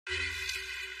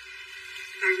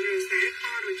tặng rồi xả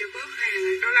kho rồi cho bớt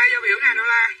hàng. Đô la vô biểu nè, đô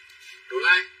la. Đô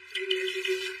la.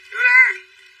 Đô la.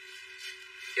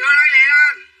 Vô đây lẹ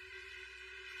lên.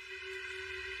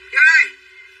 Vô đây.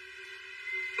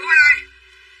 Bước vào đây.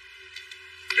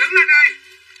 Đứng lên đây.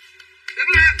 Đứng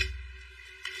lên.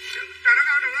 Trời đất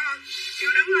ơi, đừng có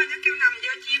kêu đứng lên chứ kêu nằm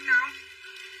vô chim đâu.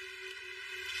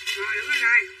 Rồi đứng lên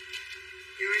đây.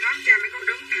 Rồi nói cho mấy con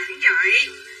đứng thẳng dậy.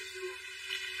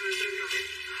 Rồi Tư rồi.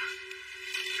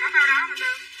 Có bao đó mà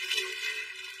Tư.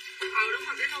 Đúng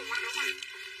rồi, cái thùng đó, đúng rồi.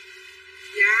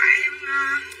 Dạ em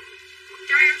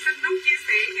cho em xin nút chia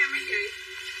sẻ nha mấy chị.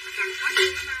 Tặng hết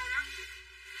luôn cái bao đó.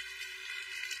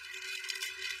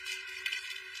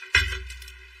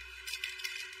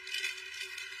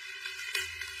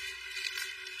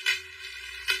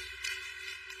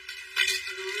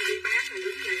 Rồi đi bán rồi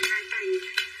đứng dậy hai tay vậy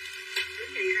nè.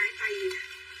 Đứng dậy hai tay vậy nè.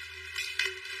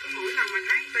 Cứ mỗi lần mà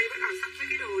thấy anh Ti bắt đầu xách mấy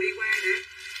cái đồ đi qua để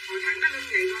ngồi thẳng cái lưng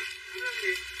vậy thôi. Thẳng lưng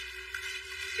vậy.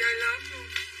 Chơi lớn luôn.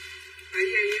 Tại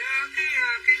vì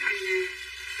cái này nè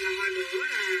là hồi bữa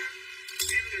là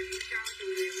em định cho từ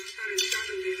thiện, ta định cho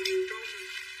từ thiện miền Trung.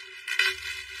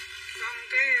 Xong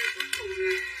cái cuối cùng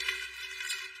là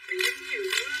bị dính nhiều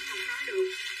thứ không nói được.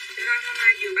 Cho nên hôm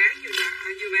nay vừa bán vừa tặng,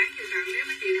 nếu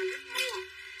mấy chị nào thích mua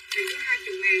thì cứ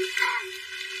 20.000 con.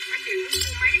 Mấy chị muốn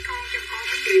mua mấy con cho con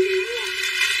mấy chị thì mua.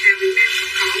 Hàng Việt Nam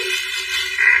xuất khẩu.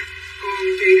 Còn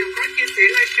chị nào có chia sẻ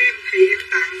livestream thì em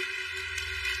tặng.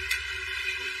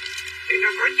 Chị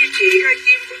nào có chia sẻ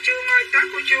livestream cô Trương ơi,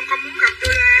 cô Trương có muốn gặp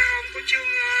tôi la không cô Trương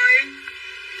ơi?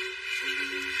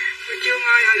 Cô Trương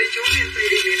ơi, đi xuống em tùy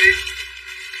đi mẹ nè.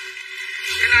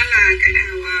 Cho nên là cái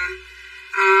nào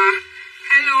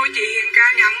hello chị Hiền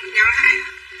ca nhận hàng.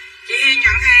 Chị Hiền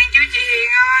nhận hàng chưa chị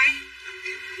Hiền ơi?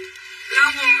 Lơ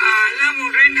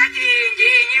quần rin hả chị Hiền? Chị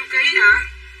Hiền nhiêu ký hả?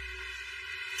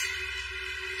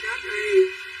 Chết đi.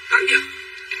 Tới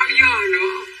giờ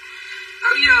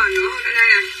nữa. Đây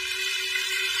nè.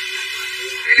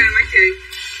 Đây nè mấy chị.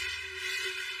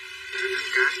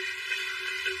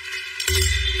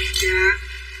 Dạ.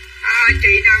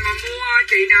 Chị nào mà mua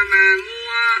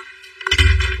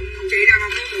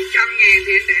 100.000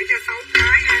 thì em để cho 6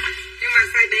 cái ha. Nhưng mà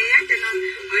size bé cho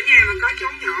nên ở nhà mà có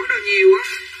cháu nhỏ đồ nhiều á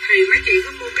thì mấy chị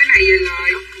cứ mua cái này về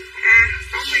lời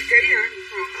 60 kg hả,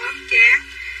 còn ốm chán.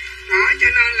 Đó cho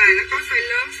nên là nó có size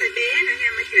lớn, size bé nữa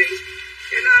nha mấy chị.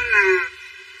 Cho nên là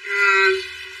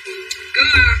cứ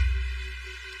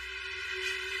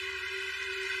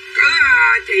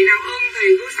chị nào ưng thì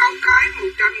cứ 6 cái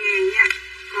 100.000 nha.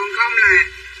 Còn không là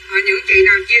những chị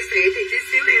nào chia sẻ thì tí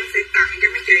xíu em sẽ tặng cho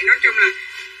mấy chị. Nói chung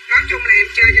là em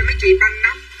chơi cho mấy chị banh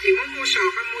nóc. Chị muốn mua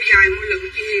sọt hay mua dài mua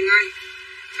lửng chị Hiền ơi.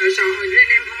 Sọt hồi riêng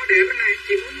em không có để bên này.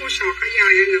 Chị muốn mua sọt hay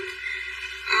dài hay lửng.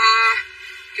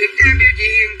 Kiểm tra bill chị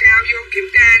Hiền cao vô, kiểm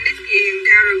tra nick chị Hiền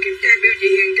cao rồi kiểm tra bill chị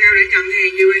Hiền cao để nhận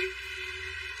hàng vô đi.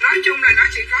 Nói chung là nó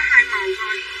chỉ có 2 màu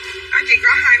thôi. Nó chỉ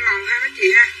có 2 màu ha mấy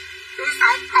chị ha. Cứ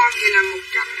 6 con thì là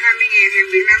 120.000 hàng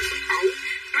Việt Nam xuất khẩu.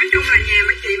 Nói chung là nhà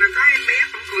mấy chị mà có em bé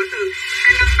khoảng cỡ từ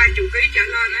 25-30 kg trở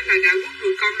lên đó là đã quất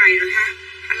được con này rồi ha.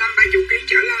 25-30 kg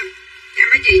trở lên nha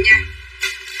mấy chị nha.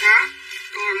 Đó.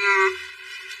 Còn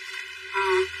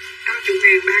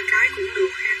 50.000 3 cái cũng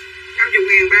được ha.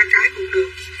 50.000 3 cái cũng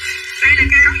được. Đây là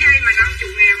cái áo dây mà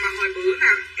 50.000 mà hồi bữa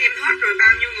là em hết rồi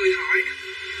bao nhiêu người hỏi nè.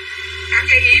 Áo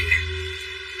dây yếm nè.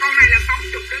 Con này là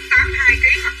 60 đến 82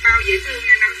 kg mặc bao dễ thương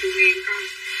nha, 50.000 con.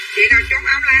 Chị nào chốt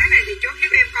áo lá này thì chốt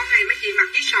giúp em con này mấy chị mặc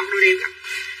với sọt đồ đẹp lắm.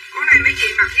 Con này mấy chị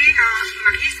mặc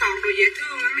với sọt đồ dễ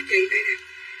thương lắm mấy chị, đây nè.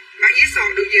 Mặc với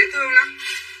sọt đồ dễ thương lắm.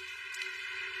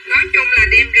 Nói chung là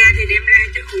đem ra thì đem ra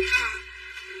chứ cũng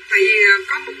tại vì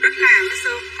có mục đích làm đó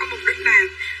Sương, có mục đích làm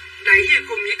đẩy về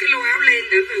cùng với cái lô áo len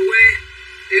để về quê,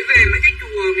 để về mấy cái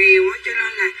chùa nghèo á, cho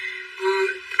nên là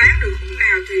bán được khúc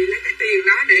nào thì lấy cái tiền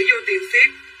đó để vô tiền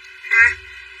ship ha.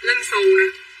 Linh xù nè,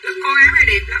 là con áo này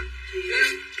đẹp lắm.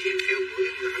 Chị em kêu bữa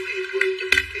lỡ này quên chụp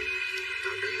cái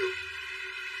đó đấy rồi.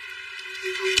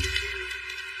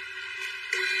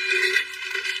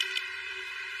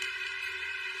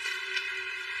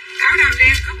 Áo đầm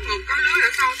đen cúp ngực có lưới ở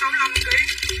sau 65 kg.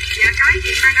 Dạ cái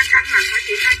chị may đã canh mặt là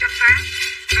chị 280.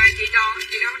 Và chị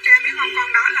đâu Trang biết không,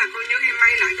 con đó là coi như em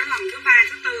may lại cái lần thứ 3,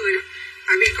 thứ 4 rồi đó.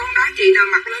 Tại vì con đó chị nào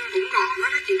mặc lên cũng gọn hết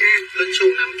đó chị Trang. Lên xù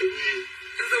 50.000.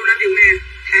 Lên xù 50.000.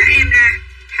 Thả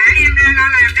em ra lo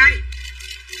làm đây.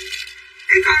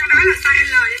 Cái con đó là size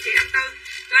L cho chị anh Tư.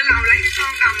 Lên lầu lấy cái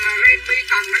con đầm ren bi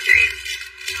cần đó cho em.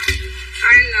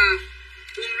 Size L.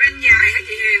 Quần rin dài hả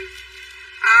chị Hiền?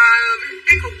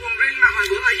 Cái cục quần rin mà hồi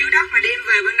bữa ở dưới đất mà đem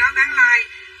về bên đó bán like,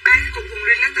 bán cái cục quần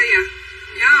rin lá ti à,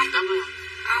 nhớ không?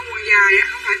 Quần dài á,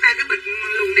 không phải ba cái bịch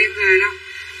lùn đem về đâu,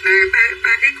 mà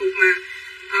ba cái cục mà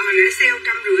hồi để sale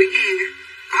 150.000 á.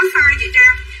 Có size chị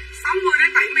Trang 60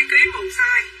 đến 70 kg một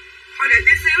size. Thôi để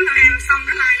tí xíu nữa em xong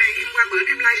cái like này em qua bển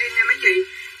em like riêng nha mấy chị.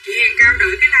 Chị Hiền Cao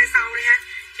đợi cái like sau đi ha.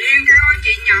 Chị Hiền Cao ơi,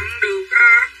 chị nhận được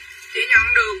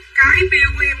cái bill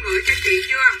của em gửi cho chị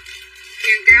chưa?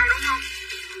 Hiền Cao đúng không?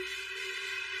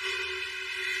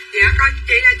 Dạ coi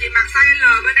chị là chị mặc size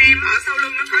L, bên em ở sau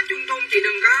lưng nó có trung tung, chị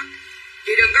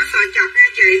đừng có sợ chật nha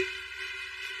chị.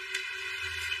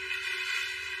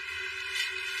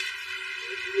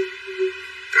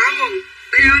 Có quần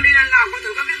đi lên lầu coi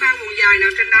thử có cái bao quần dài nào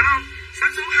trên đó không? Sắp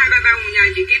xuống 2-3 bao quần dài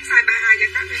chị kiếm size 32 cho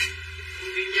khách đi.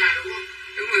 Quần dài đúng không?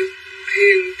 Đúng rồi.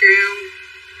 Hiền Cao.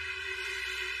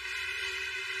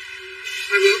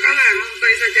 Hồi bữa có làm không?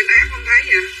 Tuy sao trên app không thấy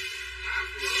vậy?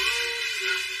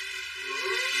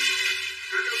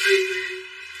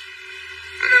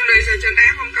 Ở đơn đi sao trên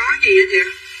app không có gì hết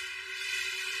vậy?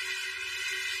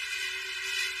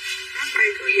 Nó bay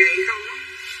cứ vậy không á.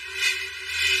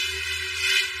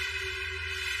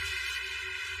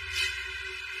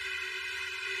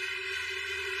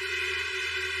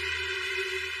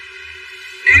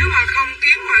 Nếu mà không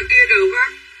kiếm ngoài kia được á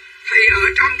thì ở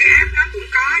trong cái app nó cũng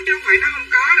có chứ không phải nó không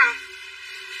có đâu.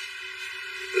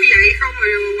 Cứ vậy không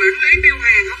rồi quản lý bill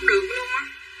hàng không được luôn á.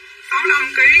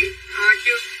 65 kg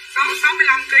chưa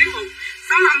 65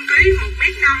 kg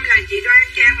 1m5 là chị Đoan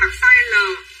Trang mặc size L.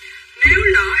 Nếu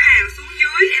lỡ hàng xuống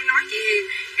dưới em nói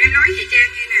chị Trang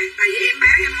nghe nè, tại vì em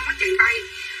bán em không có chạy bay.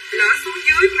 Lỡ xuống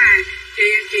dưới mà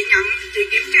chị nhận, chị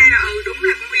kiểm tra là đúng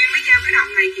là con Yên mới giao cái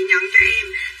đồng này, chị nhận cho em.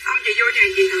 Xong chị vô nhà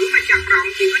chị thử mà chặt rộng,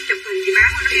 chị cứ chụp hình chị bán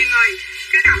con Yên ơi.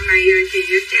 Cái đồng này chị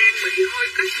Trang bị hơi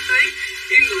kích tí,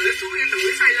 Yên gửi xuống em đổi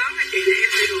size lớn cho chị là em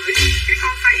sẽ gửi cái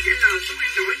con size L xuống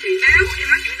em đổi chị, nếu em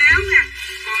nói chữ nếu nha.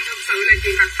 Còn thực sự là chị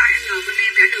mặc size L bên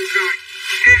em đã được rồi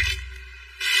ha.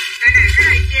 Đây nè, cái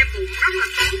này che bụng rất là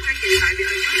tốt nha chị, tại vì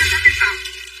ở dưới nó có cái tầng.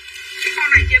 Cái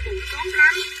con này che bụng tốt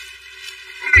lắm.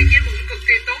 Con này che bụng cực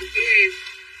kỳ tốt chị Hiền.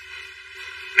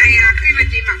 Này khi mà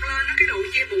chị mặc lên nó cái độ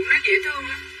che bụng nó dễ thương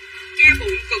lắm. Che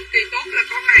bụng cực kỳ tốt là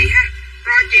con này ha.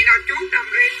 Rồi chị nào chốt đầm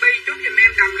ren bi, chốt giùm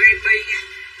em đầm ren bi nha.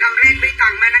 Đầm ren bi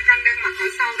tầng mannequin đang mặc ở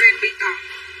sau ren bi tầng.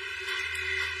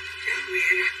 Chết mẹ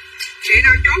nè. Chị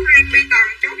nào chốt ren bi tầng,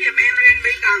 chốt giùm em ren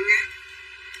bi tầng nha.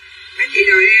 Mấy chị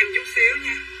đợi em chút xíu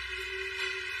nha.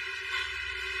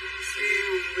 Xe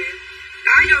Hồng Việt.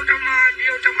 Đó vô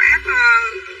trong app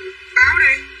báo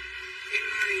đi. Em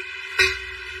ơi.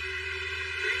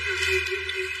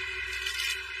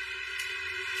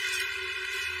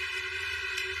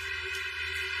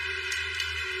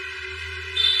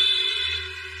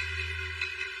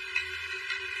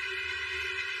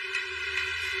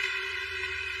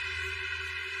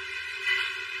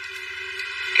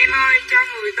 Em ơi, cho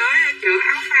người tới chở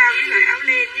áo phao với lại áo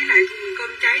len với lại thùng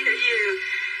cơm cháy để về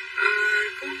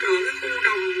cứu trợ cái khu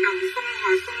đồng xuân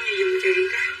hòa xuân gì dùm chị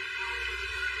cái.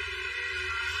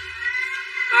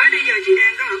 Tới bây giờ chị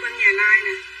đang có ở bên nhà Lai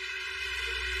nè.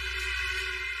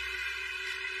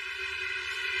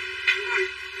 Đúng rồi.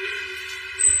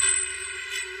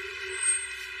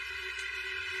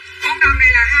 Con đồng này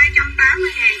là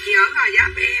 280.000 chị ở Gò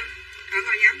Vấp em. Ở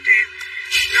Gò Vấp Trang.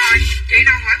 Rồi, chị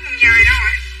nào hỏi quần dài đâu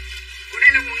rồi? Ủa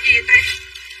đây là quần gì vậy Tây?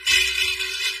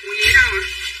 Quần gì đâu ạ?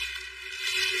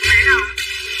 Quần này đâu ạ?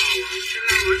 Trên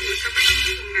lầu ạ? Ủa sao có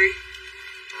cái quần này?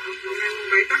 Quần này quần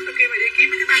 7 tấc tôi kêu mày đi kiếm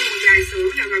cái bao quần dài sữa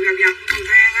nào gặp cầu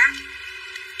thang á.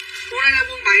 Quần này là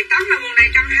quần 7 tấc là quần này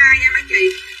 120 nha mấy chị.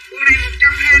 Quần này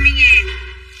 120.000.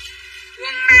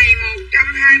 Quần này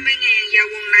 120.000 và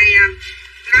quần này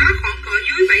nó khoảng cỡ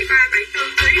dưới 73,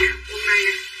 74 kg nè. Quần này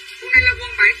nè. Quần này là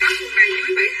quần 7 tấc, quần này dưới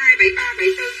 72, 73,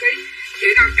 74 kg. Chị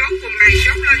nào chốt quần này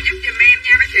chốt lên giúp giùm em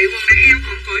nha mấy chị. Quần này eo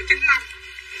khoảng cỡ 95.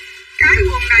 Cái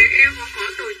quần này eo khoảng cỡ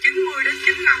từ 90 đến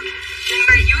 95. Quần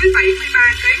này dưới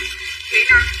 73 kg. Chị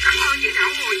nào cảm ơn chị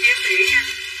Thảo Hồ chia sẻ nha.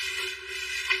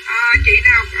 Chị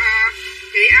nào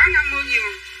chị áo 50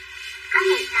 nhiều. Có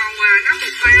một màu nó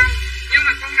một bao. Nhưng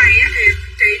mà con này á thì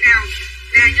chị nào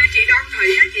nè như chị Đoan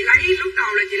Thủy á, chị lấy lúc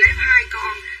đầu là chị lấy 2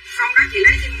 con. Xong đó chị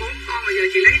lấy thêm 4 con, bây giờ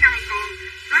chị lấy 5 con.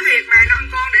 Nói thiệt mà 5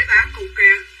 con để bán cục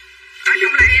kìa. Nói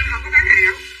chung là em không có bán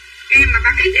ảo. Em mà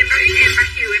bán ít em nói ít, em bán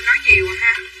nhiều em nói nhiều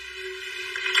ha.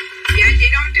 Dạ chị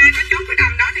Đoan Trang có chốt cái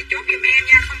đầm đó thì chốt giùm em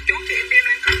nha. Không chốt thì em đem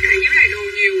lên cất cái dưới này đồ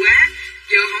nhiều quá.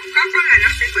 Giờ không có là nó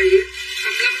sẽ bị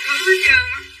tùm lum thứ hết trơn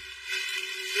á.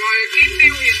 Rồi kiếm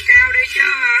bill Hiền Cao đi chứ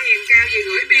Hiền Cao gì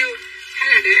gửi bill. Hay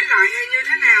là để lại hay như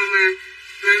thế nào mà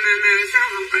sao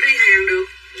không có đi hàng được.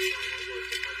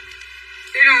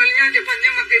 Đi rồi nha chụp hình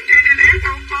nhưng mà kiểm tra trên app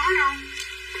đâu có đâu.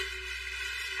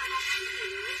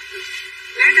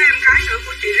 Lấy thêm cái nữa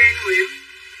của chị Ren Nguyễn.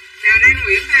 Nè Ren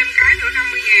Nguyễn thêm cái nữa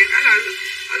 50.000.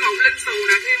 Ở Linh xù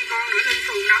nè, thêm con nữa Linh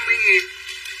xù 50.000.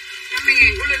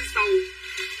 50.000 của Linh xù.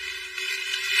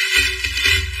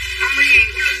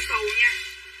 50.000 của Linh xù nha.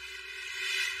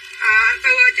 Anh Tư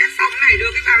ơi, chắc xong này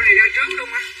đưa cái bao này ra trước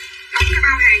luôn á. Đóng cái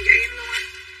bao hàng cho em luôn á.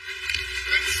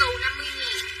 Linh xù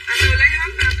 50.000. Anh Tư lấy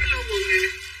hết cái lô quần này nè.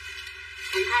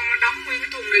 Còn không nó đóng nguyên cái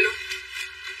thùng này luôn.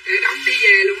 Để đóng đi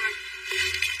về luôn anh.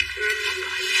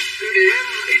 Để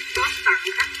ít bóp tặng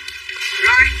khách.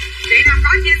 Rồi, chị nào có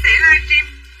chia sẻ livestream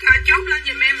chốt lên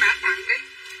giùm em mã tặng đi.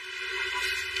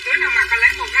 Đứa nào mặc lấy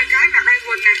 1-2 cái mặc hay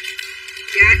Quần nè.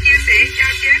 Dạ chia sẻ cho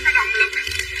chế có động lực.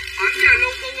 Ở giờ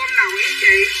lu bu ông nội với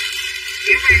chị.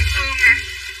 Chị Hoàng Phương nè.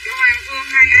 Chị Hoàng Phương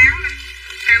 2 áo nè.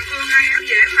 Hoàng Phương 2 áo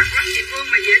dễ mặc lắm chị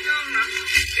Phương mà dễ thương nữa.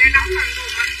 Để đóng thành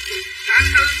thùng á. Rồi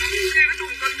anh Tư xuống kia cái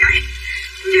thùng cơm cháy.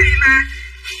 Vậy mà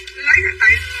lấy cái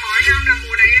tại mọi năm là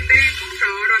mùa này em đi cứu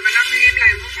trợ rồi mà năm nay em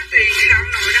làm không có tiền cái là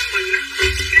ông nội đang bệnh á.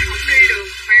 Cái không đi được.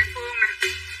 Hoàng Phương nè.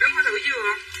 Đứng có thử dừa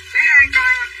không? Lấy 2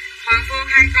 con. Hoàng Phương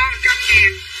 2 con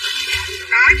 100.000.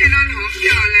 Đó cho nên hổng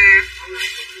giờ là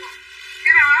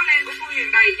cái bao áo len của cô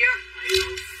Huyền đầy chưa?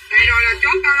 Đầy rồi là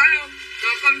chốt bao đó luôn.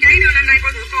 Rồi cơm cháy đưa lên đây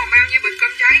coi thử còn bao nhiêu bịch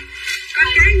cơm cháy. Cơm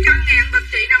cháy 100.000 bịch,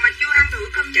 chị nào mà chưa ăn thử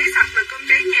cơm cháy sạch là cơm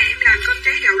cháy nhà em làm cơm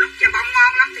cháy gạo lứt và bông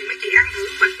ngon lắm thì mấy chị ăn thử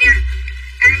bịch nha.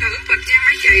 Ăn thử bịch nha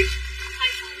mấy chị.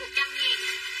 Hoàng Phương 100.000.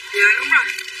 Dạ đúng rồi.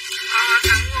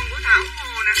 Tặng quần của Thảo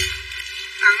Hồ nè.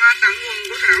 Tặng quần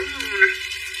của Thảo Hồ nè.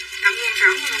 Tặng quần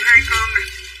Thảo Hồ 2 con nè.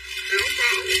 Để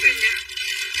út in nha.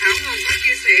 Thảo Hồ có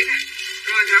chia sẻ nè.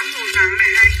 Rồi Thảo Hồ tặng này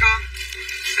 2 con.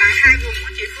 Tặng 2 quần của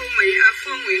chị Phương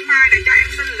Nguyễn Mai để cho em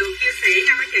xin lượt chia sẻ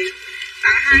nha mấy chị.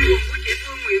 Tặng 2 quần của chị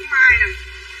Phương Nguyễn Mai nè.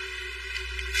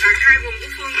 Tặng 2 quần của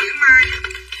Phương Nguyễn Mai.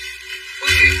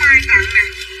 Phương Nguyễn Mai tặng nè.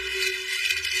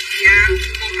 Dạ,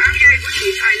 một áo dây của chị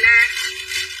Tài Lê.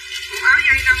 Một áo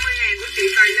dây 50.000 của chị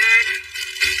Tài Lê nè.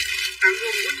 Tặng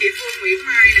quần của chị Phương Nguyễn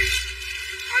Mai nè.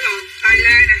 Tài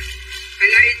Lê nè. Tài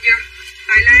Lê in chưa?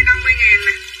 Tài Lê 50.000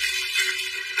 nè.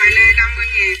 Tài Lê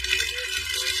 50.000.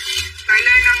 Tài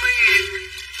Lê 50.000 nè.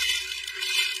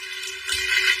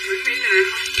 Nguyễn Mỹ Lệ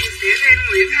không chia sẻ Ren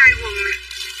Nguyễn 2 quần nè.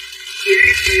 Chị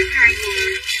Ren Nguyễn 2 quần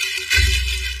nè.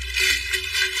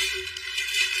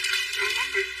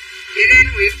 Chị Ren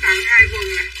Nguyễn tặng 2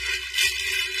 quần nè.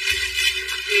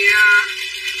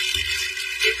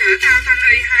 Chị Thể Thao Thanh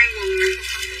Y 2 quần nè.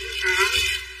 Đó.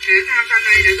 Thể Thao Thanh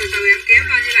Y để từ từ em kéo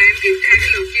lên như là em kiểm tra cái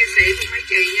lượt chia sẻ của mấy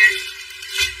chị nha.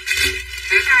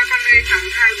 Thể Thao Thanh Y tặng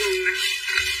 2 quần nè.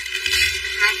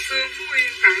 Ngọc Sương Phú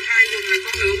Yên tặng 2 quần nè.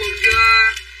 Con lựa quần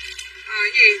chưa?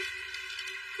 Gì?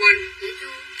 Quần.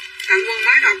 Tặng quần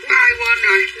mới đọc của ai quên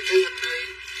rồi.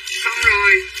 Xong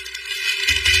rồi.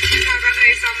 Thể Thao Thanh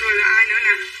Y xong rồi là ai nữa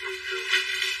nè?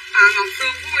 Ngọc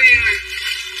Sương Phú Yên nè.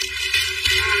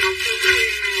 Ngọc Sương Phú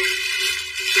Yên nè.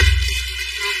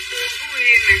 Ngọc Sương Phú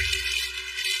Yên nè.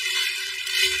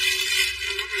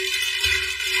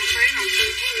 Không thấy Ngọc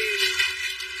Sương Phú Yên.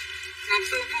 Ngọc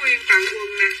Sương Phú Yên tặng quần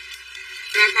nè.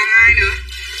 Rồi còn ai nữa?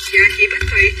 Dạ chị Bích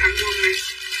Thủy tặng quần nè.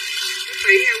 Bích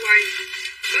Thủy heo quay.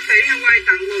 Bích Thủy heo quay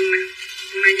tặng quần nè.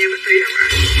 Quần này nhà Bích Thủy đâu ăn.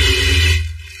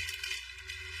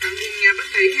 Tặng quần nhà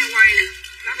Bích Thủy heo quay nè.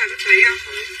 Đó phải Bích Thủy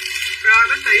không? Rồi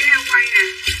Bích Thủy heo quay nè.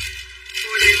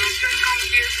 Ngồi Đề Ngọc Trinh không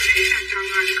chia sẻ nè. Trần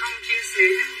Hành không chia sẻ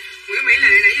nè. Nguyễn Mỹ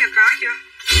Lệ nãy giờ có chưa?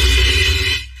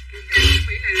 Nguyễn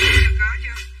Mỹ Lệ nãy giờ có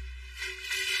chưa?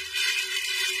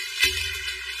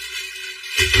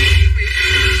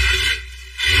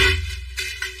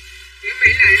 Nguyễn Mỹ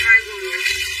Lệ 2 quần nè.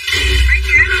 Mấy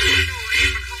chế đó của đồ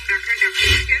em mà không đặt hay đặt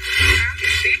mấy chế của áo thì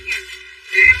em biết nha.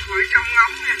 Để em khỏi trong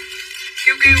ngóng nè.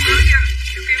 Kêu kêu có chưa?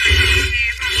 Kêu kêu này không nghe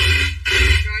phải không?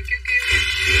 Rồi kêu kêu nè.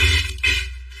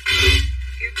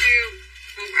 Kêu kêu.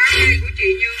 Một áo dây của chị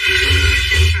Như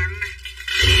em tặng nè.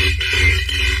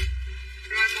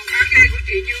 Rồi một áo dây của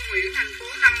chị Như Nguyễn thành phố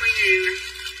 50.000 nè.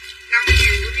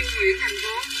 50.000 của Như Nguyễn thành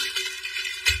phố.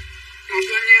 Đọc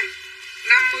lên nha.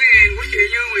 50.000 của chị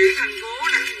Như Nguyễn thành phố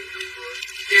nè.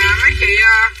 Dạ mấy chị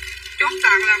chốt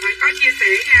tặng là phải có chia sẻ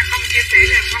nha. Không chia sẻ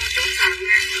là không chốt tặng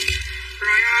nha.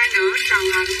 Rồi ai nữa?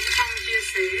 Trần Hạnh cũng không chia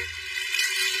sẻ.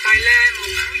 Tài Lê một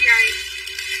áo dây.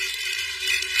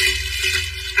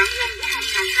 Tặng quần của Hồng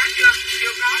Ngọc có chưa?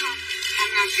 Chưa có đâu.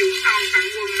 Hồng Ngọc Vũng Tàu tặng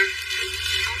quần nè.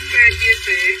 Thống kê chia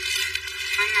sẻ.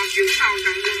 Hồng Ngọc Vũng Tàu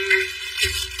tặng quần nè.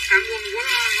 Tặng quần của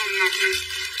Hồng Ngọc nè.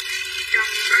 Trần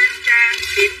Đoan Trang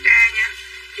kiểm tra nha.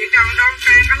 Chị Trần Đoan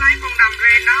Trang có lấy con đầm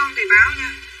ren đó không thì báo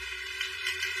nha.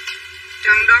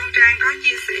 Trần Đoan Trang có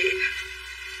chia sẻ.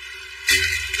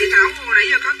 Chị Thảo Hồ nãy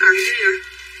giờ có tặng chưa vậy?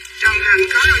 Trần Hạnh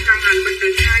có rồi. Trần Hạnh Bình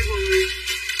Định 2 quần nè.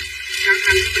 Trần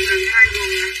Hạnh Bình Định 2 quần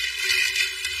nè.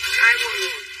 2 quần.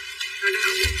 Rồi đừng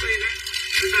ống bút phi đó.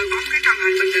 Từ từ bấm cái Trần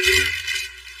Hạnh Bình Định đó.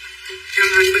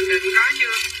 Hành Bình Định có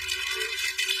chưa?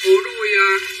 Bộ đùi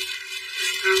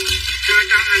rồi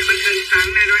Trần Hành Bình Định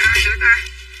tặng này, rồi ai nữa ta?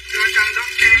 Rồi Trần Đoan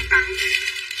Trang tặng,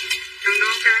 Trần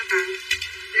Đoan Trang tặng.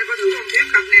 Để có thử còn tiếp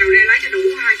cặp nào ra lấy cho đủ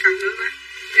 2 cặp nữa mà.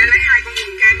 Ra lấy 2 con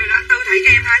quần cam rồi đó, Tư thảy cho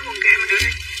em 2 quần cam nữa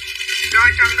đi. Rồi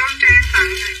Trần Đoan Trang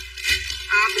tặng này.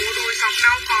 Bộ đùi sọc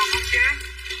nâu còn không chế?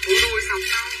 Bộ đùi sọc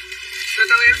nâu. Từ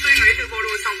từ em suy nghĩ từ bộ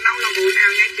đùi sọc nâu là bộ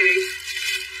nào nha chị?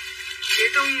 Chị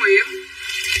Thu Nguyễn.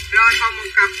 Rồi còn một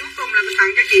cặp cuối cùng là mình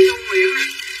tặng cho chị Thu Nguyễn này.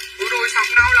 Bộ đùi sọc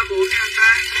nâu là bộ nào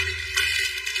ta?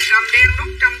 Đầm đen đúc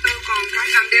 140 còn cái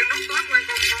đầm đen đúc tốt quen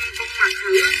con mặc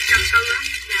thử 140 á.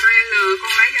 Rồi L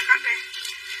con lấy cho khách đây.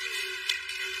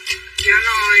 Dạ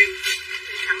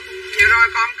rồi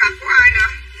con cặp của ai nữa?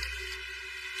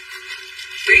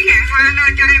 Bỉ Ngạn Hoa nó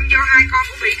cho em vô 2 con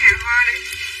của Bỉ Ngạn Hoa đi.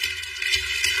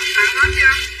 Tặng đó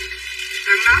chưa?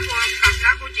 Tặng đó của cặp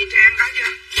đó của chị Trang có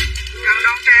chưa? Trần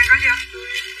Đoan Trang có chưa?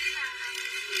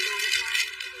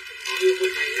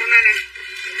 Hôm nay nè.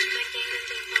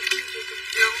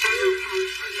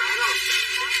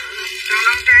 Trần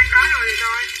Đoan Trang có rồi thì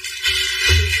thôi.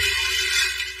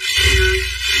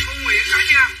 Cô Nguyễn có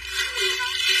chưa?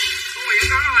 Cô Nguyễn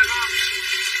có rồi không?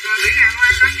 Rồi Bỉ Ngạn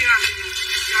Hoa có chưa?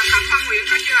 Rồi Cẩm Văn Nguyễn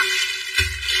có chưa?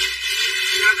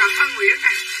 Rồi Cẩm Văn Nguyễn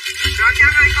nè. Rồi cho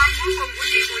 2 con cuối cùng của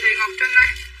chị Bùi Thị Ngọc Trinh đây.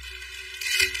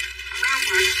 Không, đó không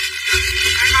phải.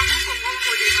 2 con cuối cùng của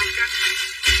Bùi Thị Ngọc Trinh.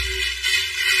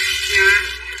 Dạ.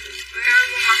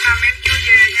 Quần mặt đầm em chưa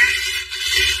về nha.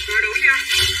 Rồi đủ chưa?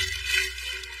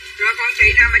 Rồi còn chị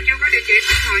nào mà chưa có địa chỉ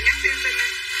số hỏi nhắn tin xin đi.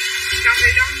 Trong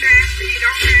thì Đoan Trang, cái gì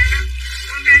Đoan Trang đó.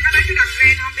 Đoan Trang có lấy cái đầm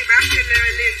ren không thì báo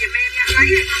liền giùm em nha. Lấy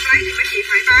hay không lấy thì mấy chị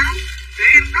phải báo. Để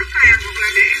em cất hàng hoặc là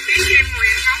để em biết cho em ngồi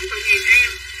em ngóng tội nghiệp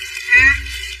em. Ha.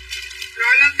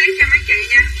 Rồi lên tiếp cho mấy chị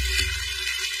nha.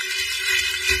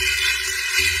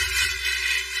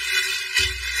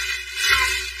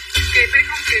 Không, kịp hay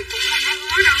không kịp cũng không có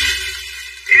hứa đâu.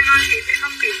 Em ơi, kịp hay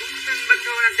không kịp cũng tin bình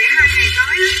thường là sẽ 2 ngày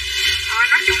tới á.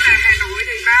 Nói chung là Hà Nội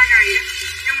thì 3 ngày á.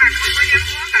 Nhưng mà không có dám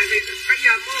hứa tại vì bây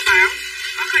giờ mưa bão.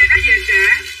 Có khi nó về trễ.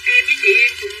 Em với chị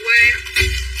em cùng quê.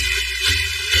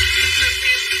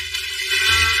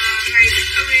 Ngày thứ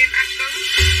tư em ăn cứng.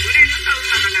 Bữa nay thứ tư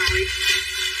mà Hà Nội.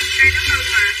 Ngày thứ tư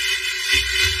mà.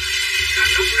 Làm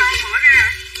đúc đâu mở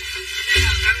ra.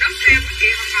 Làm đúc xe của chị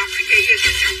Hồng Ngọc. Cái chị về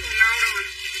trên chốt Quần Nâu đâu mà.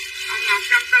 Hồng Ngọc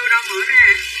 140 đâu mở ra.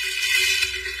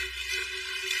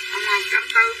 Hồng Ngọc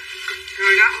 140.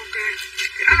 Rồi đó, ok.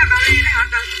 Cái đó là bao ly đó hả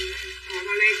Tân?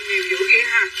 Bao ly nhiều dữ vậy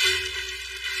ha.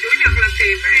 Chủ nhật là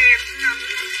kịp với em.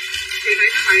 Chị nghĩ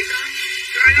thứ 7 tới.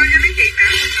 Rồi lo cho mấy chị mã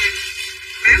vùng này.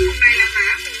 Mã vùng này là mã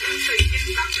vùng u xì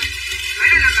 9 tấc này. Mã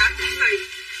đây là mã u xì.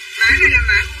 Mã đây là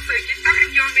mã u xì 9 tấc. Em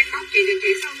vô inbox chị địa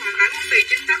chỉ xong rồi mã u xì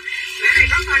 9 tấc. Mã này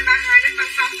có size 32 đến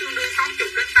 36 tương đương 60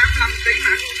 đến 85 kg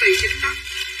mã u xì 9 tấc.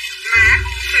 Mã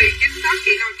u xì 9 tấc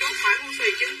chị nào chốt mã u xì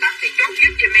 9 tấc thì chốt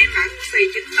giúp giùm em mã u xì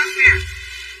 9 tấc nha.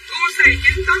 U xì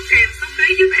 9 tấc kèm số ký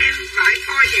giúp em. Vải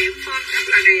co dạng phơm rất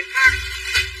là đẹp ha.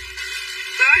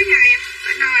 Tới nha em,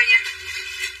 tới nơi nha.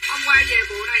 Hôm qua về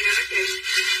bộ này nè các chị.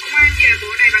 Hôm qua em về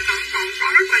bộ này mà tổng cộng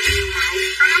có rất là nhiều mẫu.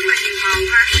 Có rất là nhiều màu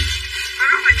ha. Có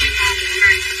rất là nhiều màu bộ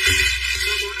này.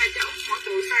 Rồi bộ này cho mỗi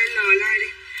bộ size L like đi.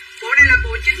 Bộ này là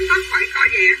bộ 9 tấc vải co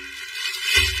dạng.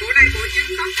 Bộ này bộ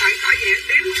 9 tấc vải co dạng.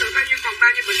 Đếm từ bao nhiêu còn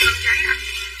bao nhiêu bình châm cháy hả?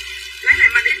 Lấy này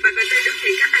mình ít bật ở đây đứng thì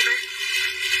cắt ở đây.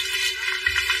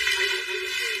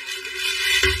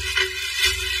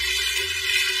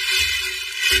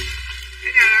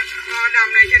 Cái nhà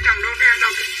đầm này cho Trần Đoan Trang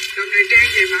đầm này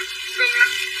trang gì mà cưng lắm,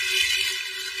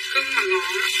 cưng mà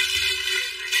gọn lắm.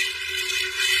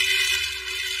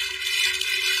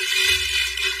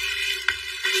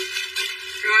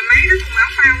 Rồi mấy cái thùng áo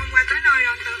phao hôm qua tới nơi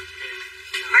đâu Tư?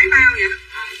 Mấy bao vậy?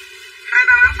 2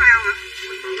 bao áo phao hả?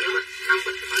 Mình bảo nó 5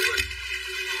 bịch thì 7 bịch.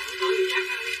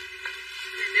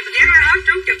 Để mình dán ra hết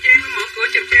trước chụp cho em, mở cửa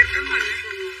chụp cho em tấm hình.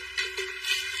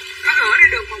 Có gửi ra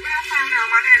được một cái áo phao nào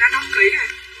mà này nó đóng kỹ rồi.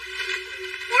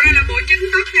 Bộ đây là bộ 9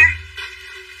 tấc nha.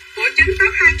 Bộ 9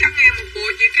 tấc 200.000 một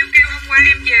bộ. Chị kêu hôm qua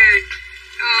em về.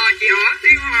 Chị ở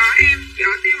Tiêu Hòa em. Chị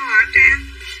ở Tiêu Hòa Trang.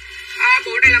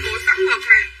 Bộ đây là bộ sắn ngực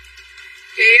nè.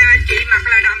 Chị mặc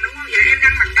là đầm đúng không? Dạ em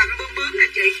đang mặc đầm bướm bướm nè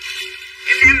chị.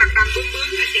 Em đang mặc đầm bướm bướm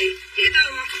nè chị. Dễ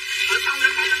thương không? Ở sau nó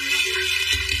có lông nhúng nè.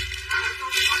 Ở sau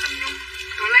nó có lông nhúng.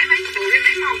 Còn lấy mấy cái bộ đây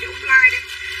mấy màu cho offline đi.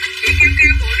 Chị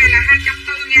kêu bộ này là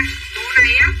 240 nha. Bộ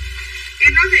này á,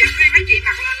 em nói thiệt khi mấy chị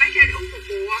mặc lên lấy cho Út một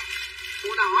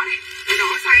bộ đỏ này. Bộ đỏ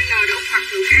size L để Út mặc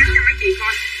thử áo cho mấy chị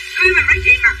coi. Khi mà mấy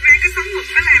chị mặc ra cái sống ngực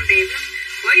nó làm đẹp lắm.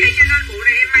 Bởi vậy cho nên bộ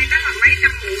này em may tới là mấy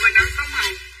trăm bộ mà 5-6 màu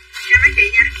nha mấy chị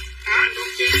nha. Đó,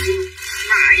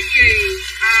 vải gì,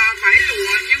 vải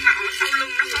lụa nhưng mà ở sau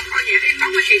lưng nó có coi dạng inbox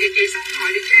chị thì chị số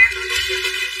hỏi đi Trang thôi.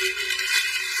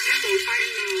 Lấy bộ tay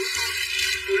L không?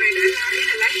 Bộ này để like, ý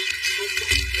là lấy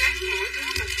mỗi thứ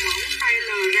một mẫu tay L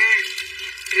ra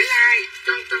để like.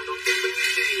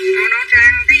 Nó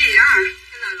Trang cái gì đó à?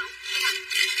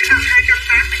 Cái tầm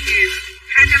 280.000,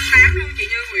 280 luôn chị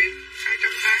Như Nguyễn,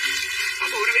 280. Có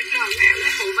bộ nào XL em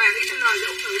lấy bộ vàng XL cho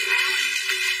út thử cái áo.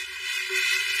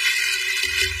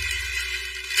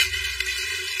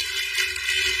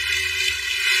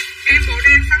 Em bộ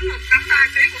đen sắn 183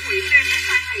 kg của Nguyễn Liên, lấy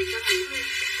size này cho Nguyễn Liên.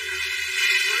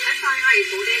 Lấy size này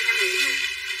bộ đen cho Nguyễn Liên.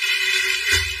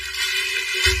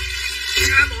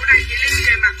 Bộ này chị Liên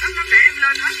về mặt rất để em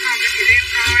lên hết màu cho chị Liên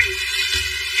coi.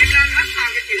 Em lên hết màu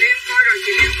cho chị Liên coi rồi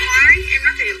chị Liên khoái. Em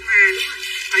nói thiệt mà.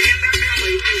 Tại em đang bị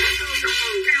nhiều vết thương trong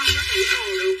người, cái không có thử đồ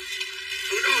được.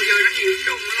 Thử đồ giờ nó nhiễm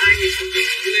trùng nó lại nhiễm của chị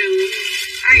Liên luôn.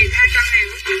 Đây 200.000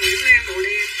 của chị Nguyễn Liên bộ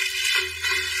đen.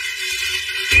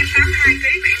 Em 82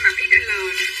 kg mà em mặc XL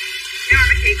nè. Cho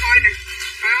mấy chị coi nè.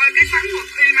 Trời ơi cái sắn một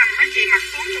khi mà mấy chị mặc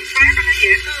xuống một phát nó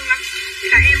dễ thương lắm. Chỉ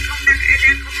là em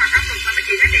đang không mặc áo ngực mà mấy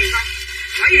chị thấy đẹp không?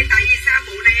 Bởi vậy tại vì sao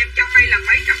bộ này em cho vay là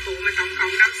mấy trăm bộ mà tổng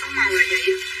cộng 5-6 màu là vậy.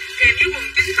 Kèm với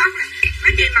quần chính tóc nè.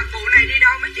 Mấy chị mặc bộ này đi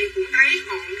đâu mấy chị cũng thấy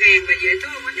gọn gàng và dễ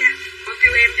thương hết nha. Còn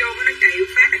kêu em vô nó chạy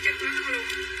phát cái chất nó luôn.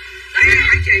 Đây là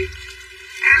mấy chị.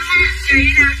 Chị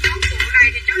nào chốt bộ này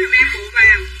thì chốt giùm em bộ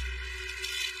vàng.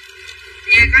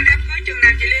 Nhà có đám cưới chừng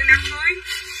nào chị Liên đám cưới.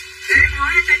 Để em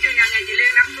hỏi cho chừng nào nhà chị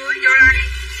Liên đám cưới. Vô ra đi.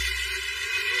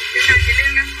 Chừng nào chị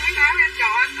Liên đám cưới báo em cho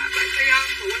anh ở bên Tây Ơn,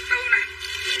 phụ anh Tư nè.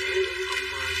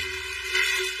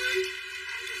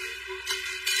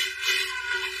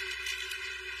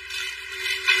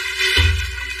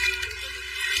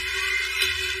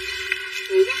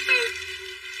 Phụ quốc Tư.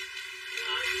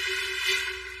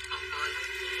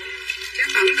 Chắc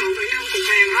tổng cộng phải 5 cục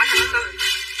vàng hết hả Tư?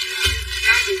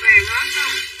 5 cục vàng hết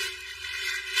không?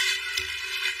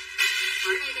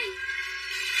 Hỏi đây đi.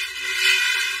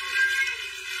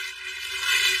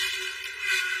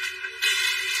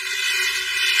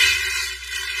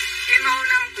 Em mau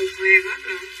 5 cục vàng hết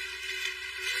rồi.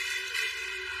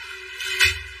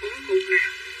 4 cục nè.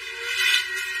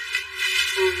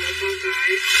 Còn một bao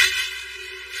tải.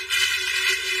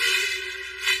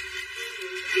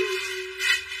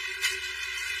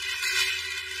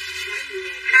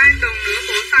 2 tuần nữa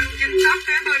bộ xanh chính tóc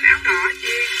kế bên áo đỏ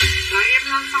chị. Rồi em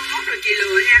lên xong hết rồi chị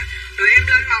lựa nha. Rồi em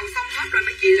lên màu xong hết rồi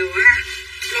mấy chị lựa ha.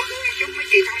 Lâu buông một chút mấy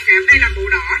chị thông cảm. Đây là bộ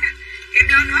đỏ nè. Em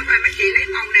lên hết rồi mấy chị lấy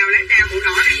màu nào lấy nào. Bộ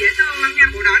đỏ này dễ thương lắm nha.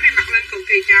 Bộ đỏ này mặc lên cực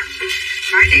kỳ trắng.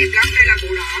 Vải đẹp lắm. Đây là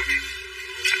bộ đỏ nè.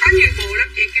 Có nhiều bộ lắm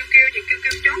chị kêu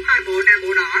chốt hai bộ nè.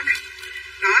 Bộ đỏ nè.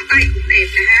 Đỏ tay cũng đẹp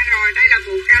nè ha. Rồi đây là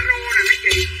bộ caro nè mấy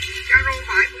chị. Caro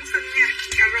vải cũng xinh nha.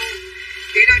 Caro.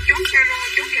 Chị nào chốt caro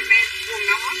chốt giùm em. Quần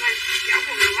đó hết đây. Cháu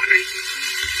quần đó hết đây.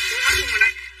 Quần hết quần rồi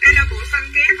đây. Đây là bộ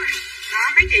xanh kép này. Đó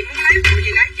mấy chị muốn lấy bộ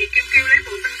gì lấy. Chị kêu lấy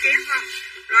bộ xanh kép không.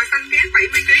 Rồi xanh kép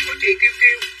 70kg của chị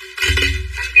kêu.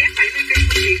 Xanh kép 70kg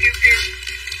của chị kêu.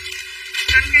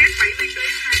 Xanh kép 70kg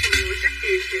 2 tuần nữa chắc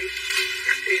kịp chị.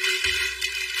 Chắc kịp.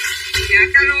 Dạ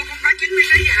caro không có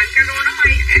 90kg gì hạnh. Caro nó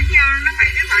may ác nhau. Nó may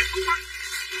cái vải phúc á.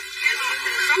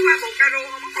 Có qua bộ caro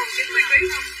không có còn 90kg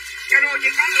không. Caro chỉ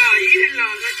có L với L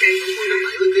thôi chị.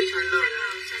 70kg size L.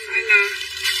 Size L.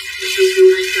 Kêu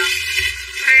 200.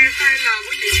 Size L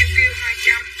của chị kêu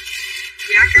 200.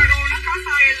 Dạ caro nó có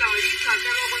size L với L.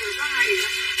 Caro bao giờ có hai gì đó.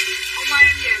 Hôm qua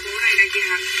em về bộ này nè chị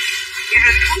Hạnh. Chị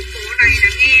Hạnh hút bộ này nè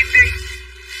nghe em đi.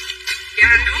 Chị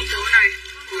Hạnh hút bộ này.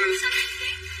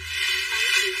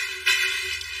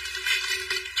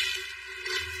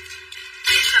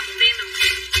 Em là một đen đầu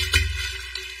tiên.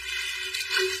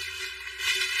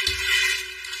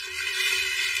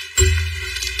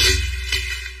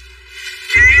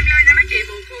 Dạ em lên cho mấy chị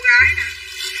bộ cô gái nè.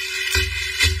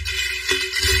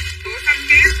 Bộ xanh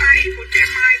kép 3X của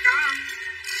Trang Mai có không?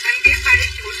 Xanh kép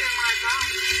 3X của Trang Mai có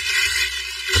không?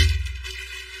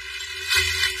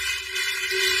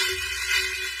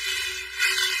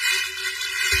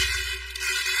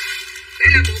 Đây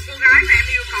là bộ cô gái mà em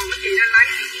yêu cầu mấy chị nên lấy.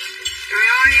 Trời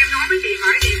ơi em nói mấy chị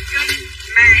phải đẹp kinh.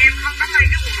 Mà em không có may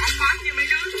cái quần áo phớt như mấy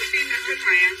đứa tuổi teen ở trên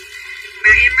mạng. Mà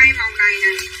em may màu này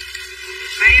nè.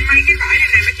 Mà em may cái vải này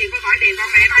nè mấy chị có vải đẹp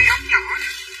không? Mà em may ống nhỏ nè.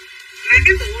 Mà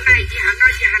cái bộ này chị Hạnh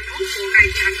ơi, chị Hạnh hút bộ này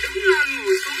chị Hạnh đứng lên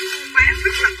ngồi xuống buôn bán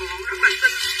rất là gọn, rất là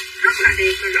xinh, rất là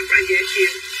đẹp và rất là dễ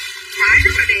chịu. Vải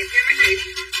rất là đẹp nha mấy chị.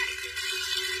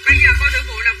 Bây giờ coi thử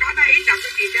bộ nào có 3X đọc cho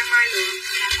chị Trang Mai lựa.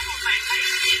 Dạ có màu vàng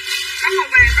 3X. Có màu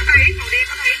vàng có 3X, màu đen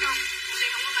có 3X không? Màu đen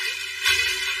không có 3X.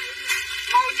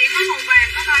 Màu chỉ có màu vàng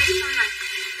có 3X thôi nè.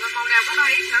 Rồi màu nào có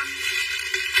 3X nữa?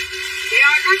 Chị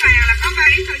ơi có vàng là có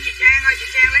 3X thôi chị Trang ơi, chị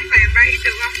Trang lấy vàng 3X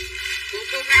được không? Bộ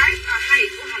cô gái hay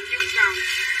của Hồng Dung Tròn.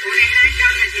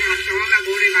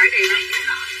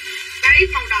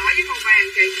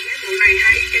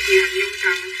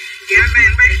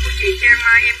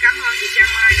 Mai, em cảm ơn chị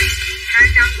Trang Mai này.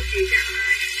 200 của chị Trang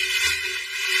Mai.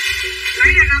 Lấy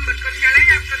ra 5 bịch cơm cháy, lấy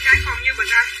ra cơm cháy còn nhiêu bịch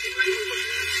ra?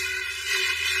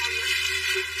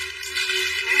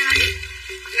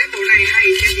 Lấy bộ này hay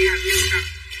cho chị Hạnh Dung Trần.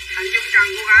 Hạnh Dung Trần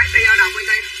cô gái Tây Ao đọc bên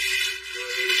đây.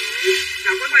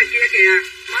 Đọc cái bài kia kìa,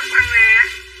 mới quăng ra.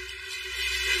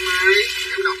 Mai,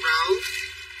 em đọc đâu?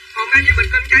 Còn bao nhiêu bịch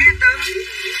cơm cháy anh Tư?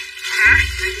 Hả?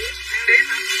 Ăn đi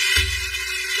hả?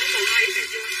 Có bộ hay này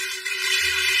chưa?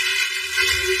 Anh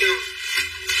không cho.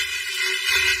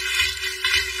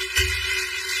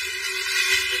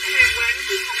 Cái em qua nó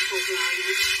cũng không phục lại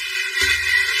nữa.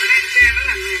 Mà đang Trang nó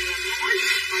làm hàng làm mối.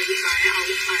 Mày bị bẻ ẩu,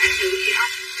 bẻ dữ gì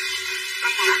không?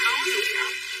 Tao mệt nói dữ gì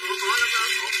không? Có lắm đó,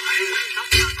 có phải tóc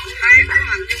là có. Đây có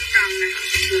Hạnh Dung Trần nè.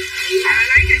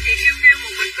 Lấy cho chị Kiêu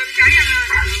một bịch cơm cháy ăn ơi.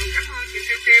 Cảm ơn chị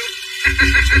Kiêu.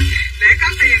 Để có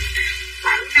tiền phụ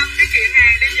 5 cái kiện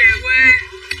hàng đi về quê.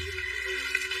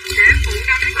 Để phụ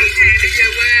 5 cái kiện hàng đi về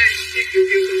quê. Chị Kiêu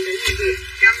cơm cháy như thế.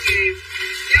 100.000.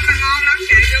 Nhưng mà ngon lắm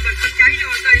chị, đưa bịch cơm cháy vô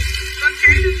đi. Cơm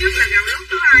cháy thứ nhất là gạo lứt,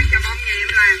 thứ hai chà bông nhà em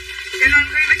làm. Cho nên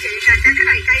khi mấy chị là cái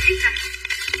này cây ít nè.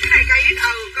 Cái này cây ít,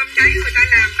 cơm cháy người ta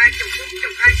làm 30,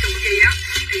 40, 20 gì á.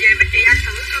 Thì về mấy chị ăn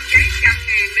thử cơm cháy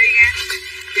 100.000 đi nha.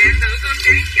 Dạ ăn thử cơm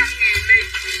cháy 100.000 đi.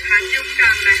 Hạnh Dung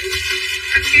Trần này.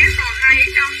 Anh ghé còn 2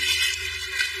 ít không?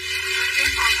 Anh ghé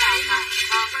còn 2 không?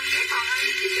 Anh ghé còn 2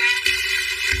 ít chị Trang.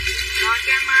 Rồi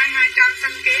Trang Mai 200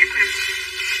 xanh két nè.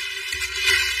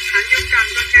 Hạnh Dung Trần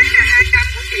cơm cháy là 200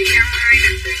 của chị Trang Mai nè.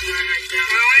 Trời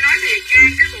ơi nói thiệt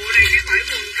Trang, cái bộ này cái phải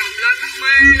vùng cầm lên nó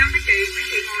mê lắm mấy chị. Mấy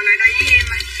chị ngồi lại đây với em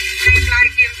ấy. Em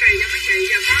like kiên trì cho mấy chị.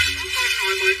 Giờ có thuốc con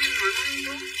ngồi bởi nhưng ngồi mới uống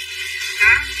thuốc.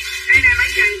 Đó. Đây nè mấy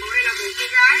chị, bộ đây là bộ cô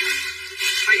gái.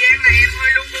 Thời gian này em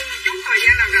hơi lu bu một chút. Thời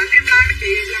gian nào rảnh em like mấy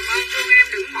chị. Làm ơn thương em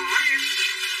đừng bỏ nha.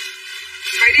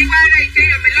 Mày đi qua đây chi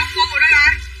rồi mày lu bu rồi đó là.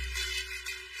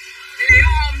 Liệu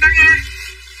hồn ta nha.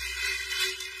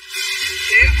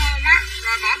 Liệu hồn á.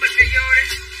 Rồi bỏ bịch này vô đi.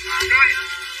 Rồi.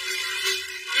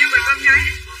 Nhiêu bịch cơm cháy?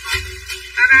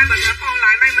 3 bịch hả? Còn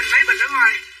lại mấy bịch ở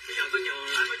ngoài? Bây giờ có nhiều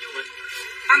lại bao nhiêu bịch?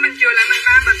 Mình chừa lại mình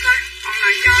 3 bịch thôi. Còn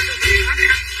lại cho tôi tiền hết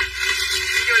nha.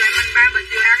 Mình chừa lại mình 3 bịch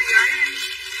vừa ăn vừa ấy.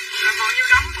 Là còn nhiêu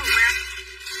đóng không em?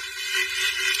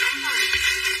 Đóng không?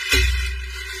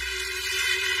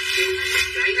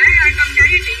 Lấy 2 cơm cháy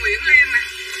với chị Nguyễn Liên nè.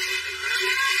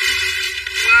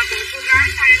 Bộ cô gái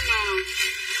size L.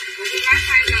 Bộ cô gái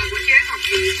size L của chế học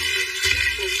viện.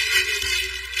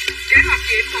 Chế học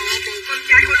viện bộ cơm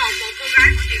cháy của bộ cô gái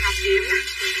của chị Ngọc Diễm nè.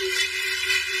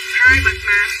 2 bịch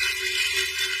mà.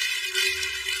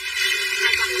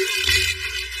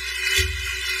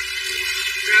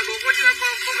 Rồi bộ cô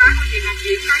gái của chị Ngọc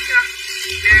Diễm có chưa?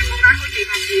 Nè cô gái của chị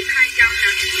Ngọc Diễm 200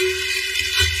 nè.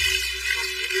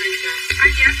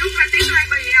 Anh chị rút ra tiếng 2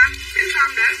 bì không? Để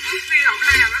xong để khi ổng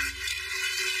làm á.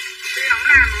 Khi ổng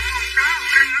làm ổng không có ổng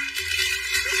ăn á.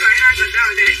 Rút rồi 2 bịch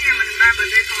rồi để nha mình 3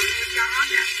 bịch đây còn như cho hết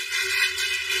nè.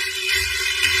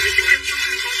 Để cho em không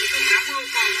bị tôi ngã mưa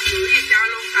còn gửi gì cho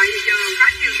luôn. Tại vì giờ có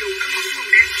nhiều dùng nó vẫn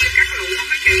còn đang chia cắt lũ á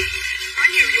mấy chị. Có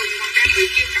nhiều dùng còn đang bị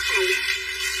chia cắt lũ.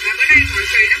 Và bữa nay mọi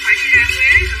kỳ nó phải đi ra Huế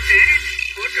nữa để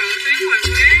hỗ trợ tuyến ngoài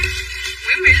Huế.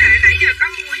 Nguyễn Mỹ Lệ nãy giờ có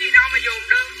mua gì đâu mà dồn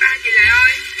đơn ta chị Lệ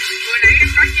ơi. Vừa nãy em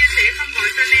có chia sẻ không gọi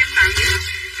tên em tặng gì hết.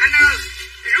 Anh ơi,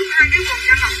 rút 2 cái quần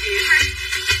cho Ngọc Diễm ấy.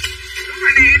 Rút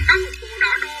hồi này em có một bộ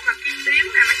đỏ đua mà kim tuyến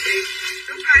nè mấy chị.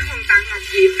 Rút 2 quần tặng Ngọc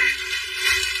Diễm nè.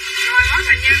 Rồi hết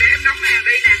rồi nha, để em đóng hàng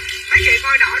đi nè. Mấy chị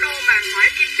coi đỏ đô mà phải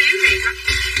kim tuyến đẹp lắm.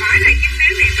 Phải này kim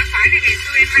tuyến đẹp nó phải này ngày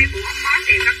xưa em hay bộ ống bó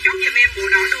đẹp lắm. Chốt giùm em bộ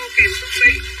đỏ đô kèm xúc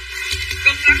phí.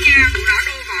 Cưng lắm nha, bộ đỏ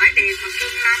đô vải đẹp mà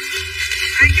cưng lắm.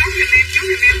 Ai chốt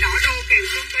giùm em đỏ đô kèm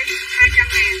xúc phí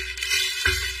 200.000.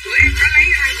 Bữa em có lấy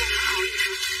 2 quần ở hội gì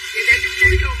vậy để chút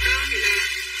xíu dồn đơn gì là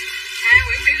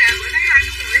Nguyễn Mỹ Lệ bữa lấy 2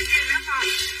 cái quần lấy riêng đó không?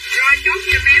 Rồi chốt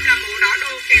giùm em là bộ đỏ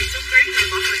đô kèm xúc phí rồi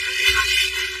bỏ bịch nó đi không?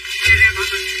 Đây nè bỏ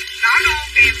bịch. Đỏ đô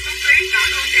kèm xúc phí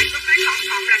tổng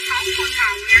cộng là 6 con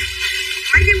màu nha.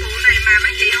 Mấy cái bộ này mà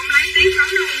mấy chị không lấy tiếc lắm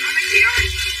luôn đó mấy chị ơi.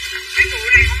 Cái bộ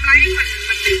này không lấy mình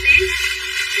bị tiếc.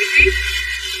 Bị tiếc.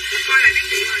 Một coi lại cái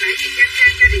chị hồi nãy chị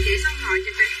cho địa chỉ số hỏi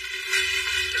chị đi.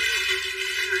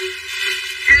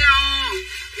 Hello.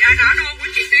 Dạ đỏ đô của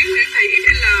chị Tuyến Nguyễn Thị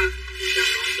XL.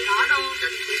 Đỏ đô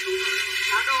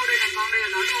đây là con, đây là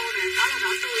đỏ đô nè, đó là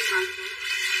đỏ tươi mà.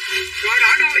 Rồi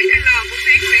đỏ đô XL của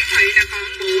Tuyến Nguyễn Thị là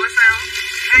còn bộ sao?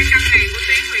 200.000 của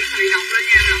Tuyến Nguyễn Thị đọc lên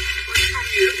nha, đọc không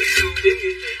nhiều lúc XL. Tuyến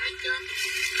Nguyễn Thị 200.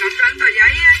 Đọc trên tờ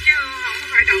giấy á, chứ không có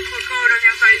phải đọc cơ đâu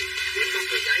nha Tây. Đọc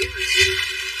tờ giấy mà.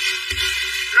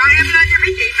 Rồi em lên cho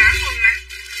mấy chị mã quần nè.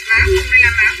 Mã quần này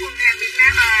là mã quần hàng Việt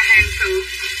Nam, hàng xưởng.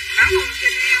 Mã quần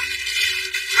Chanel.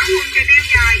 Mã quần Chanel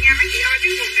dài nha mấy chị ơi,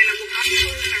 cái quần này là quần ống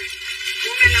thun nè.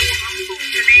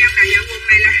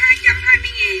 này là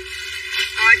 220.000.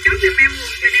 Chốt giùm em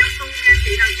quần chờ neo suông nha.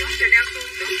 Chị nào chốt chờ neo suông,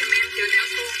 chốt giùm em chờ neo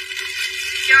suông.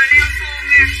 Chờ neo suông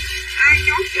nha. Ai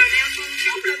chốt chờ neo suông,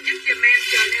 chốt lên giúp giùm em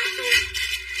chờ neo suông.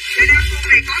 Chờ neo suông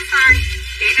này có size.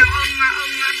 Chị nào ưng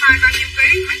size bao nhiêu ký,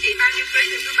 mấy chị bao nhiêu ký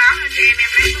thì cứ báo lên cho em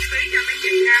lấy số ký cho mấy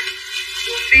chị nha.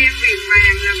 Quần đen viền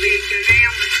vàng là viền chờ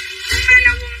neo. Quần này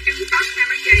là quần trứng tóc nha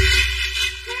mấy chị.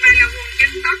 Quần này là quần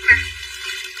trứng tóc nè.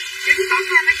 Trứng tóc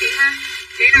ha mấy chị ha.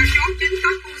 Chị nào chốt trứng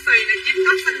tóc cu xì nè, trứng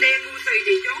tóc xanh đen cu xì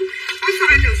thì chốt. Có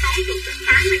size từ 60 đến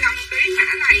 85 kg mã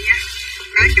này nha.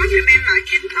 Mã chốt giùm em mã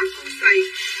trứng tóc cu xì.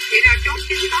 Chị nào chốt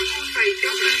trứng tóc cu xì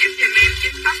chốt lên giúp giùm em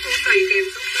trứng tóc cu xì kèm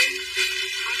số ký.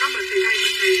 Không có bình xì đây,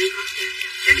 bình xì nữa không?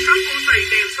 Trứng tóc cu xì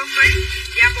kèm số ký.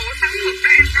 Và bộ sắn ngực đó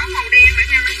em có màu đen nữa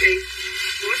nha mấy chị.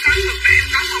 Bộ sắn ngực đó em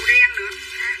có màu đen nữa.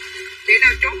 Chị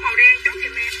nào chốt màu đen chốt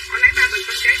giùm em. Có lấy 3 bịch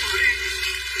phân chế bỏ ra.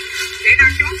 Chị nào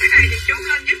chốt cái này thì chốt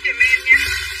lên giúp giùm em nha.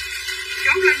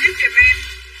 Chốt lên giúp giùm em.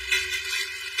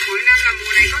 Mỗi năm là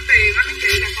mùa này có tiền á mấy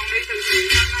chị, là còn đi từ thiện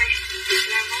năm nay.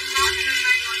 Làm không có cho nên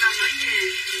nay còn nằm ở nhà.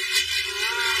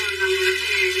 Nằm ở nhà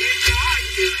với chó ở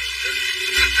trời.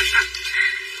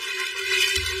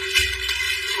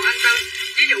 Ủa anh Tư,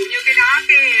 ví dụ như cái đó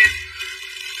cái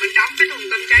mình đóng cái thùng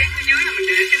tôm cháy phía dưới là mình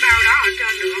để cái bao đó ở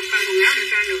trên được không? Bao quần áo ở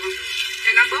trên được không?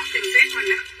 Cho nó bớt tiền ship mình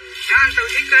á. Đó anh Tư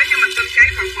thiết kế cho mình tôm cháy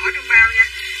còn bỏ trong bao nha.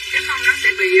 Chứ không nó sẽ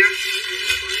bị bỏ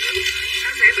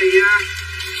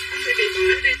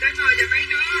đi tới nơi cho mấy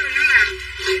đứa nó làm,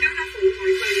 mấy đứa nó phụ hội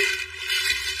gì á.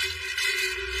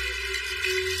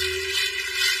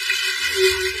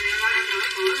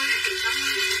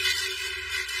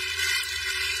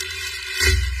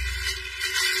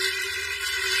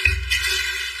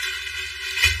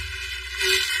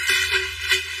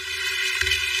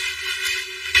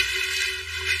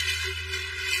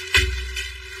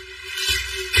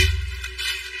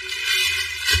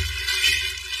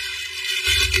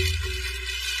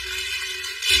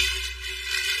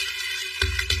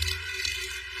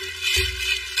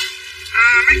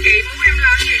 Mấy chị muốn em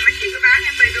lên gì mấy chị cứ báo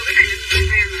nha, tôi đưa cái này lên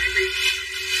hàng lại đi.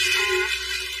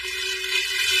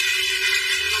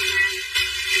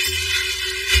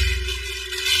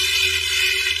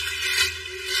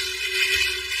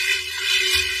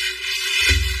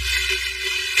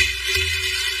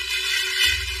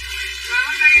 Rồi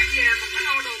hôm nay em về một cái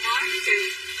lô đồ mới mấy chị.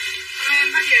 Hôm nay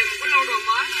em có về một cái lô đồ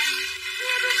mới nha.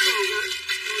 Đưa cái đồ rồi.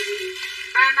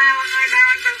 3 bao, 2 bao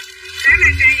anh Tư. Sáng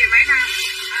nay trang về mấy bao?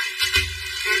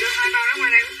 Rồi đưa 2 bao đó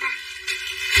ngoài đây cũng có.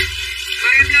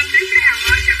 Rồi em lên tiếp cái hàng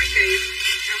mới cho mấy chị.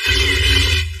 Hàng mới.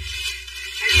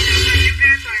 Tại vì đợt này em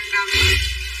ra toàn đầm.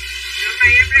 Đợt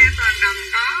này em ra toàn đầm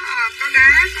có đá,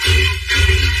 có một cây.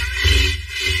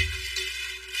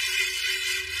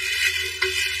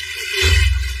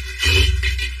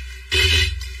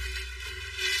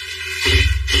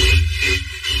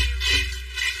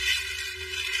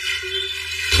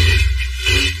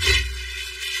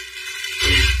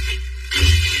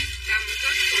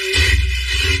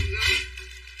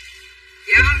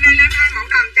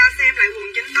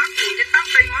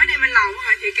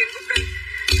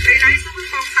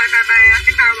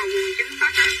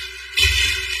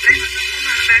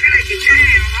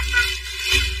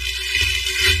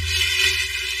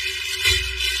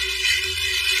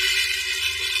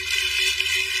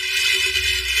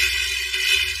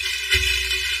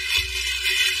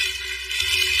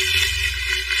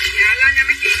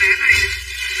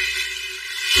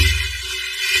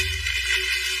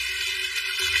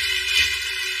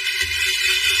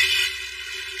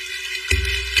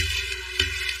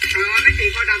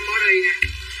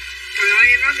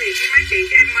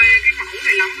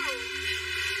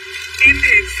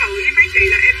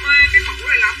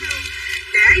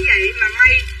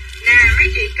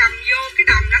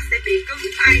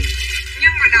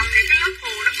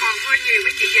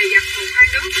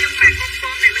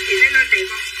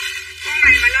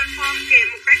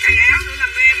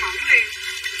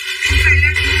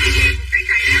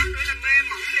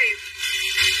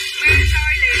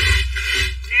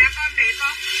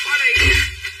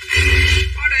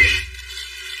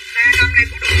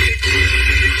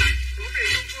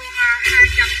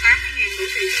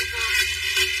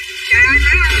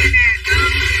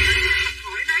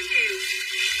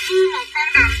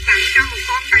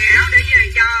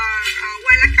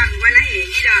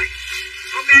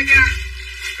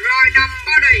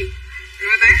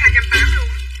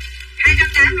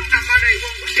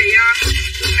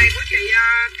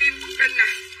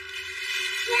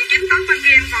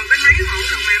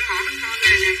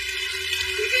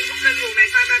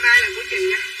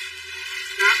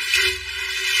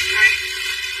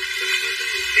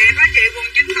 quần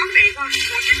chính tóc đẹp không?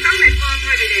 Quần chính tóc này form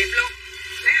hơi bị đẹp luôn.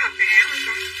 Lấy hộp cái áo lên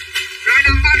con. Rồi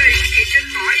đầm body của chị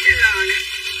Trinh mỏi XL nè.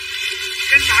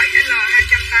 Trinh mỏi XL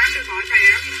 280 được khỏi tay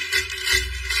áo nha.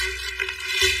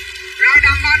 Rồi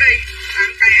đầm body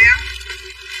tặng tay áo.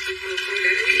 Tôi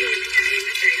để ý em nha, em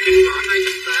nó chạy Trinh mỏi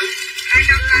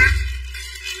 280.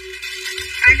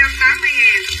 280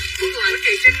 ngàn. Của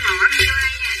chị Trinh mỏ nè.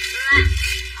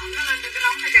 Ổng nó lên cho cái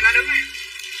đống cho nó đứng nè.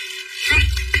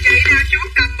 Chị nào chốt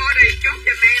đầm body chốt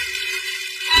giùm em.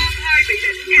 Form hơi bị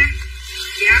đỉnh nha.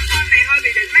 Dạ form này hơi bị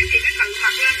đỉnh, mấy chị cứ tự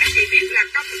mặc lên mấy chị biết là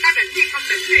có đỉnh hay không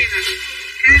đỉnh liền à.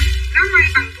 Ha, nó may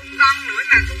bằng thun gân nữa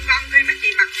mà thun gân khi mấy chị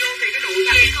mặc vô thì cái độ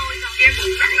che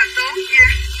bụng rất là tốt nha.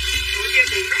 Độ che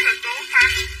bụng rất là tốt ha.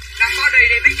 Đầm body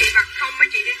thì mấy chị mặc không mấy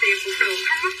chị đi tìm cũng được,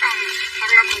 không mất còn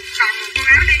hoặc là một con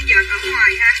áo đen dệt ở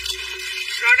ngoài ha.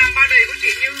 Rồi đầm body của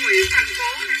chị Như Nguyễn thành phố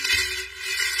nè.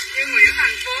 Như Nguyễn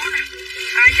thành phố nè.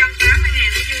 280 ngàn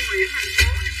của Như Nguyễn thành phố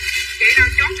nè. Chị nào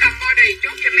chốt đầm body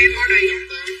chốt cho em body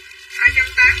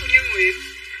 280 của Như Nguyễn.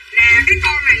 Nè cái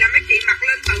con này là mấy chị mặc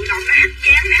lên tự động nó hát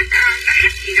dáng nó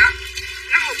hát gì đó.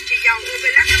 Nó hụt chị dầu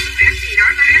Ubilac nó muốn hát gì đó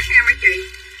nó hát nha mấy chị.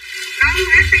 Nó muốn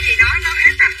hát cái gì đó nó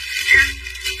hát à. Ha.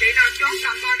 Chị nào chốt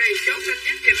đầm body chốt lên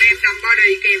giúp giùm em đầm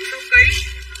body kèm số ký.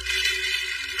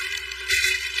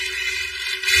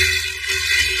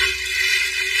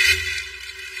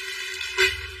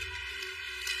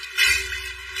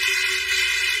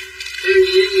 Theo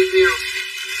chị gì theo?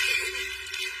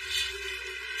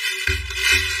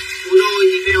 Mua đôi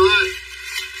gì theo ơi?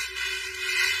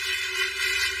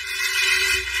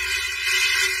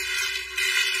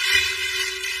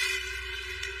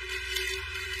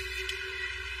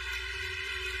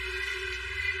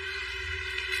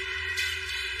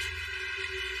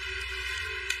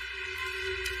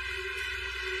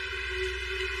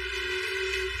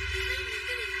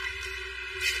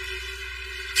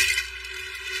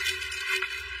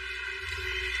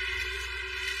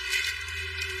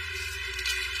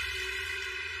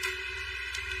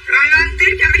 Rồi lên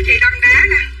tiếp cho mấy chị đâm đá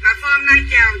nè. Mà form này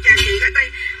chào chị cái tay.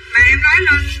 Mà em nói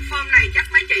lên form này chắc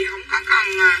mấy chị không có còn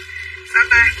sao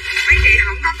ta. Mấy chị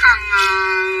không có còn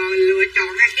lựa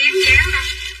chọn hay kiếm dáng đâu.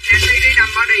 Nè đi đầm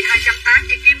body 280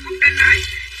 chị Kim Phúc Đinh rồi.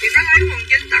 Chị có lấy quần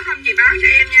chính tóc không chị báo cho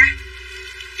em nha.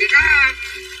 Chị có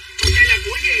đây là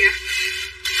của gì vậy?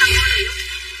 Đầm body đúng.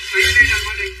 Phải đây đầm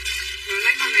body. Rồi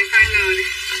lấy con này size L nè.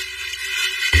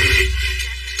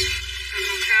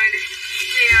 Một size này.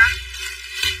 Gì hả?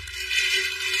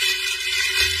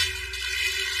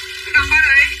 Đầm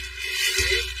body.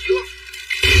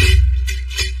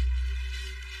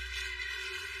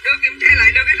 Đưa kiểm tra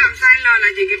lại, đưa cái đầm size L là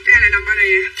chị kiểm tra lại đầm body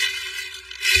à.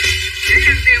 Để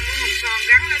dành tiền mua hộp son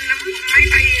gắn lên nấm máy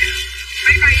bay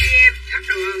em thật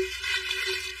được.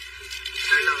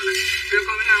 Size L này. Đưa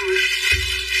con cái nào mà.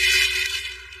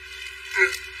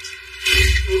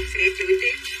 Ủa sẽ chửi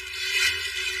tiếp.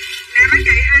 Nè mấy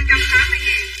chị 280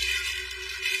 ngàn.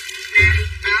 Nè,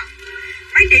 đó.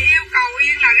 Mấy chị yêu cầu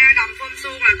yên là ra đầm phôm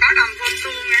suông là có đầm phôm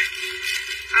suông nha.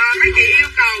 Mấy chị yêu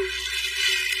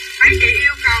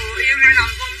cầu yêu ra đầm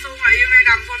phôm suông là yêu ra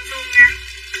đầm phôm suông nha.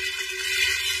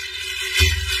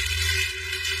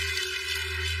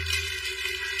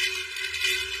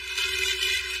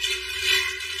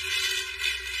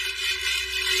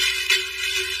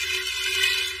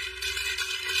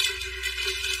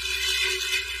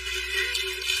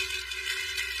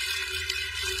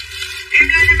 Em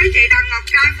lên cho mấy chị đầm ngọc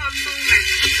trai phôm suông này.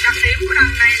 Đặc điểm của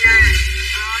đầm này là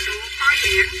độ có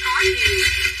giãn có nhiều,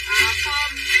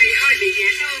 form thì hơi bị dễ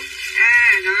thương.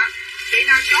 Đó. Chị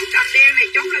nào chốt đầm đen này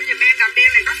chốt lên giùm em. Đầm đen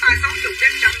này có size 60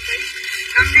 trên 100 kg.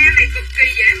 Đầm đen này cực kỳ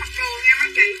dễ mặc đồ nha mấy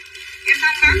chị. Em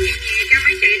thông báo nhẹ nhẹ cho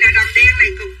mấy chị là đầm đen này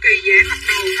cực kỳ dễ mặc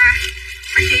đồ ha.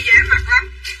 Mấy chị dễ mặc lắm.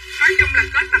 Nói chung là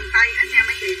kết bằng tay hết nha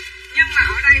mấy chị. Nhưng mà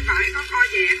ở đây phải có co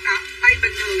giãn đó. Tay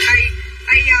bình thường, tay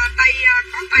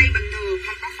có tay bình thường,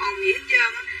 không có phòng gì hết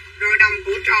trơn. Rồi đầm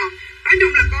của tròn. Nói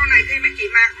chung là con này khi mấy chị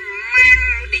mang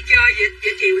đi chơi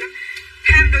dễ chịu lắm.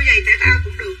 Thêm đôi giày thể thao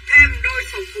cũng được, thêm đôi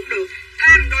sụt cũng được,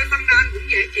 thêm đôi phân đan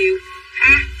cũng dễ chịu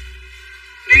ha.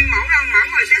 Đang mẫu đâu, mẫu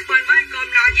ngồi sát bên với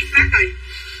cơm no giết bát rồi.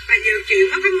 Mà nhiều chuyện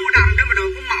mới có mua đầm đâu mà đồ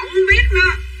con mẫu không biết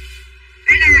nữa.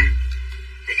 Đây nè.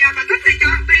 Bây giờ bà thích thì cho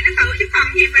tuy nó tự chứ còn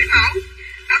gì phải mẫu.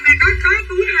 Đầm này có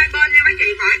túi hai bên nha mấy chị,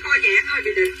 phải co giãn thôi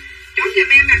bị định. Chốt giùm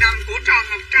em là đầm cổ tròn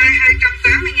ngọc trai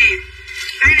 280 ngàn.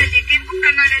 Đây là chị Kim Phúc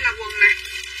Đinh ơi, đây là quần nè.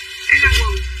 Đây là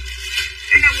quần.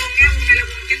 Đây là quần nha, quần này là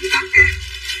quần chính tóc nha.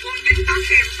 Quần chính tóc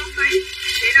kèm số tí.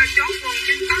 Chị nào chốt quần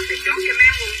chính tóc thì chốt giùm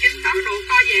em quần chính tóc độ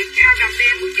co giãn cao đầm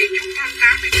đen của chị Trúc Thanh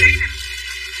 80 kg nè.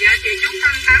 Dạ chị Trúc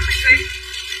Thanh 80 kg.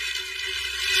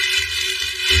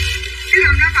 Cái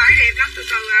đầm nó vải đẹp lắm, từ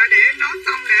từ để nó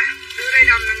xong đã. Đưa đây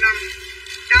đầm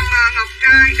đầm ngọc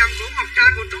trai, đầm của ngọc trai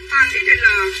của Trúc Thanh XL.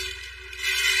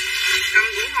 Đầm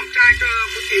của ngọc trai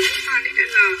của chị Trúc Thanh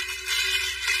XL.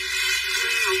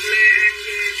 Ngọc Lê An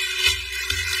Giang.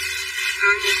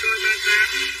 1 đôi 38.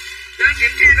 Đến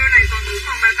kiểm tra đôi này còn đủ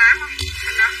còn 38 không?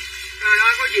 Anh đó. Trời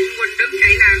ơi, cô chị Quỳnh đứng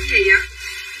dậy làm cái gì vậy?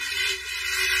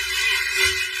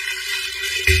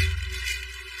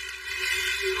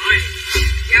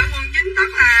 Dạ quần chính tóc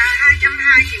là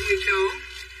 220 chị Nguyệt Đỗ.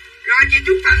 Rồi chị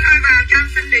Trúc Thanh ơi, vào cho em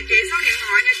xin địa chỉ số điện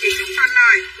thoại nha chị Trúc Thanh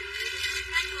ơi.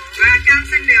 Và cho em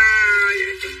xin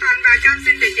Trúc Thanh, và cho em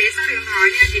xin địa chỉ số điện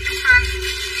thoại nha chị Trúc Thanh.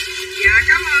 Dạ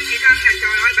cảm ơn chị Thanh nè,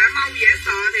 trời ơi bả mau dễ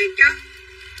sợ thiệt chứ.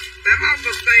 Bả mau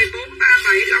cực kỳ.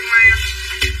 437 Long An.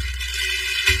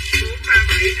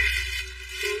 437 nè.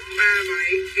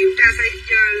 437 kiểm tra size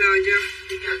XL chưa?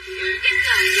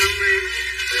 Long An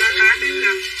 38 XL.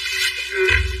 Rồi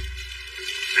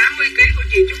 80kg của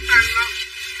chị Trúc Thanh không?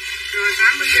 Rồi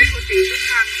 80kg của chị Trúc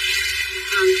Thanh.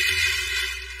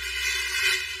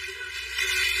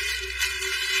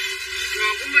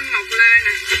 Rồi của Minh Ngọc Lê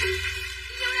nè.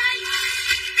 Vô đây.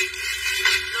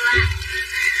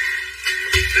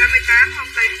 38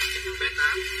 không tay?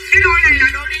 Cái đôi này là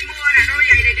đôi đi mưa nè, đôi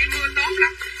giày này đi mưa tốt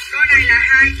lắm. Đôi này là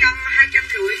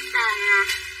 250,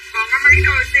 còn có mấy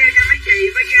đôi sale cho mấy chị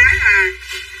với giá là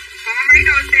còn có mấy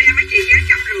đôi sale cho mấy chị giá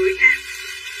 150 nha.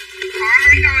 Còn có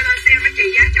mấy đôi sale mấy chị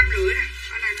giá 150 nè.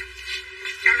 Đó này nè.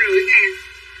 150 ngàn.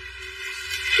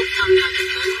 Trúc Thanh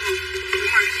 280 đúng không? Đúng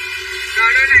rồi. Rồi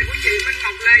đôi này của chị Minh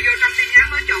Ngọc Lê vô trong tin nhắn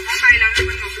mới chọn ngón tay lên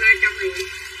Minh Ngọc Lê 150.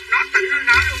 Nó tỉnh lên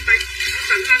đó luôn Tì. Nó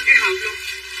tỉnh lên cái hộp luôn.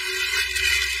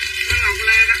 Minh Ngọc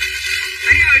Lê đó.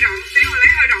 Lấy hơi rộng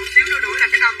xíu, đổi là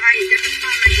cái đầm hay gì cho Trúc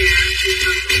Thanh là dạ.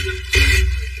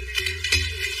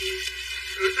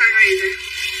 Đổi tay hay thế.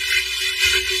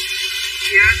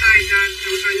 Dạ tay lên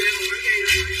một cái dây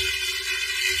rồi.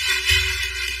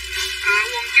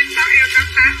 Quần 98 eo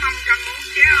 88 101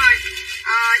 chế ơi.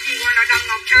 Gì gọi là đầm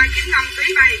ngọc trai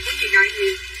 95kg bay của chị Đại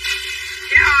Hiệp.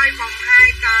 Chế ơi vòng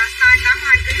 2 size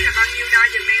 82kg là bao nhiêu đo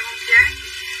giùm em không chế?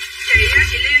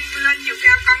 Chị Liên lên chiều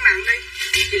cao cân nặng đi.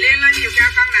 Chị Liên lên chiều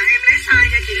cao cân nặng em lấy size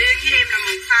cho chị Liên với em là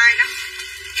một size đó.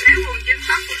 Lấy quần chính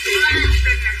tóc của chị Trúc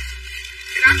Đinh nè.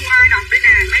 Cái đó của ai đọc đi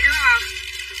nè, mấy đứa không?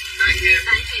 Đại Hiệp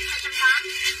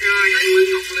 280. Rồi Nguyễn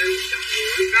Ngọc Lê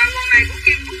 150. Rồi quần này của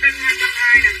Kim Cúc Đinh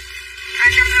 220 nè.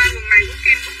 220 quần này của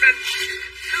Kim Cúc Đinh.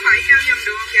 Thứ 7 giao giùm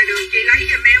được không? Dạ được, chị lấy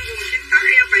giùm em quần 98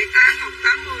 eo 78 hoặc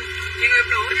 80. Chị Nguyệt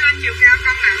Đỗ lên chiều cao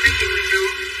cân nặng lên chị Nguyệt Đỗ.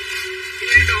 Chị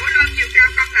Nguyệt Đỗ lên chiều cao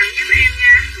cân nặng giúp em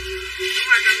nha. Đúng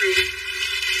rồi trăm rưỡi.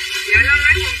 Dạ lên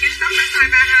lấy quần 98 đến size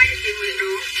 32 cho chị Nguyệt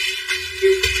Đỗ.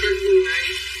 Kim Cúc Đinh quần này.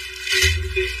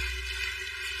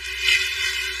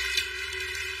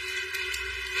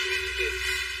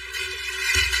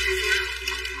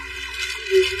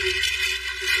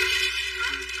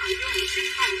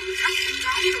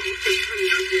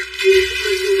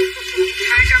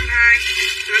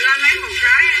 Rồi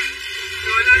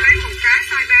lên lấy một cái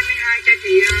size 32 cho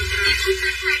chị.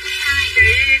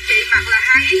 Chị mặc là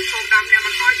 2X còn đầm này mà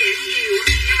co giãn nhiều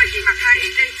nhưng mà chị mặc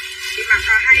 2X đi. Chị mặc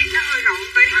 2X nó hơi rộng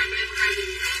tí.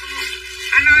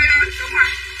 Anh ơi đúng rồi.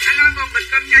 Anh ơi còn bịch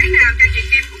cơm cháy nào cho chị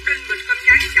Kim Cúc Đinh, bịch cơm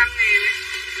cháy 100.000 này.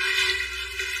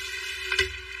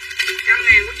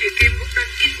 100.000 của chị Kim Cúc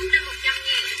Đinh. Kim Cúc Đinh 100.000.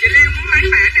 Chị Liên muốn lấy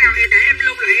mã nào thì để em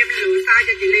lưu lại, em lựa size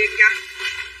cho chị Liên cho.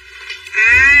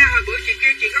 Hồi bữa chị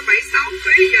kêu chị có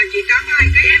 76kg, giờ chị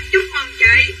 82kg, em chúc mừng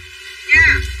chị nha.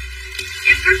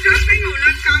 Em cắt rớt mấy người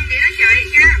lên cân vậy đó chị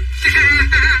nha.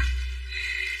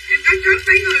 Em cắt rớt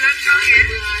mấy người lên cân vậy.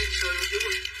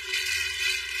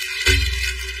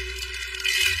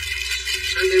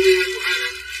 232 của ai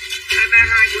đây?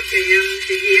 232 của chị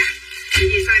gì á? Chị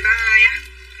gì size 32 á?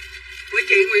 Của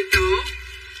chị Nguyệt Đỗ.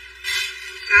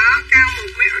 Đó, cao 1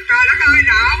 mét. Trời đất ơi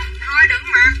rộng, thôi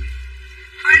đừng mặc.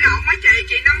 Hơi rộng quá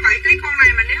chị 57kg, con này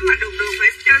mà nếu mà được phải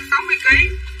trên 60kg.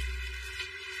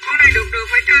 Con này được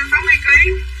phải trên 60kg.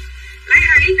 Lấy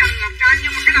 2X đầm ngọc trai,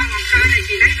 nhưng mà cái đầm ngọc trai này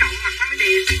chị lấy rộng mặt nó mới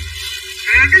đẹp.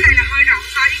 Cái này là hơi rộng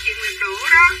so với chị Nguyệt Đỗ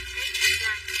đó.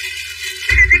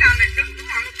 Cái đầm này đúng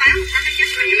rồi, nó tán một cái chất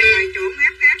này ngoài chỗ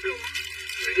ngáp luôn á.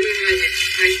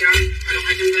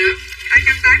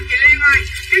 280 chị Liên ơi.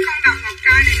 Cái con đầm ngọc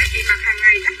trai này mấy chị mặc hàng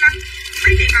ngày thích lắm.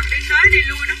 Mấy chị mặc đi tới đi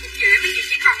lui nó cũng dễ. Mấy chị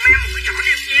chỉ cần mang một cái giỏ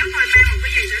đeo chéo thôi, mang một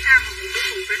cái giày thể thao hoặc một cái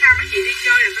quần thể thao, mấy chị đi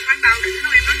chơi là phải nói bao đỉnh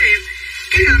luôn, em nói thiệt.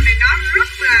 Cái đầm này nó rất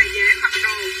là dễ mặc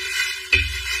đồ.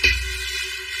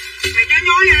 Mày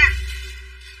nhói à.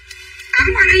 Ấm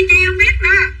qua đây cho em biết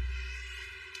nữa.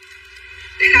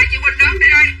 Đi lại chị Quỳnh đớm đi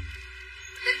đây.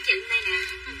 Tính chỉnh đây nè.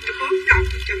 Tôi bóp trọng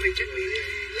cho mày chết mày.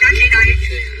 Cái chị đây.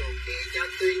 Cho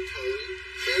tôi thử,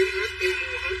 đến hết em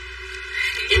mua hết.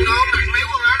 Em có mặc mấy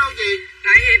quần áo đâu chị?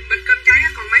 Đại Hiệp bịch cơm cháy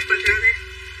còn mấy bịch rồi đi.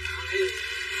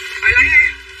 Lấy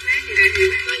em, lấy chị Đại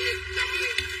Hiệp.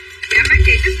 Dạ mấy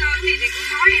chị thích lên gì thì cũng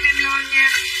nói em lên nha.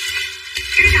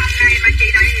 Cái đồng này mà chị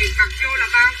Đại Hiệp mặc vô là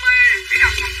bao mê. Cái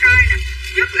đồng ngọc trai nè,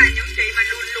 nhất là những chị mà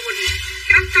luôn luôn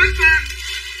cắt á.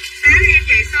 Sáng em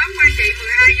dậy sớm qua chị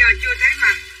 12 giờ chưa thấy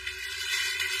mặt.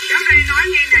 Trước đây nói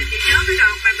nghe là chị nhớ cái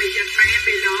đợt mà bị dịch mà em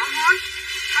bị lỡ hết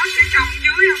cái trong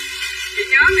dưới không? Chị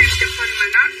nhớ mà em chụp hình mà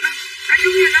nó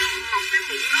giống như nó mọc cái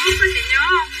mụn nước á, chị nhớ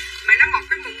không? Mà nó mọc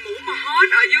cái mụn mũ mà hết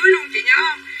ở dưới luôn, chị nhớ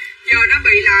không? Giờ nó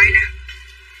bị lại nè.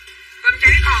 Cơm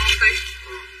cháy còn không Tì?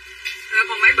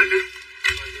 Còn mấy bịch à?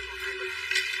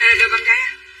 Đưa cơm cháy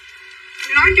á.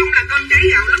 Nói chung là cơm cháy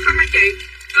gạo lứt á mấy chị.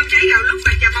 Cơm cháy gạo lứt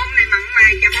và chà bông này mặn mà.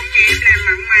 Chà bông nhà em làm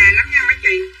mặn mà lắm nha mấy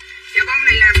chị. Chà bông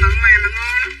này làm mặn mà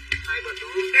ngon lắm.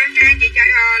 Trang chị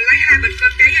lấy 2 bịch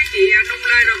cơm cháy cho chị nung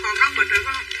lên rồi còn có 1 bịch rồi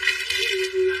phải không?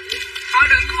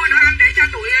 Đừng thua nữa anh, để cho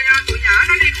tụi nhỏ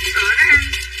nó đi cũng sợ nó ăn.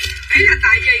 Ý là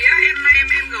tại vì á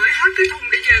em gửi hết cái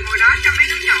thùng đi về ngồi đó cho mấy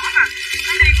đứa nhỏ mà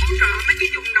nó đi cứu trợ mấy cái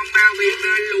vùng đồng bào bị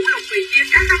lũ lụt bị chia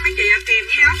cắt á mấy chị, kèm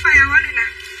với áo phao á đây nè.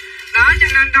 Đó cho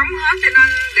nên đóng hết, cho nên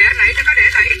để nãy cho có để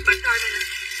lại ít bịch thôi đây nè.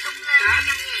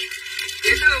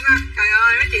 Dễ thương á, trời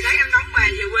ơi mấy chị thấy em đóng quà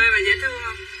về quê mà dễ thương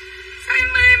không? Sao em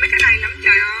mê mấy cái này lắm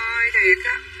trời ơi, thiệt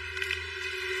á.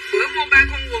 Bữa mua 3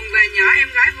 con quần về nhỏ em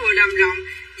gái vừa đầm rộng.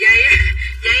 Vậy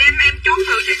em chốt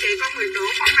thử cho chị con Nguyệt Đỗ,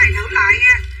 con này thử lại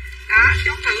nha. Đó,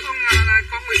 chốt thử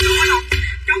con Nguyệt Đỗ không?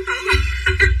 Chốt thử con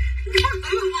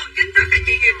quần chính thức cho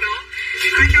chị Nguyệt Đỗ.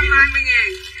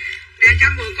 220.000. Để cho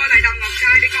mượn coi lại đồng ngọc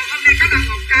trai đi con, hôm nay có đồng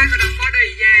ngọc trai và đồng body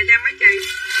về nha mấy chị.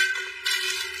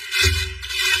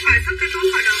 Nó phải sức cái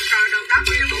túi hồi đầu đó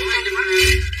của em đủ không quá.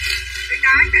 Cái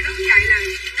đái cái đứng dậy là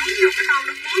nhúng vô cái đầu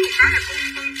nước muối một cái là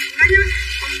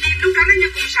con chim lúc đó nó như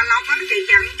con xà lông á, mấy chị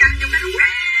chặn chanh vô cái nó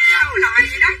lại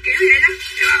gì đó kiểu vậy đó,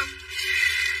 hiểu không?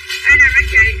 Đây là mấy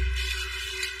chị.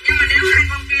 Nhưng mà nếu 2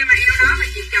 con kia mà yêu đó mà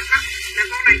chị chụp á là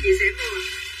con này chị sẽ vừa.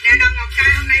 Nè đồng ngọc trai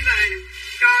hôm nay về nè.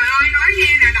 Trời ơi nói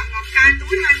nghe nè, đồng ngọc trai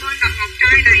túi 2 bên đồng ngọc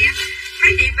trai này á,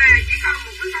 mấy chị về chỉ còn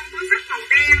một cái con túi sắt màu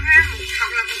đen ha,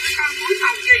 hoặc là một cái con túi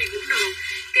màu gì cũng được,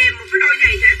 kèm một cái đôi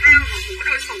giày thể thao hoặc một cái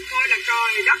đôi sụt thôi là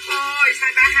trời đất ơi.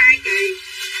 Size 32 chị,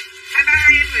 size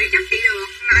 32 em nghĩ chắc chị được.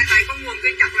 Tại con quần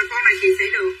kia chặt là con này chị sẽ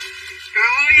được. Trời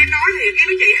ơi em nói thiệt với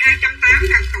mấy chị, 280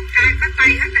 thằng ngọc trai có tay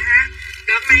hết nè ha.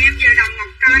 Đợt này em về đồng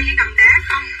ngọc trai với đồng đá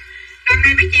không. Đợt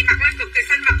này mấy chị mặc lên cực kỳ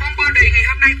xinh, mà con body ngày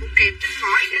hôm nay cũng đẹp trên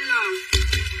vỏ XL.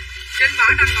 Trên vỏ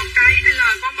đồng ngọc trai XL,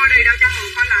 con body đâu cho mượn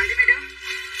coi lại đi mấy đứa.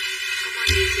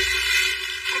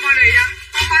 Con body đâu?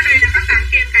 Con body là có tặng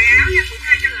kèm cài áo nha, cũng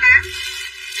 280.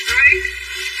 Rồi,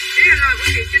 XL của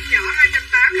chị Trinh nhỏ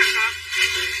 280 là con.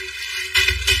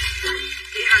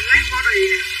 Chị Hằng lấy body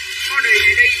nè. Body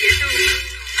này đi dễ thương.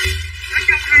 Nói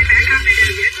chung 2 mã đầm này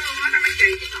đều dễ thương hết đó mấy chị.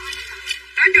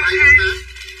 Nói chung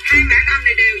 2 mã đầm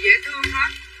này đều dễ thương hết.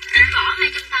 Vỏ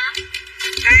 280.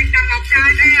 Đây đầm ngọc trai,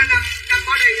 đây là đầm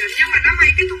body rồi. Nhưng mà nó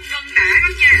may cái thun gân đã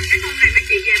lắm nha. Cái thun này mấy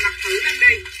chị về mặc thử lên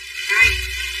đi. Đây.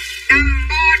 Đầm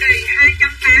body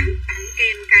 280 tặng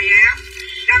kèm cài áo.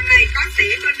 Đầm này có xỉ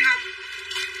bên hông.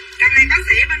 Đầm này có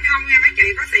xỉ bên hông nha mấy chị,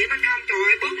 có xỉ bên hông. Trời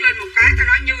ơi bước lên một cái tao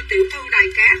nói như tiểu thư đầy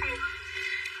cát luôn.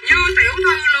 Như tiểu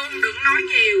thư luôn, đừng nói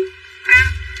nhiều.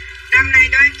 Đầm này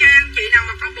đoan trang, chị nào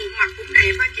mà có bụng mặt cũng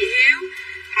đẹp á chị Hiếu.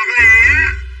 Hoặc là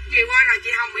gì qua nào chị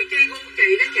Hồng Mỹ Chi gu chị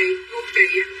đó chị, gu chị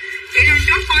á. Chị nào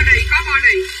chốt body có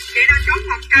body, chị nào chốt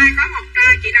ngọc trai có ngọc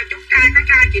trai, chị nào chốt trai có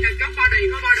trai, chị nào chốt body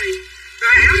có body.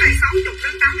 Rồi áo này 60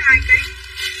 đến 82 kg.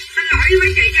 Xin lỗi với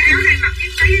mấy chị, cái áo này mặc với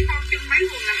cái con chân mấy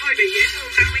quần là hơi bị dễ thương,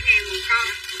 50.000 một con.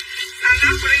 Là nó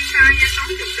free size nha,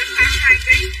 60 đến 82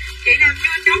 kg. Chị nào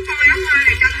chưa chốt con áo hoa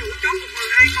này tranh thủ chốt một người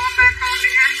 2 con 3 con đi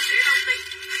ha, để đâu tin.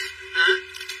 Hả?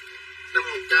 Đồng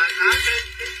ngọc trai hả?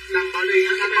 Đầm body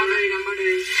hả? Đầm body, đầm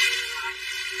body.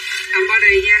 Đầm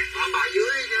body nha. Bỏ bả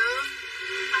dưới chứ.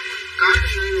 Có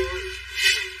trên đây rồi.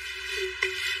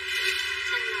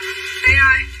 Đây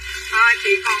ơi, chị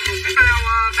còn một cái bao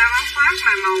áo khoác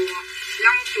mà màu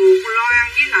lông chuột loan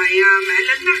với lại mã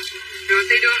lính á. Rồi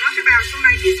Ti đưa hết cái bao xuống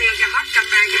đây, chị sale cho hết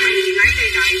 130 cho mình, chị lấy đi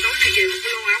đợi tối nay về một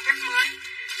cái lô áo khoác mới.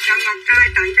 Đầm ngọc trai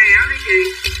tặng cài áo đi chị.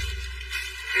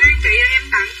 Riêng chị em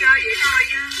tặng chơi vậy thôi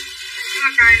chứ. Nhưng mà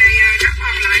cài này đắp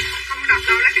còn lại, không đập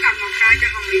đâu, lấy cái đầm ngọc trai cho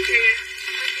Hồng Mỹ Chi.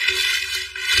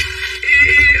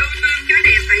 Ưu tiên chứa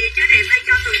đẹp, tại vì chứa đẹp hay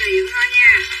cho từ thiện thôi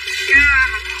nha. Chứ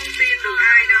không có ưu tiên được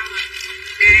ai đâu.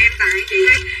 Nè em tặng chị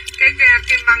cái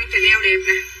kim băng Chanel đẹp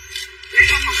nè. Lấy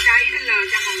con ngọc trai XL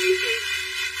cho Hồng Mỹ Chi.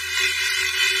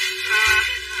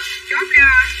 Chốt cho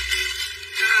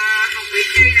Hồng Mỹ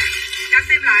Chi nè.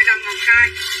 Rồi,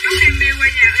 chốt em bill qua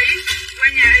nhà Ý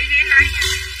ghé lấy nha.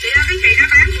 Chị ơi, cái chị đã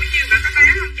bán buổi chiều bà có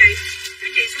bán không chị? Cái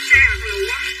chị xuống xe hạt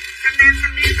lụa á, xanh đen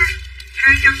xanh biếc á,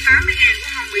 280.000 của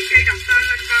Hồng Mỹ Chi, đọc tên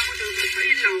lên con có được phải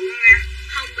in lộ luôn nha.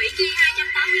 Hồng Mỹ Chi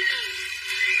 280.000.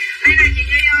 Đây này chị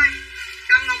Nhi ơi,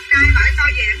 cầm ngọc trai vải to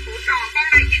dạng của tròn, con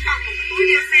này chỉ còn một cái túi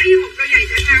đeo xéo với một đôi giày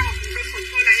thể thao hoặc một đôi sụt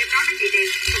thôi là em nói với chị đẹp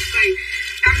cực kỳ.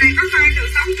 Tầm này có size từ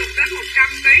 60 đến 100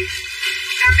 kg.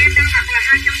 Tầm em đang mặc là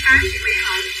 280 chị Mỹ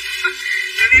Hậu.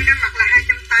 Tầm em đang mặc là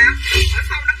 280. Ở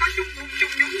sau nó có chung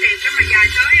nhúng đẹp đó mà dài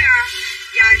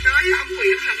tới ống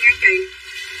quyển lần nha chị.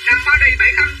 Tầm body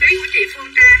 75 kg của chị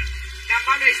Phương Trang. Tầm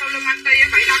body sau lưng anh Ti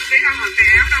 75 kg đâu hợp cái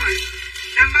áo đâu rồi.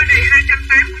 Tầm body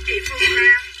 280 của chị Phương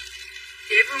Trang.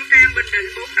 Chị Phương Trang Bình Định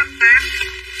 480.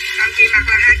 Còn chị mặc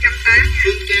là 280 nha.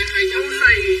 Phương Trang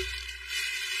 280.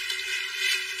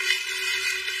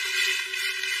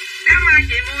 Nếu mai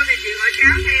chị mua thì chị gọi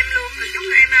cháu cho em luôn. Rồi chút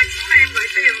em xuống em gửi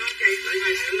tiền luôn chị. Lấy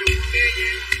 2 triệu nào Kia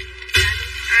nha.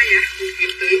 Ai vậy?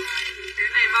 Kim Tuyến. Cái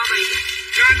này bao bì.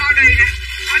 Rồi body nè.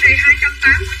 Body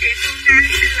 280 của chị Phương Trang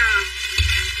XL.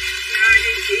 Rồi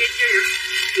gì chị in chưa vậy?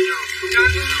 Rồi Phương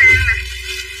Trang nè.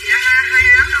 Dạ hai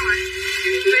áo đâu rồi?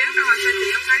 Kim Tuyến đâu rồi? Sao chị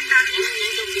không thấy ta?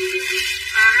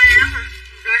 Hai áo hả?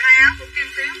 Rồi hai áo của Kim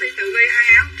Tuyến thì tự ghi hai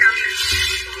áo 100 nè.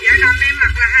 Dạ đầm em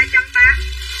mặc là 280.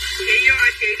 Chị vô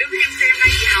chị đứng em xem đây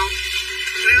chị Hậu.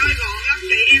 Trời ơi gọn lắm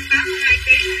chị, em 82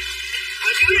 kg nè. Ở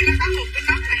dưới nó có một cái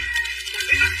nắp này, một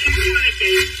cái nắp trắng luôn này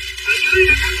chị. Ở dưới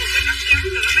nó có một cái nắp trắng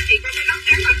nữa, mà chị có cái nắp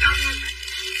trắng ở trong không?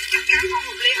 Nắp trắng con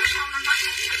một ly ở sau nó có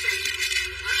không mà chị.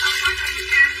 Ở sau có trong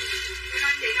nha. Cho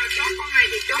nên chị nào chốt con này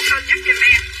thì chốt lên giúp giùm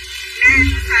em. Nè,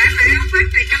 phải áo khoác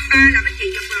này 130 là mấy chị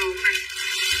chụp lộn này.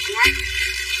 Ủa?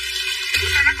 Ủa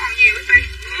sao nó còn nhiều vậy?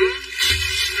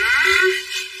 Đó.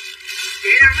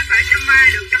 Vậy đâu mới phải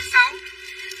 130 được 160.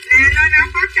 Nè lên áo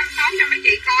khoác 160 cho mấy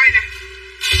chị coi nè.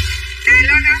 Nè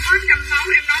lên áo khoác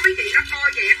 160 em nói mấy chị nó co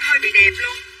giãn hơi bị đẹp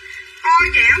luôn. Co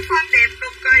giãn form đẹp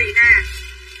cực kỳ nè.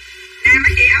 Nè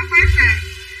mấy chị áo khoác nè.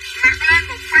 Mặc lên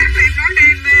một phát là em nói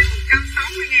đem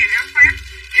 160.000 áo khoác.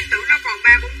 Em tưởng nó còn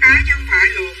 3-4 cái chứ không phải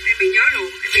lộn. Em bị nhớ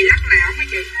lộn, em bị lắc não mấy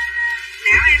chị.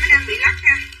 Não em đang bị lắc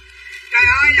nha. Trời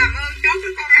ơi làm ơn chốt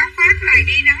cái con áo khoác này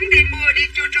đi nắng đi mưa đi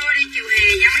trưa đi chiều hè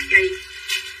nha mấy chị.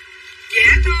 Dễ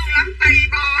thương lắm, tay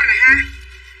bo này ha.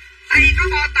 Tay có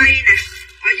bo tay nè.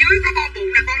 Ở dưới có bo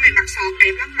bụng nè, con này mặc sọt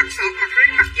đẹp lắm, mặc sọt, mặc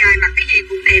ring, mặc dài, mặc cái gì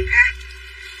cũng đẹp ha.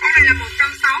 Con này là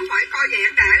 160 phải co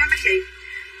giãn đã lắm mấy chị.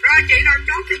 Rồi chị nào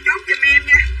chốt thì chốt giùm em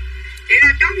nha. Chị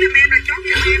nào chốt giùm em là chốt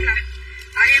giùm em là.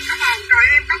 Tại em có bầu, trời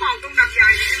em có bầu trong đầm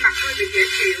dài thì em mặc hơi bị dễ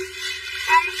chịu.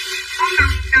 Con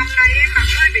đầm này em mặc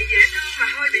hơi bị dễ thương và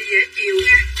hơi bị dễ chịu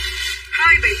nha.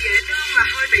 Hơi bị dễ thương và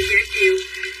hơi bị dễ chịu.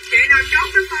 Chị nào chốt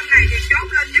cái form này thì chốt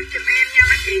lên giúp giùm em nha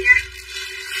mấy chị nha.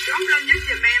 Chốt lên giúp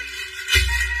giùm em.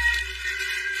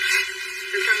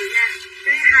 Từ từ nha.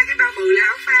 Hai cái bao bự là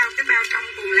áo phao, cái bao trong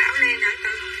cùng là áo len hả Tư?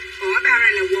 Ủa bao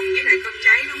này là quần với lại cơm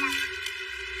cháy đúng không?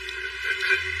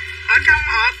 Ở trong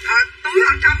túi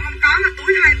ở trong không có mà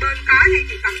túi hai bên có nha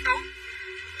chị Cẩm Tú.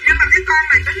 Nhưng mà cái con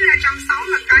này tính ra 160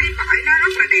 là cái vải nó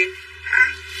rất là đẹp ha.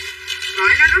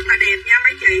 Vải nó rất là đẹp nha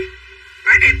mấy chị.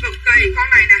 Vải đẹp cực kỳ con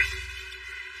này nè.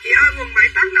 Chị ơi quần 7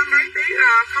 tấc 5 mấy tí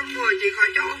không vừa chị khỏi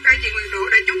cho ok chị Nguyệt Độ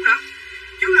để chút nữa.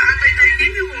 Chút nữa anh Tây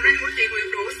kiếm cái quần link của chị Nguyệt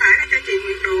Độ xả ra cho chị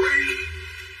Nguyệt Độ đi.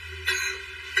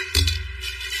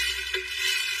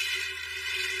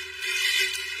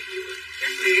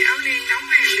 Chắc mẹ áo len đóng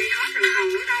hàng đi hết rồi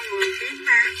còn nữa đâu rồi kiếm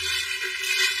ta.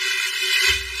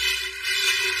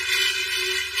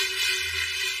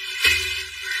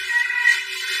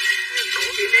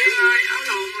 Chị Đen ơi, áo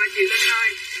lộn rồi chị Linh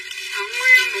ơi. Ở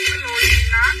nguyên một cái lô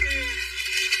len đó cái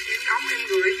em đóng em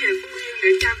gửi về Phú Yên để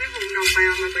cho cái vùng đồng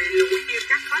bào mà bị lũ chia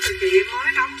cắt hết rồi chị em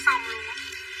mới đóng xong luôn á.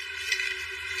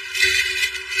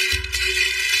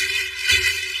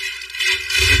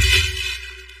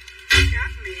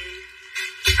 Chết mẹ.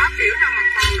 Có kiểu nào mặc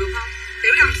bầu được không?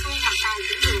 Kiểu làm suông mặc bầu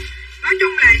cũng được. Nói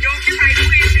chung là vô cái tay Phú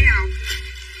Yên đi Hồng.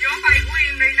 Vô tay Phú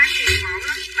Yên đi nó nhiều mẫu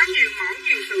lắm. Nó nhiều mẫu,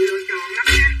 nhiều sự lựa chọn lắm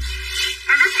nha.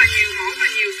 Nó rất là nhiều mẫu và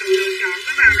nhiều sự lựa chọn.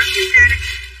 Cứ vào đó kiểm tra đây.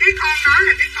 Cái con đó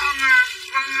là cái con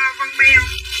vân beo.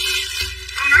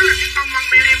 Con đó là cái con vân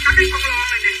beo. Em có cái con lon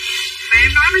này nè. Mà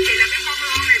em nói với chị là cái con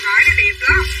lon này vải nó đẹp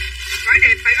lắm. Vải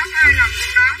đẹp phải gấp 2 lần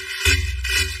con đó.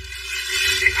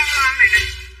 Cái con lon này nè.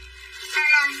 Con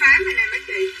lon xám này nè mấy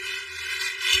chị.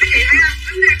 Mấy chị thấy không?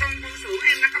 Tính ra con sữa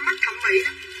em nó có mắt thẩm mỹ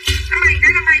lắm. Nó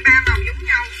may 3 màu giống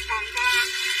nhau.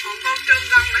 Còn con trơn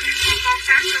gân nữa nè. Còn con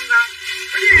xám trơn gân.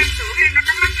 Tính ra sữa em nó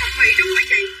có mắt thẩm mỹ đúng mấy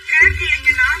chị. Khá khen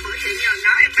cho nó. Bởi vậy nhờ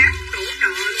nó em bán đủ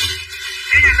nợ luôn.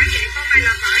 Đây là mấy chị con này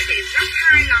là vải đẹp gấp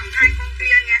 2 lần 2 con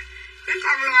kia nha. cái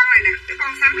con lon này nè, cái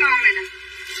con xám lon này nè.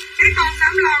 Cái con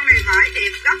xám lon này vải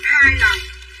đẹp gấp 2 lần.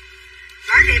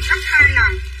 Vải đẹp gấp 2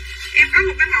 lần. Em có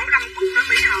một cái mẫu đầm cúc nữa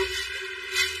Mỹ Hậu.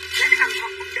 Lấy cái đầm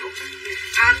con cúc cho Út.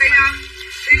 Ti ơi,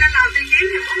 Ti lên lầu Ti kiếm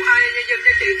giùm Út ơi, giùm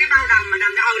cho chị cái bao đầm mà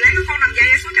đầm lấy cái con đầm dây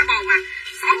xuống cho bầu mà.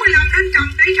 65 đến 100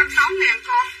 kg 160 ngàn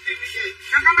con.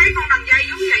 Nó có mấy con đầm dây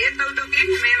giống vậy anh Tư kiếm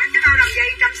giùm em. Cái bao đầm dây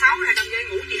 160 là đầm dây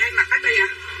ngủ chị hay mặc đó Ti à.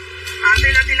 Ti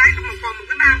lên Ti lấy còn một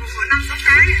cái bao còn 5-6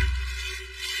 cái.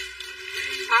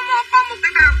 Còn một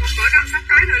cái bao còn 5-6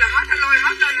 cái nữa là hết, nó lôi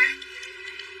hết lên nè.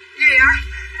 Gì hả?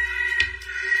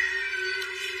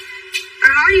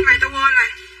 Tao nói với mày tao quên này.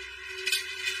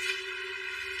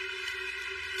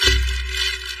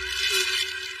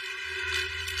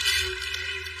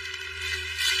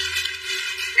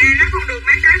 Nè nó còn được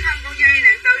mấy cái thân con dây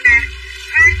nè Tư nè.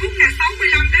 Hai cúc nè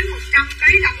 65 đến 100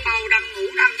 kg đầm bầu, đầm ngủ,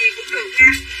 đầm gì cũng được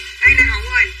nha. Đây nè Hậu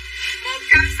ơi.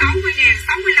 160 ngàn,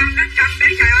 65 đến 100 kg.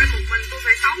 Trời ơi một mình tôi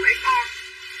phải 6-7 con.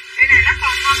 Đây nè nó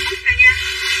còn con cúc nè nha.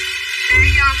 Bây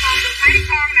giờ còn được mấy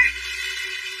con nè.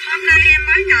 Hôm nay em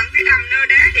mới nhận cái đầm nơ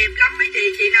đá đẹp lắm mấy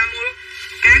chị nào mua.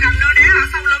 Đầm nơ đá ở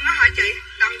sau lưng đó hả chị?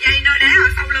 Đầm dây nơ đá ở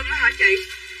sau lưng đó hả chị?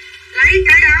 Lấy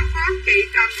cái áo khoác chị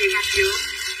cầm gì Ngọc Dưỡng.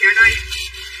 Dạ đây.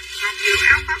 Ngọc Dưỡng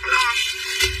áo khoác lon.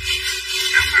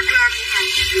 Áo khoác lon của Ngọc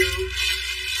Dưỡng.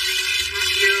 Ngọc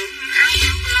Dưỡng áo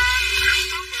khoác lon. Áo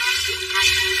khoác lon của Ngọc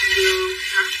Dưỡng.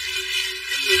 Hả?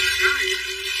 Cái gì mà đó vậy?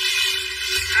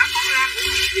 Áo khoác lon của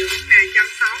Ngọc Dưỡng nè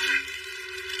 160 nè.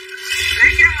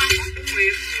 Lấy cái hoa cúc của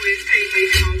Nguyễn thì Mỹ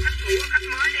Hậu khách cũ khách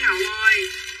mới đi Hậu ơi.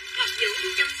 Ngọc Dưỡng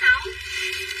 160.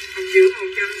 Ngọc Dưỡng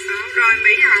 160. Rồi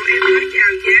Mỹ Hậu em nói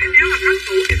chào chế. Nếu mà khách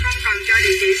cũ thì không cần cho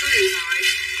địa chỉ số điện thoại.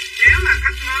 Nếu mà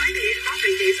khách mới thì inbox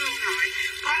địa chỉ số điện thoại.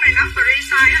 Con này nó free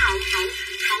size Hậu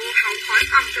khỏi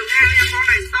cầm từ heo nha. Con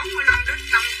này 65 đến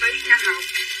 100 kg nha Hậu.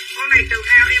 Con này từ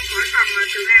heo em khỏi cầm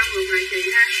từ heo ngược lại chị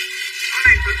ha. Con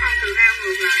này khỏi cầm từ heo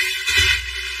ngược lại.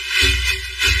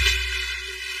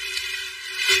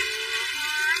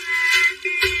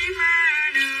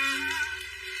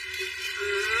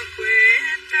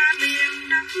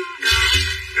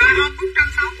 Rồi hoa cúc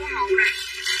 160 của Hậu nè.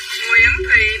 Nguyễn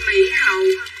Thị Mỹ Hậu.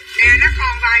 Nè nó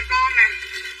còn vài con nè.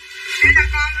 Đây là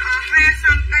con hoa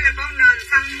xanh. Đây là con nền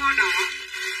xanh hoa đỏ.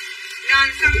 Nền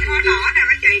xanh hoa đỏ nè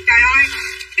mấy chị. Trời ơi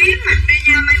kiếm mặt đi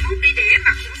nha. Mai mốt đi đẻ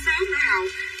mặt cũng sướng nữa Hậu.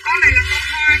 Con này là con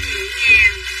hoa nhẹ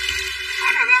nhàng.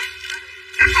 Có được không?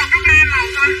 Nó còn có 3 màu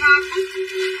thôi. Hoa cúc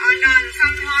nền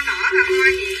xanh hoa đỏ và hoa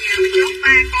nhẹ nhàng. Mình chốt 3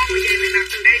 con mà về mình mặc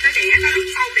từ đây tới đẻ. Nó lúc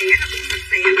sau đẻ nó cũng sạch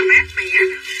sẽ và mát mẻ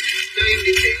nè. Cho em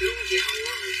địa chỉ luôn chị Hậu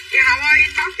ơi. Chị Hậu ơi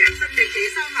inbox cho em xin địa chỉ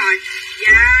số rồi.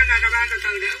 Dạ rồi ba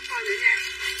từ để Út coi nữa nha.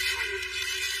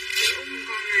 Để Út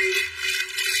con này.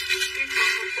 Cái con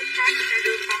Hồng Cúc có mình sẽ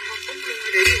đưa con Hồng Cúc luôn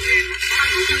để dùng em. Con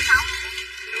Hồng Cúc 6.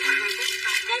 Đúng rồi Hồng Cúc.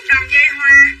 Một đầm dây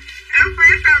hoa. Áo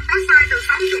khoác có size từ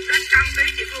 60 đến 100 kg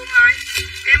chị Phương ơi.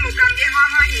 Em một đầm dây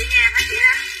hoa nhẹ nhàng hả chị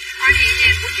ha? Hoa nhẹ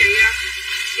nhàng của chị à.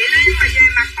 Chị Liên mà về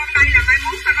mặt con đây là mai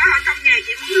mốt tao nói ở trong nhà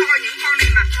chị muốn lo những con này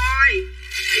mặc thôi.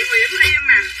 Chị Nguyễn Liên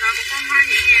nè, rồi một con hoa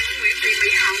nhẹ nhàng của Nguyễn Thị Mỹ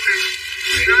Hậu nè.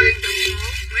 Rồi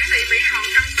Nguyễn Thị Mỹ Hậu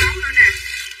 160 nữa nè.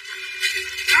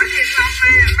 Nói thiệt lòng mà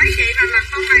mấy chị mà mặc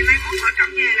con này mai mốt ở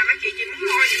trong nhà là mấy chị chỉ muốn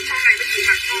lo những con này mấy chị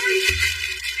mặc thôi.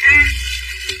 Ha.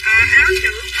 Áo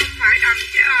chữ không phải đầm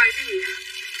chứ ơi cái gì hả?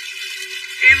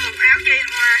 Em một áo dây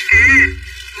hoa.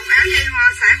 Một áo dây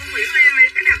hoa xả của Nguyễn Liên đi.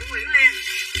 Cái nào của Nguyễn Liên?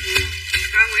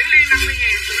 Rồi Nguyễn Liên 50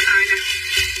 ngàn sửa lại nè.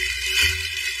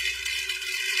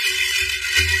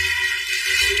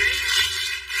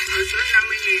 Sửa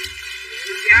 50 ngàn.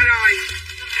 Dạ rồi.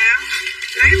 Áo.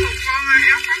 Lấy một con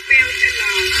áo khoác beo trên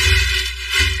lò.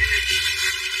 Đây nè.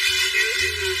 Beo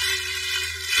trên lò.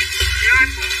 Rồi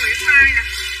Phương Nguyễn Mai nè.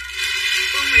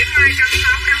 Phương Nguyễn Mai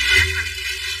 160 áo khoác nè.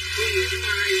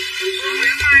 Phương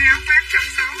Nguyễn Mai áo khoác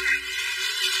 160 nè.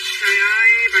 Trời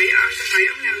ơi, 7 ơn cho 7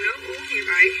 ống ngàn nước uống gì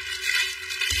vậy?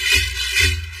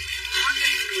 Có cái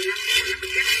 15 của nó bị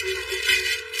chết ngủ.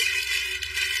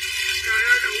 Trời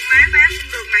ơi, đủ má bán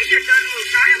cũng được, nãy giờ trên 10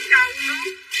 cái ông cho uống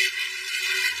nước.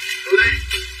 Tụi đây,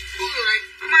 uống rồi này.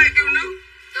 Không ai kêu nước.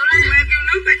 Không ai kêu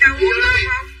nước để cho uống nước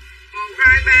không? 1,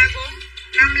 2, 3, 4,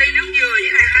 5 ly nước dừa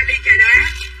với lại 2 ly trà đá.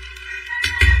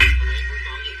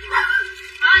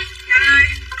 Nhanh ơi.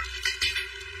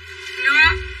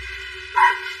 Nước.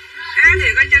 Thế thì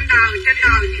có trên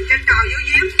đầu dưới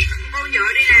giếng. Con vợ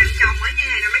đi làm chồng ở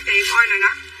nhà nè mấy chị coi nè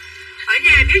đó. Ở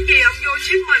nhà biết gì ông vô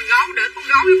ship mình gấu để con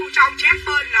gấu với con trâu chép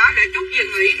bên đó để chút về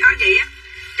nghỉ đó vậy á.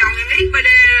 Chồng em lấy XPD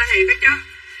thì có chứ.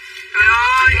 Trời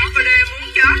ơi XPD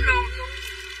muốn chết luôn.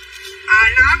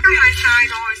 Nó có 2 size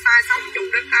thôi. Size 60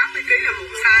 đến 80 kg là một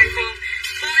size Phương.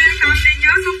 Phương yên tâm đi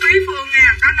nhớ số ký Phương nha.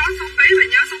 Có nói số ký và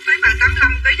nhớ số ký bà 80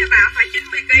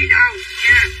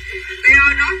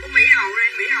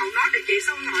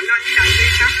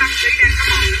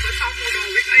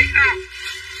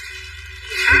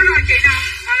 chị đâu?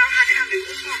 Bao lâu hai cái đầm này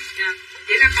cũng không? Dạ.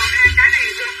 Vậy là còn hai cái này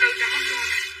tôi tư cho mất luôn.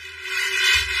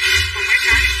 Còn mấy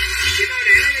cái chị thôi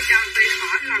để lấy cho một tí bỏ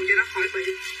lòng cho nó khỏi bị.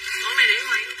 Con này để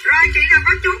ngoài. Rồi chị nào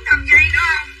có chốt cầm dây nữa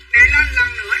không? Để lên lần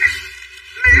nữa nè.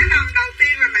 Mã đầm đầu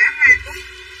tiên là mã hoa cúc.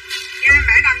 Nha,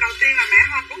 mã đầm đầu tiên là mã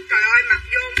hoa cúc. Trời ơi, mặc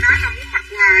vô cái là muốn mặc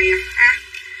hoài à. Ha.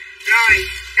 Rồi,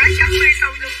 cái chấm bi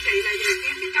sau lưng chị là gì?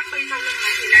 Kiếm cái chấm bi sau lưng là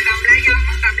gì? Là đầm la dông.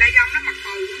 Đầm la dông nó mặc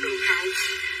hầu cũng được hậu.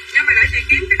 Nhưng mà để chị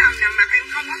kiếm cái đầm nào mặc em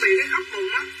không có bị cái khóc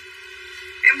bụng á.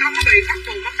 Em không có bị khóc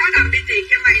bụng á. Có đầm đi tiệc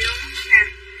cho mày luôn á. Nè.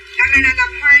 Đầm này là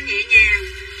đầm hoa nhẹ nhàng.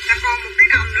 Là còn một cái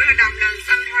đầm nữa là đầm nền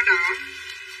xanh hoa đỏ.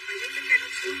 Ở dưới cái cây nó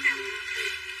xuống nào.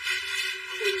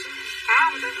 Có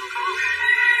không? Tôi không.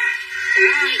 Để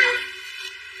không?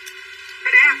 Có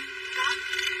để không? Có.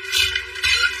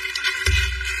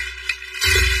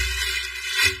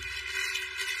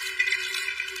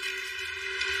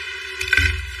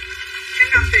 Em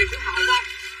đầm tiền của họ không?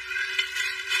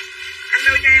 Anh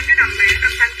đưa cho em cái đầm vàng,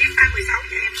 đầm xanh kiếm size 16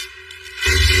 cho em.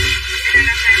 Đây là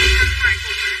đầm vàng xanh ngoài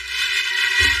cùng nè.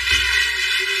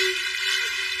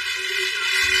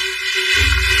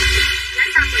 Lấy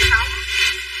size 16.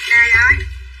 Nè gái,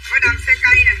 coi đầm xe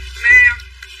cây nè, mê không?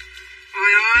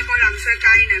 Trời ơi, coi đầm xe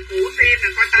cây nè, củ tim nè,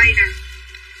 coi tay nè.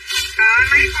 Trời ơi,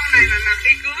 mấy con này mà mặc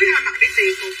đi cưới hay mặc đi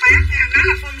tiệc một phát nha, nó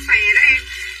là phun xè đó em.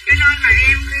 Cho nên mà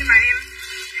em khi mà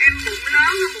em bụng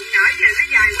lớn hay bụng nhỏ về nó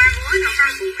dài qua gối rồi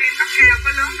coi bụng em có cao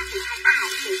có lớn nó cũng không có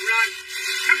hỏng bụng lên.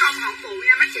 Nó không hỏng bụng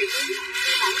nha, mấy chị muốn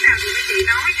mua mẫu nào thì mấy chị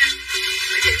nói nha.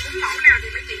 Mấy chị muốn mẫu nào thì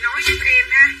mấy chị nói giúp em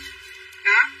ha.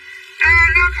 Đó.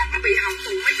 Nó không có bị hỏng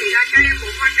bụng, mấy chị lên cho em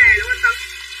bộ hoa trà luôn anh Tư.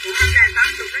 Bộ hoa trà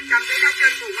 80 đến 100 cái đó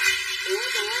trên cùng á. Bộ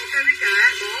trên cái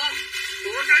kệ,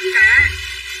 bộ trên kệ.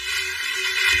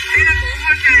 Đây là bộ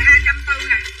hoa trà 240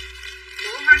 nè.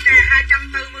 Bộ hoa trà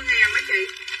 240.000 mấy chị.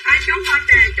 Ai chốt hoa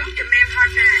trà chốt giùm em hoa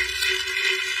trà.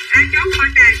 Ai chốt hoa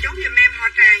trà chốt giùm em hoa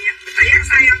trà nha. Bích Thị ăn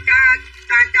xay không?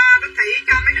 Cho Bích Thị,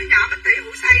 cho mấy đứa nhỏ Bích Thị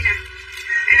hủ xay nè.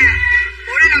 Đây nè.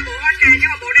 Bộ đây là bộ hoa trà nhưng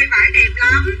mà bộ đây vải đẹp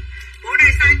lắm. Bộ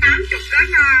này size 80 đến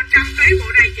 100 kg.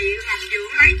 Bộ này chị Ngọc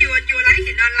Dưỡng lấy chưa lấy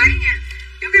thì nên lấy nha.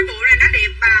 Chứ cái bộ này nó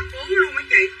đẹp bà cố luôn mấy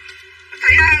chị.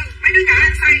 Thấy mấy đứa nhỏ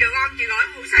ăn xay được không? Chị gửi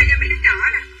hủ xay cho mấy đứa nhỏ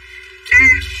nè. Nè,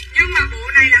 nhưng mà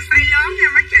bộ này là size lớn nha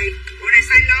mấy chị. Bộ này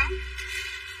size lớn.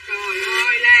 Trời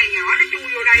ơi, la nhỏ nó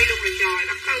chui vô đây luôn rồi trời.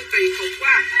 Bác Tư kỳ cục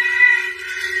quá.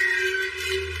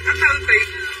 Bác Tư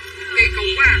kỳ cục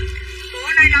quá.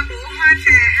 Bộ này là bộ hoa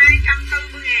trà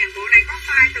 240.000. Bộ này có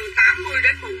size từ 80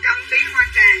 đến 100 kg hoa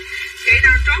trà. Chị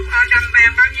nào chốt ở đầm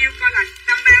vàng bao nhiêu coi là.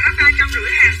 Đầm vàng nó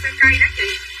 350 hàng sơ cây đó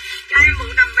chị. Cho em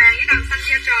mượn đầm vàng với đầm xanh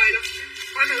da trời luôn.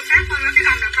 Coi thử sát hơn cái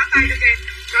đầm nào có tay được em.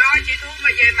 Trời ơi chị Thu mà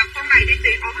về mặc con này đi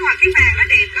tiệc ở ngoài cái vàng nó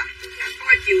đẹp lắm.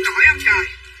 Coi chịu nổi không trời.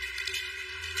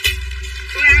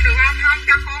 Tôi ăn được không? Không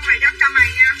cho con mày dắt cho mày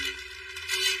nha.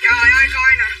 Trời ơi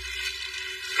coi nè.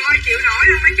 Coi chịu nổi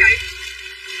không mấy chị.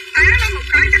 Tán nó một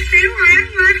cái chắc xíu ăn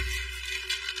quá.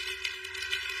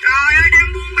 Trời ơi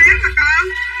đang buôn bán mà con.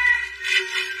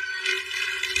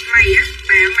 Mày á,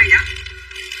 bạn mày đó.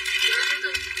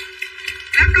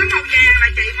 Nó màu vàng là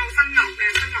chị, màu xanh ngọc nè,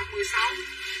 xanh ngọc 16.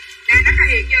 Nè nó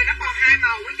hiện giờ nó còn hai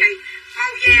màu với chị.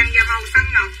 Màu vàng và màu xanh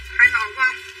ngọc. Hai màu phải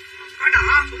không? Có đỏ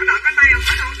không? Có đỏ có tay không?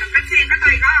 Có đâu? Cánh sen có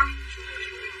tay có không?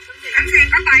 Cánh sen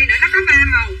có tay nữa, nó có 3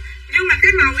 màu. Nhưng mà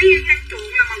cái màu ý ăn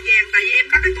chuộng là màu vàng. Tại vì em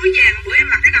có cái túi vàng, bữa em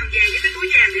mặc cái đầm vàng với cái túi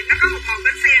vàng thì nó có một màu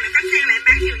cánh sen nữa. Cánh sen là em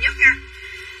bán nhiều nhất nha.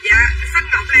 Dạ, xanh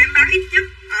ngọc là em bán ít nhất.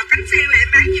 Cánh sen là em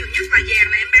bán nhiều nhất và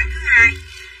vàng là em bán thứ hai.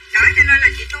 Đó cho nên là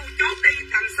chị Tu chốt đi.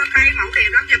 Đầm sơ cây mẫu đẹp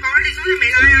lắm. Giờ con nó đi xuống cho mẹ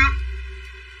like không?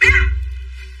 Biết không?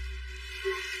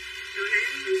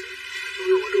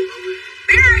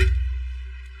 Biết ơi.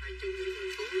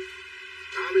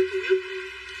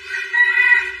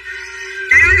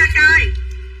 Trời ơi là trời.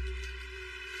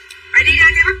 Mày đi ra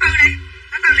cho bác Tư đi.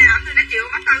 Bác Tư này ẩm thì nó chịu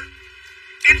bác Tư.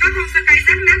 Em có con sơ cây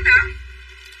sắc nát nữa.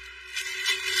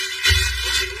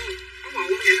 Có màu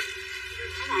không vậy?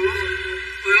 Có màu không?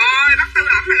 Trời ơi bác Tư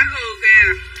ẩm mà nó hừ kìa.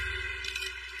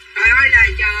 Trời ơi là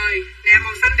trời. Nè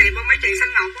màu xanh đẹp không mấy chị,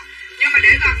 xanh ngọc á. Nhưng mà để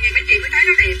gần vậy mấy chị mới thấy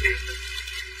nó đẹp nè.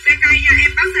 Xe cây nha,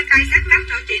 em có xe cây sát nát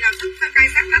nữa. Chị nào thích xe cây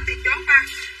sát nát thì chốt ha.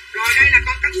 Rồi đây là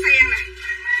con cánh sen nè.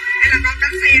 Đây là con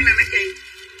cánh sen nè mấy chị.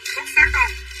 Cốt sát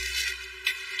không?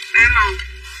 3 màu.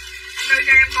 Đưa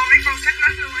cho em con mấy con sát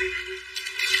nát luôn ấy.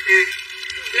 Nè.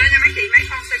 Lên cho mấy chị mấy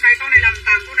con xe cây. Con này đầm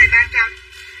tầng, con này 300.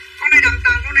 Con này đầm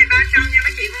tầng, con này 300 nha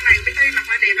mấy chị. Con này biết thấy mặt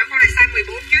là đẹp lắm. Con này size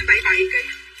 14 dưới 77kg.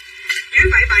 Dưới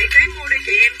 77kg mua đi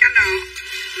chị em cho nợ.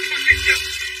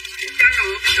 Cho nợ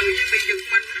tự nhiên bị giật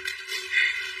mình.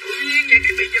 Tự nhiên vậy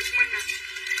cái bị giật mình nè.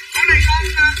 Con này con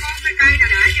xe cây nè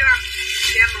đã chưa?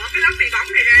 Dạ mở cái lớp bị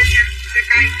bóng này ra nha. Xe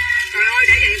cây. Trời ơi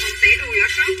để vậy một tỷ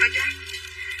trước rồi chứ.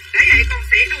 Để vậy con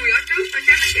sẽ đùi ở trước thôi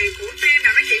chứ mấy chị. Cổ tim nè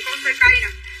mấy chị, con xơi cây nè.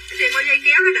 Mấy chị có dây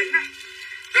kéo nó đỉnh nè.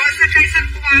 Rồi xơi cây xanh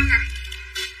của con nè.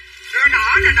 Rồi đỏ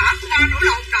nè, đỏ của con, đổ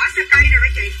lộn, đỏ xơi cây nè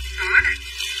mấy chị. Đỏ nè.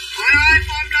 Trời ơi,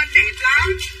 form lên đẹp lắm.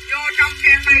 Vô trong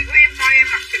trang bay của em coi em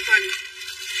mặc chụp hình.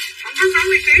 Không có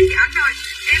 60kg chị Ánh ơi.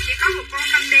 Em chỉ có một con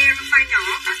xanh đen size nhỏ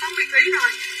có 60kg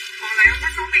thôi. Còn lại không có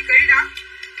 60kg đó.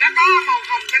 Nó có màu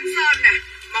hồng cánh sơn nè,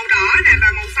 màu đỏ nè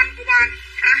và màu xanh của ban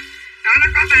ha. Đó, nó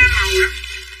có 3 màu đó.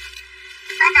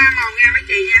 Có 3 màu nha mấy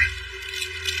chị nha.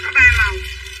 Có 3 màu.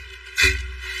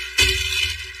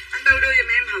 Anh Tư đưa giùm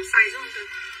em hộp xay xuống anh Tư.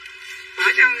 Bỏ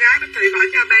cho con gái Bích Thị, bỏ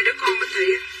cho 3 đứa con Bích Thị.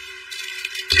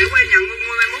 Để quay nhận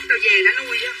mua mai mốt tao về nó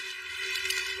nuôi chứ.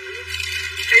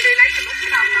 Đi lấy cho một cái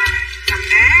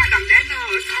đầm đá nơ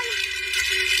ở sau.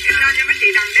 Em lên cho mấy chị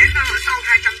đầm đá nơ ở sau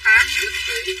 280.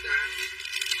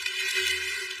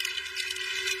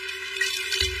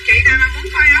 Chị nào mà muốn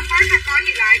coi áo khoác hay coi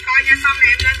gì lại coi nha, xong này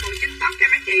em lên bộ chính tóc cho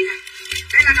mấy chị nè.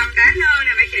 Đây là đầm đá nơ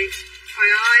nè mấy chị. Trời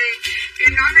ơi,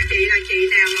 em nói mấy chị là chị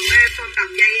nào mà mê con đầm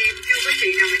dây em, chưa có chị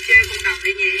nào mà chê con đầm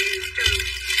để nhà em hết trơn.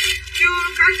 Chưa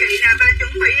có chị nào ta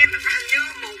chuẩn bị em, hình như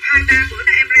 1, 2, 3 bữa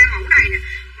nay em ra mẫu này nè.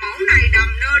 Mẫu này đầm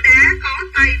nơ đá có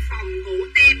tay phòng gỗ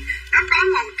tim, nó có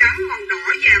màu trắng, màu đỏ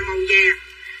và màu vàng.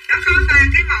 Nó có 3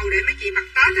 cái màu để mấy chị mặc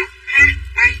Tết á ha.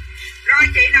 Đây. Rồi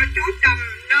chị nào chốt đầm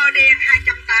nơ đen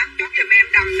 280, chốt giùm em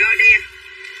đầm nơ đen.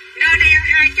 Nơ đen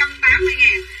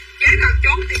 280.000. Chế nào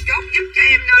chốt thì chốt giúp cho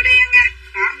em nơ đen nha.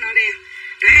 Đó, nơ đen.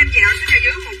 Để em dạo xuống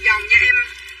dưới một vòng nha em.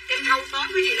 Em thâu tóm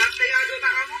cái gì đó, đưa ba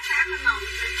áo móc sáng lên lầu.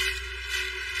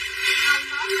 Em thâu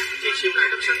tóm lên. Chiếc siêu này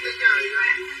đầm xanh tay dài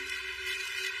ra.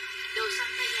 Đồ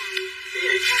xanh tay dài. Cái gì?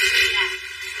 Xanh tay dài.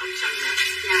 Đầm xanh hả?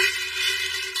 Dạ.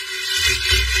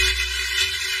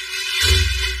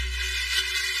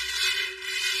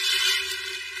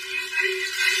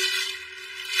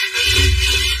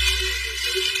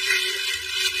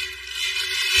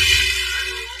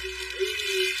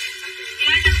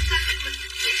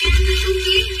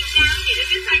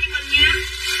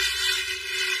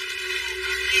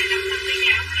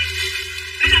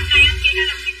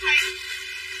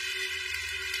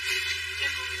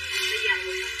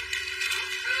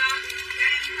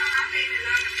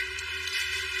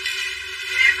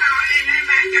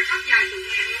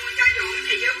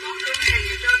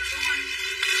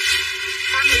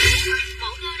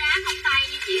 Mẫu nơ đá không tay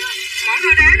nha chị ơi. Mẫu nơ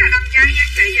đá là 5 giây nha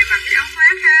chị, về mặc cái áo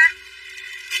khoác ha.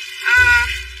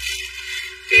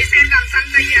 Chị xem đầm xanh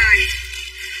tay dài.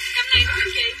 Đầm này có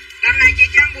không chị? Đầm này chị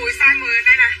Trang Bùi size 10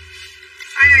 đây nè.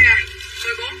 Size đây nè,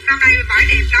 14. Đầm này vải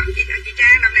đẹp lắm chị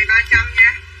Trang, đầm này 300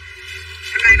 nha.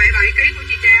 Đầm này 77kg của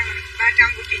chị Trang,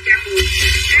 300 của chị Trang Bùi.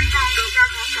 Em còn được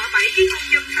khoảng cỡ 7 kg không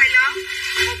dâm size lớn.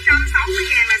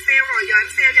 160.000 là sale rồi, giờ em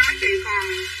sale cho mấy chị còn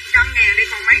 100.000 đi,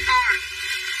 còn mấy con à.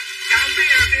 Đâu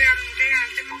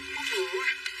cái móc gỗ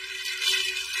à.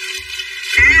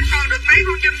 Để em còn được mấy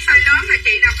con dâm size lớn là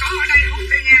chị nào có ở đây hút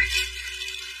đi nha.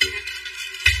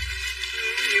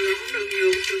 Nhiều là cũng được,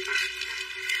 nhiều cũng được.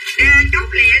 Để chốt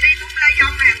lẹ đi, thun lai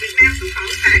dông hàng Việt Nam xuất khẩu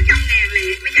xả 100.000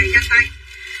 lẹ mấy chị nhanh tay.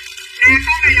 Nè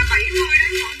con này là 70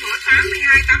 đến khoảng cỡ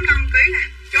 82-85kg nè.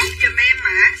 Chốt giùm em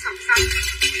mã sọc xanh.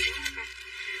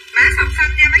 Mã sọc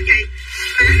xanh nha mấy chị.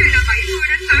 Mã này là 70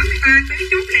 đến 83kg,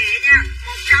 chốt lẹ nha.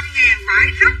 100.000, vải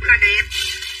rất là đẹp.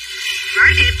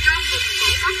 Vải đẹp vô cùng cổ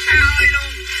bóc xa ơi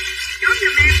luôn. Chốt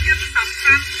giùm em dùm sọc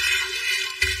xanh.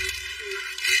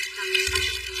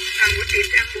 Là của chị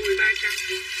Trang Bùi 300.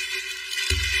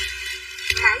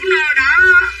 Mẫu nơ đó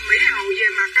Mỹ Hậu về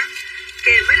mặt á,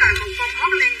 kèm với lại một con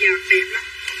hót len vợt đẹp lắm.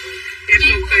 Đẹp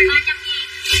cực kỳ.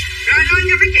 Rồi lên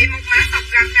cho mấy chị một mã sọc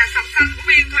gạch nè, sọc xanh của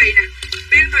Biên Thùy nè.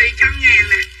 Biên Thùy 100.000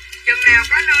 nè. Chừng nào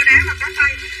có nơ đá mà có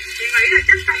tay, chị nghĩ là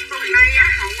chắc trong tuần nay á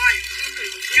Hậu ơi.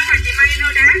 Nhưng mà chị may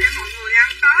nơ đá để mọi người ăn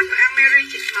Tết rồi ăn Merry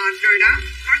Chịt mệt rồi đó.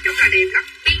 Nói chung là đẹp lắm.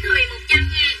 Biên Thùy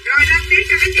 100.000. Rồi lên tiếp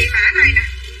cho mấy chị mã này nè.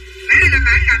 Mã này là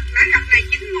mã gạch này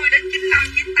 90 đến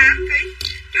 95, 98kg.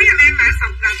 Chú em mã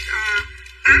sọc gạch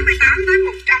 88 đến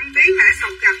 100kg mã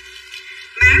sọc gạch.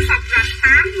 Mã sọc gạch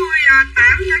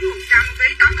 88 đến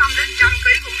 100kg, 85 đến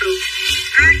 100kg cũng được.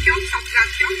 Chốt sọc gạch,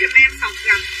 chốt giùm em sọc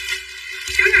gạch.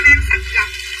 Chốt giùm em sọc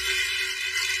gạch.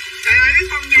 Trời ơi cái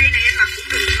con dây này em mặc cũng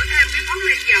được, nữa thêm cái món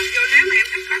len dợt vô nếu mà em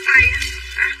thích có tay á.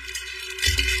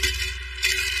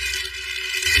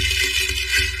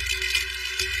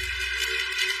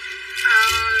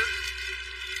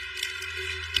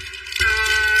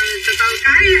 Từ từ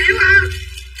cái yếu ơi.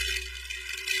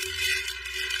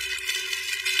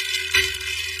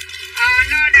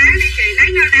 Nơ đá đi chị, lấy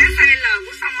nơ đá size L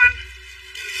của Song Anh.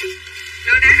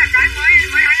 Nơ đá là cái mới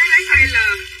lấy size L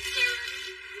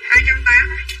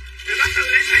 280. Rồi bác Tư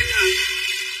lấy size L.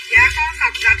 Dạ con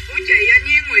sọc gạch của chị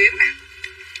Nhiên Nguyễn nè.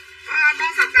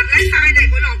 Con sọc gạch lấy size này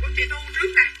của lột của chị Thu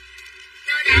trước nè.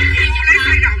 Chị Thu lấy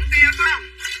size rộng kia phải không?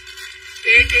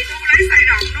 Chị Thu lấy size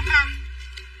rộng đúng không?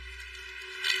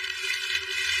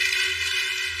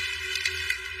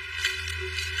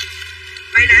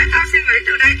 Mày đã tao suy nghĩ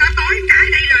từ đây tới tối cái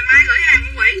đi rồi mai gửi hàng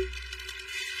của quỷ.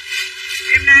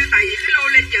 Em đang tại vì cái lô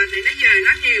lên giờ thì nó về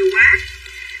nó nhiều quá.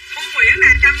 Thu Nguyễn là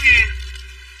 100.000.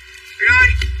 Rồi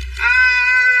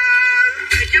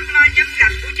dâm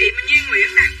gạch của chị Nhiên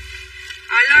Nguyễn nè.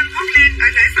 Lên phốt lên,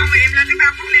 để xong rồi em lên cái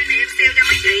bao phốt lên thì em sale cho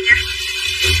mấy chị nha.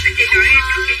 Mấy chị đợi em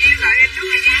trước, chị Duyên đợi em trước,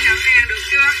 chị Duyên nhận hàng được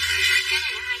chưa?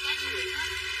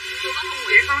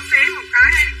 Chị con xé một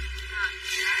cái ha.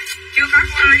 Chưa có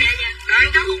của ai. Đợi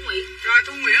cháu. Rồi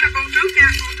Thu Nguyễn là con trước nha.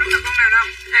 Con trước là con nào đâu?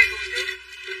 Đây con trước.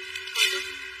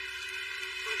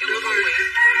 Con trước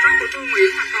của Thu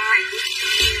Nguyễn mà con.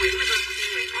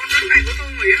 Con trước này của Thu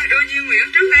Nguyễn là đưa Nhiên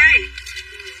Nguyễn trước đây.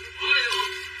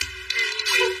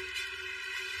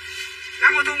 Đó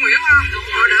của Thu Nguyễn không?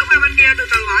 Rồi đỡ qua bên kia từ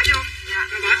từ bỏ vô.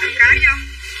 Rồi bỏ từng cái vô.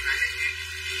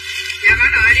 Dạ bỏ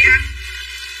đợi đi anh.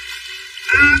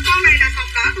 Con này là sọc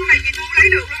đỏ, con này chị Thu lấy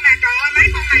được luôn nè. Trời ơi mấy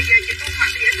con này về chị Thu mặc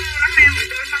dễ thương lắm em. Rồi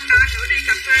tôi phân ra nữa đi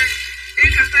cà phê.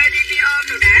 Đi ôm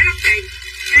đồ đã lắm chị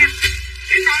nha.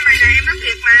 Cái con này là em nói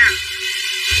thiệt mà.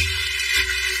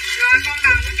 Rồi con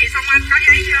đầm của chị Song Anh có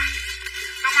giấy chưa?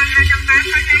 Song Anh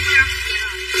 280 có giấy chưa?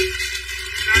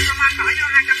 Rồi Song Anh bỏ vô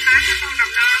 280 cái con đầm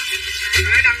đơ.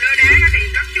 Rồi đầm đơ đá nó đẹp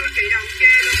lắm chưa chị, đầu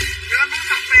chê luôn. Rồi con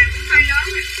sọc vàng cũng size lớn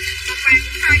nè. Sọc vàng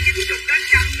cũng size 90 đến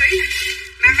 100 kg nè.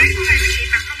 Mà mấy con này mấy chị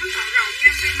mặc không có sợ rộng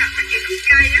nha. Khi mặc mấy chị đút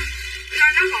cây á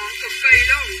lên nó gọn cực kỳ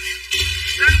luôn.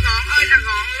 Lên gọn ơi là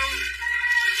gọn luôn.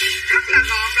 Rất là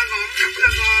gọn,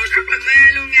 rất là mê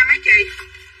luôn nha mấy chị.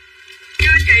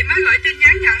 Chưa chị mới gửi tin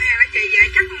nhắn nhận hàng đó chị. Vậy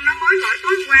chắc nó mới gửi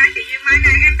tối hôm qua. Chị Duyên mai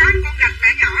này em có con gạch mã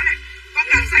nhỏ nè. Con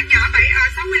gạch size nhỏ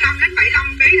 65 đến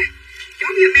 75 kg nè.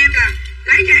 Chốt giùm em là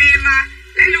lấy cho em,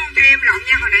 lấy luôn cho em rộng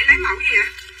nha. Hồi nãy lấy mẫu gì vậy?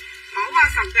 Mẫu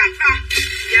sọc gạch đó.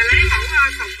 Giờ lấy mẫu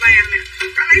sọc vàng nè.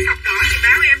 Có lấy sọc đỏ thì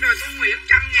báo em rồi. Thu Nguyễn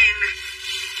 100.000 nè.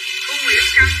 Thu Nguyễn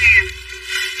 100.000.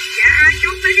 Dạ ai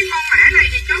chốt mấy cái con mã này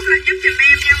thì chốt lên giúp giùm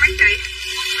em nha mấy chị.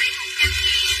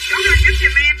 Chốt lên giúp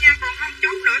giùm em nha. Còn không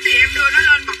chốt nữa thì em đưa nó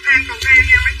lên bậc thang cầu thang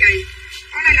nha mấy chị.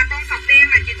 Con này là con sọc đen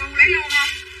nè. Chị Thu lấy luôn không?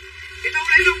 Chị Thu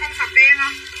lấy luôn con sọc đen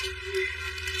không?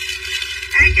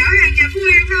 Ê chở hàng về Phú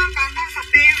Yên không? Còn con sọc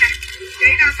đen nè. Chị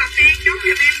nào sọc đen chốt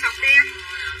giùm em sọc đen.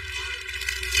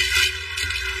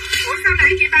 Ủa sao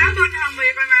nãy chị báo bên Hồng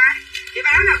Việt rồi mà. Chị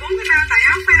báo là 4 cái bao tại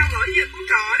áo phao gửi về Phú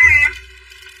Trọ đó em.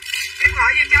 Em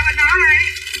gọi về cho bên đó đây.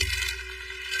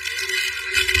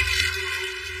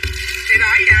 Thì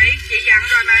bởi vậy chị dặn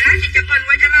rồi mà đó. Chị chụp hình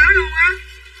qua cho nó luôn á.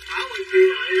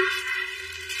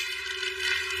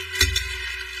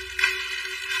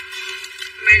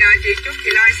 Mày đợi chị chút chị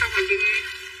like xong rồi chị nghe.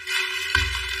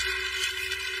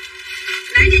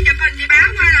 Nãy chị chụp hình chị báo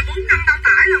qua là 4-5 bao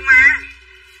tải luôn mà.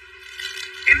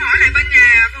 Em hỏi lại bên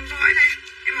nhà phân phối đi.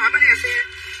 Em hỏi bên nhà xe.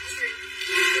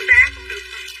 Nước đá cũng được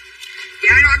không?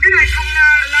 Dạ rồi cái này không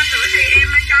lên nữa thì em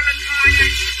cho lên kho nha.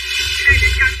 Cái này để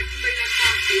cho chị công ty lên kho.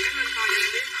 Chị nó lên kho cho nó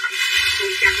biết.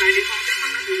 Cột chặt lại đi con cái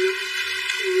không nó bị lắm.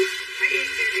 Mấy em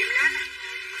kia em lát á.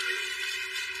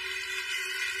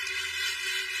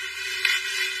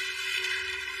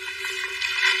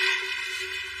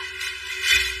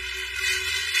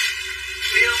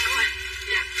 Mấy luôn đúng rồi.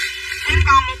 Dạ. Em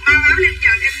còn một bao áo lên giờ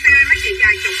em sale mấy chị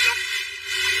dài chục luôn.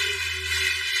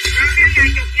 Rồi em dài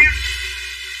chục nha.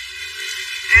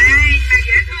 Ê mà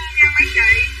dễ thương nha mấy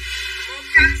chị.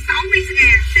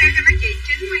 160.000 sale cho mấy chị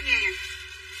 90.000.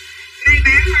 Nay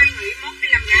bán mai nghỉ mốt đi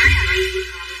làm gái à.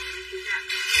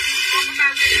 Con có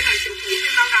bao kia để lại chuột cũ,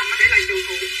 cái bao đồng nó để lại chuột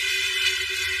cũ.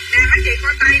 Nè mấy chị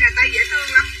coi tay nè, tay dễ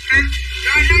thương lắm ha.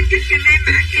 Rồi lên giúp cho em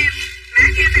mã kem. Mã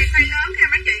kem này size lớn nha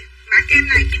mấy chị. Mã kem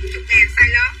này 90.000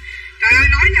 size lớn. Trời ơi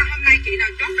nói nha, hôm nay chị nào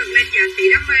chốt được lên giờ chị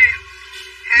đã mê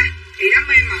ha, chị đã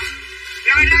mê mẩn.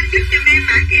 Rồi lên giúp cho em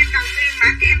mã kem đầu tiên. Mã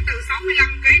kem từ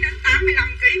 65kg đến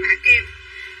 85kg mã kem.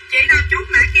 Chị nào chốt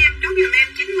mã kem chốt giùm em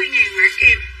 90.000 mã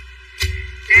kem.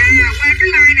 Nè qua cái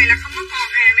like này là không có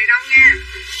còn hàng này đâu nha.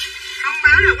 Không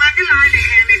báo là qua cái like này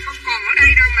hàng này không còn ở đây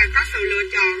đâu mà có sự lựa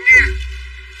chọn nha.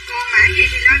 Còn mã gì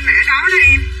thì lên mã đó đó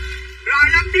em. Rồi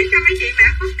lên tiếp cho mấy chị mã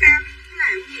phốt cam.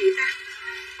 Làm cái gì ta?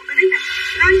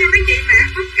 Lên cho mấy chị mã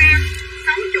phốt cam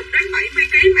 60 đến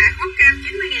 70kg mã phốt cam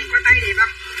 90.000. Coi tay đẹp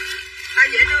không? Tay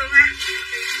dễ thương ha.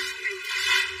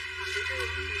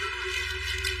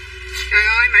 Trời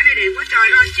ơi mã này đẹp quá trời.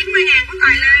 Rồi 90.000 của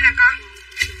tài lê nè con.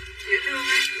 Dễ thương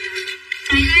ha.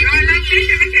 Rồi lên tiếp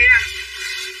cho mấy chị nè.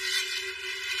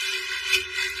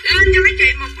 Lên cho mấy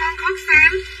chị một con khớp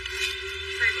xám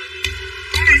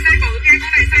nha,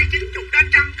 con này size 90 đến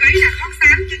 100 kg là khót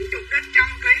xám 90 đến 100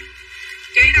 kg.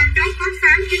 Chị nào chốt khót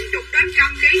xám 90 đến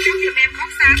 100 kg chốt giùm em khót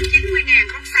xám 90.000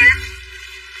 khót xám.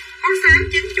 Khót xám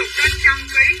 90 đến 100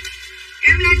 kg.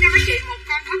 Em lên cho mấy chị một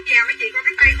con khót vàng, mấy chị có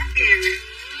cái tay khót vàng nè.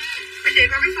 Mấy chị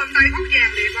có cái phông tay khót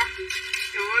vàng đẹp không?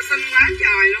 Trời ơi, xinh quá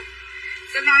trời luôn.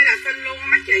 Xinh ơi là xinh luôn á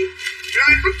mấy chị.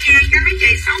 Rồi khót vàng cho mấy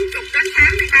chị 60 đến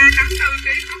 83.4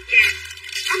 kg khót vàng.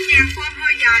 Khót vàng phôm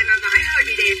hơi dài mà vải hơi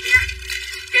bị đẹp nha.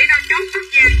 Chị nào chốt khót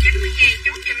vàng 90.000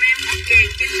 chốt giùm em khót vàng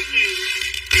 90.000.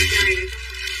 Trời này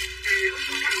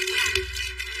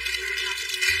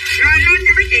rồi luôn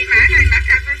cho mấy chị mã này, mã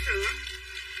cà phê sữa.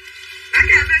 Mã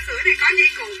cà phê sữa này có dây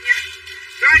cột nha.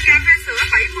 Rồi cà phê sữa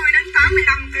 70 đến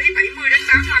 85 kg, 70 đến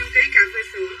 85 kg cà phê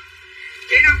sữa.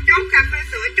 Chị nào chốt cà phê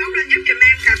sữa chốt lên giúp giùm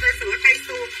em cà phê sữa tay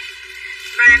suông.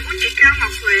 Vàng của chị Cao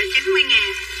Ngọc Huệ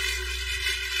 90.000.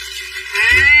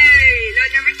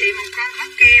 Lên cho mấy chị một con khóc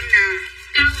kem nè.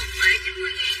 Cao Ngọc Huệ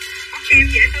 90.000. Khóc kem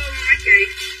dễ thương không mấy chị?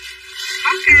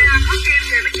 Khóc kem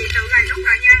về mấy chị tự gài nút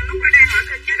lại nha. Nút nó đang ở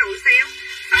trên chế độ xéo.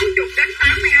 60 đến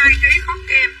 82 kg khóc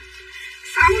kem.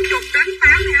 60 đến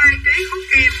 82 kg khóc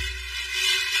kem.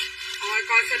 Ôi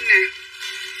coi xinh nè.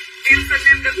 Em xinh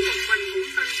em đứng một mình cũng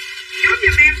xinh. Chốt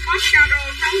giùm em khóc caro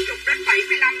 60 đến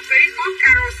 75 kg khóc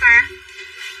caro xám.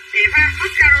 Đẹp ha,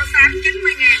 khóc caro xám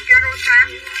 90.000 caro xám.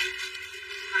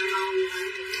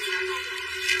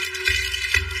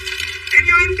 Em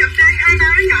cho em chụp đây, hai má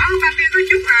nó nhỏ hơn ba tiêu có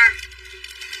chút à.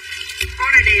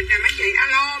 Con này đẹp nè mấy chị,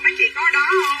 alo mấy chị có đó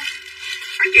không?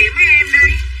 Mấy chị với em đây.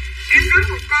 Em có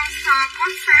một con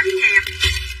khót xám nhạt.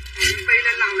 Phi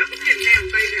lên lầu nó cũng nhìn theo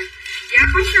Phi rồi. Dạ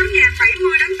khót xám nhạt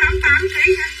 70 đến 88 kg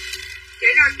ha. Chị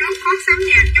nào chốt khót xám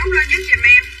nhạt chốt lên giúp giùm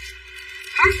em.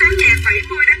 Khót xám nhạt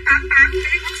 70 đến 88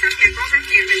 kg khót xám nhạt, con xám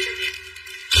nhạt này xinh đẹp.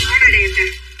 Con này đẹp nè,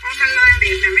 con xanh loan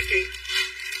đẹp nè mấy chị.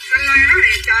 Xanh loan nó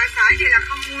đẹp, trời xài vậy là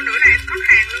không mua nữa là em có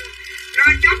hàng luôn.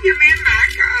 Rồi chốt giùm em mã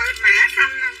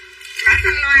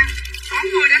xanh loan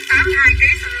 60 đến 82 kg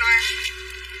xanh loan.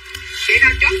 Chị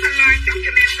nào chốt xanh loan chốt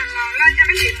giùm em xanh loan. Lên cho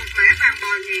mấy chị một mã vàng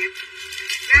bò nhạt.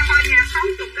 Vàng bò nhạt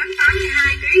 60 đến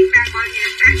 82 kg vàng bò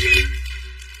nhạt trái tim.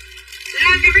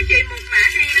 Lên cho mấy chị một mã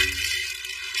đen.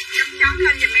 Chấm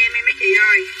lên giùm em mấy chị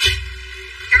ơi.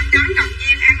 Chấm động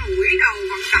viên ăn ủi đồ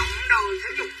vận động đồ thể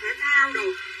dục thể thao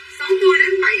đồ 60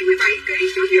 đến 77 kg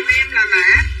chốt giùm em là mã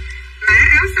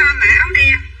áo mã áo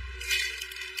đen.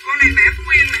 Con này mã Phú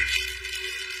Yên nè.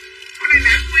 Con này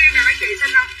mã Phú Yên nè mấy chị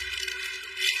xin không?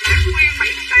 Mã Phú Yên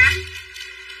 78.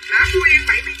 Mã Phú Yên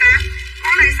 78.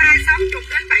 Con này size 60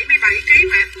 đến 77 kg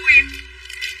mã Phú Yên.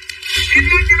 Em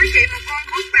lên cho mấy chị một con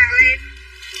khóc vàng lên.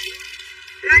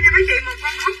 Lên cho mấy chị một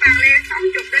con khóc vàng lên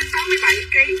 60 đến 67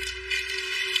 kg.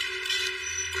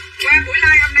 Qua buổi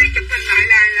live hôm nay chụp hình lại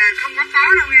là không có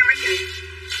đâu nha mấy chị.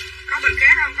 Có bình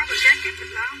khác không? Có bình khác chụp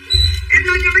hình đó. Em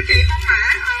lên cho mấy chị con mã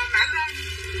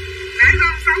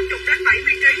lon 60 đến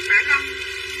 70 kg mã lon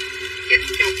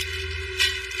 90.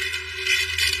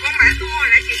 Con mã tua hồi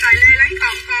nãy chị Tài Lê lấy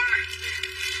còn con nè.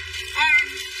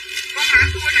 Con mã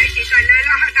tua nãy chị Tài Lê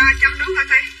lo chăm nước hả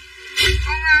Tây?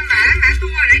 Con mã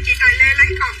tua hồi nãy chị Tài Lê lấy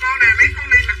còn con nè. Mấy con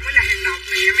này mặc mới là hàng độc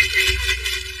nè nha mấy chị.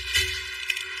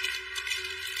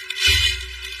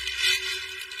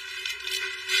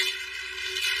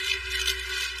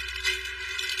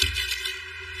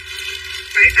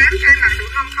 78 cây mặc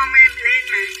được không? Không em, lên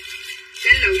mà.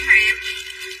 Lên lửng mà em.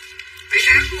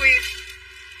 78 Phú Yên.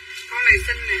 Con này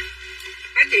xinh nè.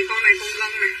 Mấy chị con này con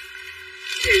lông nè.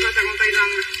 Chị coi sao con tay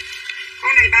lông nè.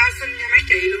 Con này bao xinh cho mấy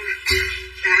chị luôn nè.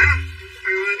 Đã không?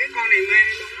 Trời ơi, cái con này mê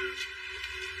luôn á.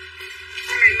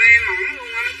 Con này mê mỏng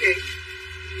luôn á mấy chị.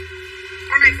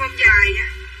 Con này phôm dài nha.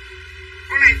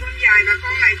 Con này phôm dài và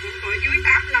con này cũng ở dưới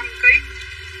 85 kg.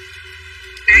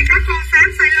 Để có con xám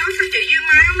size lớn sao chị Dương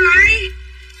Mai không lấy?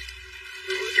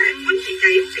 Ôi trời em quýnh chị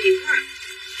chạy không kịp quá.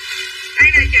 Đây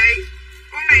nè chị.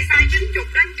 Con này size 90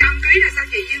 đến 100 kg là sao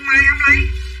chị Dương Mai không lấy?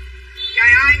 Trời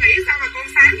ơi nghĩ sao mà con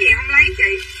xám gì không lấy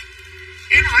chị?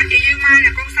 Em hỏi chị Dương Mai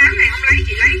là con xám này không lấy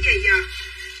chị lấy gì giờ?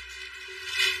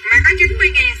 Mà có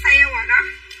 90.000 sale rồi đó.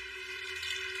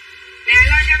 Nè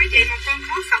lên cho mấy chị một con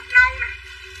khót sọc nâu nè.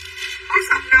 Khót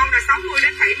sọc nâu là 60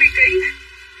 đến 70 kg nè.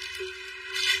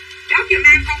 Chốt giùm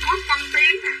em con khót phân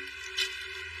tím nè.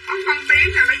 Khót phân tím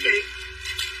nè mấy chị.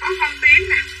 Khót phân tím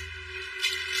nè.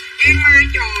 Duyên Mai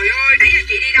trời ơi, nãy giờ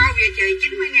chị đi đâu vậy chị?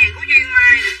 90.000 của Duyên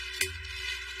Mai nè.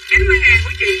 90.000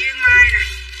 của chị Duyên Mai nè.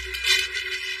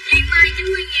 Duyên Mai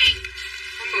 90.000.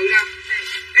 Con bự đâu?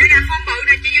 Đây nè con bự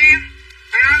nè chị Duyên.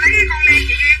 Trời ơi lấy cái con len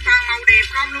chị Duyên toàn màu đẹp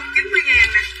không luôn,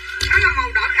 90.000 nè. Đó là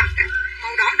màu đỏ gạch á.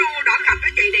 Màu đỏ đua đỏ gạch đó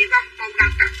chị đẹp không? Màu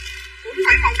gạch á. Cũng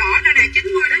phải màu đỏ nữa nè,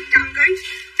 90 đến 100 kg.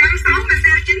 160 mà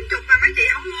sao 90 mà mấy chị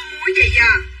không mua gì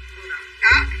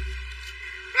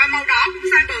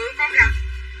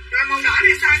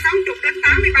đến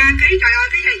 83 kg. Trời ơi,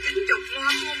 cái này 90 mua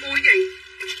không mua gì.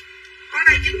 Con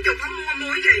này 90 không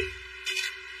mua gì.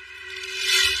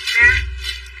 Nè.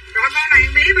 Rồi con này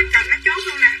bé bên cạnh nó chốt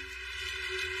luôn nè.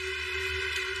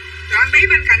 Rồi bé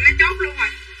bên cạnh nó chốt luôn rồi.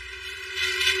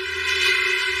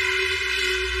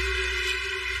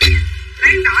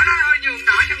 Lấy đỏ đó thôi, nhường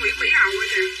đỏ cho Nguyễn Mỹ Hậu rồi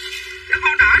kìa. Cái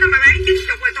con đỏ nó mà bán 90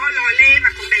 rồi thôi lòi le mà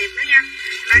còn đẹp nữa nha.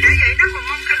 Là để vậy nó còn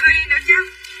mông curry nữa chứ.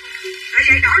 Để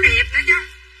vậy đỏ đẹp nữa chứ.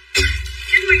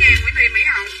 90.000 Nguyễn Thị Mỹ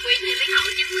Hậu. Nguyễn Thị Mỹ Hậu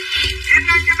 90.000. Em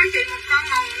lên cho mấy chị một con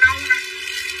màu nâu nè.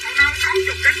 Màu nâu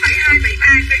 60 đến 72, 73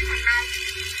 kg màu nâu.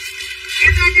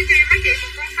 Em lên cho chị mấy chị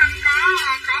một con xanh có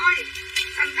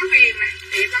xanh có viền nè,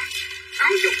 đẹp không?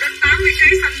 60 đến 80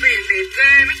 kg xanh viền đẹp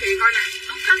ghê mấy chị coi nè.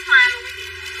 Nút khắc hoa luôn.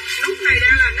 Nút này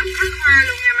đang là nút khắc hoa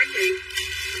luôn nha mấy chị.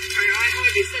 Trời ơi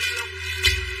thôi bị xinh luôn.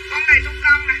 Con này tung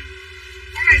gông nè.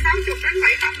 Con này 60 đến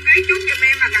 75 kg chút giùm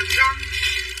em là gạch gông.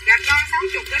 Gạch gông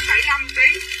 60 đến 75 kg.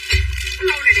 Cái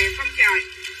lô này đẹp không trời.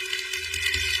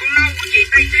 Con nâu của chị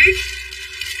Tây Tuyết.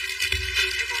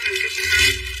 Cái con này cái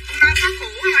con nâu có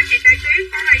cũ hả chị Tây Tuyết?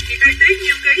 Con này chị Tây Tuyết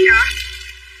nhiêu ký vậy?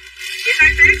 Chị Tây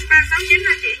Tuyết 369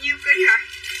 là chị nhiêu ký hả?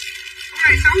 Con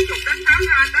này 60 đến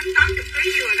 80 kg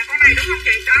vừa nè. Con này đúng không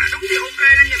chị? Đó, đúng thì ok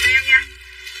lên giùm em nha.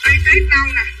 Tây Tuyết nâu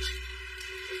nè.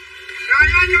 Rồi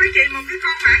lên cho mấy chị một cái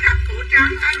con mã gạch cổ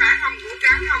trắng, mã hồng cổ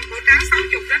trắng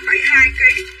 60 đến 72 kg.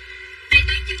 Tây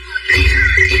Tuyết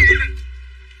 90.000.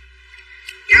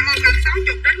 Dạ màu gạch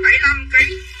 60 đến 75 kg.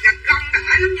 Gạch gông đã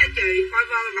lắm nha chị. Coi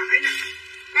vơ vải nè.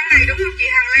 Con này đúng không chị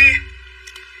Hằng Lê?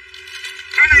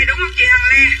 Con này đúng không chị Hằng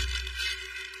Lê?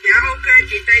 Dạ ok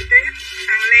chị Tây Tuyết.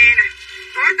 Hằng Lê nè.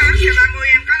 Tối 8:30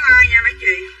 em có like nha mấy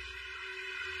chị.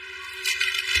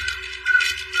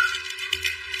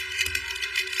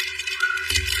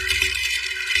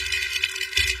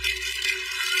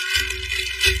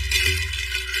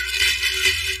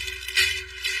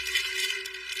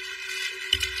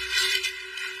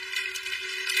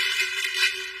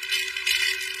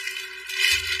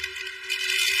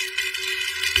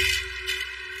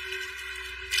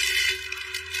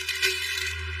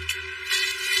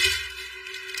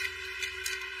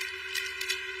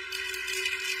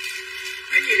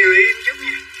 Chị đợi em chút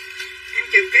nha. Em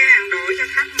chụp cái hàng đổi cho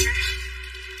khách nữa.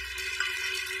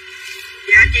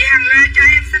 Dạ chị Hằng Lê cho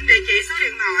em xin địa chỉ số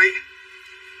điện thoại.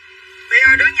 Bây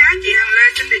giờ đứa nhá chị Hằng Lê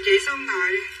xin địa chỉ số điện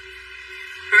thoại.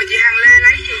 Rồi chị Hằng Lê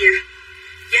lấy gì vậy?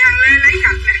 Chị Hằng Lê lấy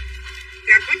gạch nè.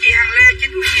 Gạch của chị Hằng Lê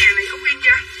 90.000 này út in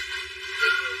chưa?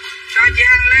 Rồi chị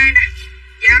Hằng Lê nè.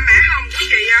 Dạ mã hồng của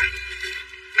chị à.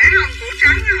 Mã hồng cổ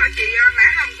trắng hả chị? Mã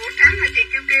hồng cổ trắng là chị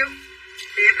kêu kêu.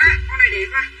 Đẹp á, con này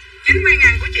đẹp á.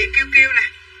 90.000 của chị kêu kêu nè.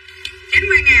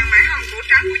 90.000 mã hồng cổ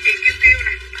trắng của chị kêu kêu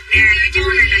nè. Nè cái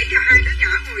cô này nãy giờ hai đứa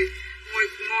nhỏ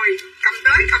ngồi cầm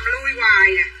tới cầm lui hoài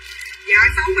nè. Dạ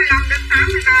 65 đến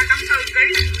 83 84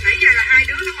 kg. Nãy giờ là hai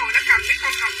đứa nó còn đã cầm cái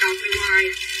con hồng độc này hoài.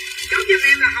 Chốt giùm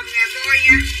em là hồng ngà voi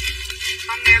nha.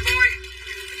 Hồng ngà voi.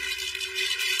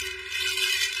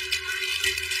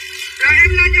 Rồi em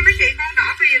lên cho mấy chị con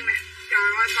đỏ viền nè. Trời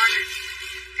ơi coi nè.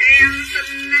 Em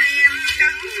xin em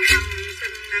đứng hầm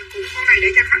xin cũng con này để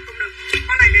cho khách cũng được.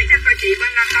 Con này để cho coi chị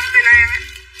bên Đông Tây Lan á.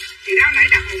 Chị đó nãy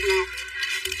đặt một lọt.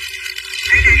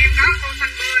 Đây nè em có con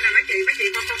xanh bơ nè mấy chị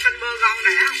con xanh bơ gông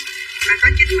đã không? Là có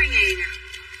 90.000 nè.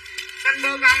 Xanh bơ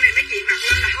gông này mấy chị mặc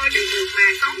lên là hơi bị mượt mà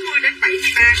 60 đến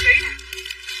 73 kg nè.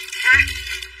 Ha.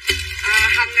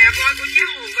 Hồng ngà voi của chế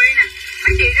Hồ Vi nè.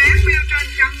 Mấy chị ráng bill trên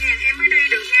 100.000 em mới đi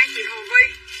được nha chị Hồ Vi.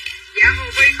 Dạ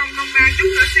Hồ Vi 003 chút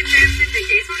nữa xin địa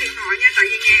chỉ số điện thoại nha. Tại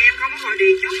vì nhà em không có gọi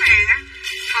điện chốt hàng á.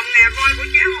 Hồng ngà voi của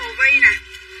chế Hồ Vi nè.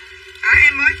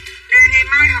 Em mới nè ngày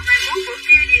mai học ngày 4 bữa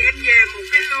kia gì em về một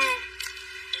cái lô.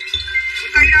 Một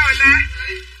tay đâu rồi ta?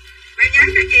 Mày nhắn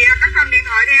cho chị có cầm điện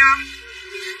thoại đây không?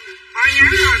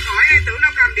 Nhắn rồi khỏi ai tưởng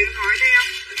đâu cầm điện thoại đây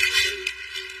không?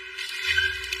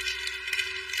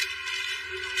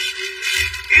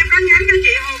 Em có nhắn cho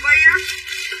chị Hồ Vi á.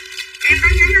 Em có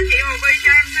nhắn cho chị Hồ Vi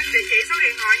cho em xin địa chỉ số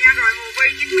điện thoại nha. Rồi Hồ Vi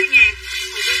 90.000.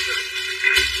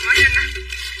 Hỏi nhanh á.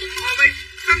 Hồ Vi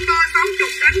xanh bơ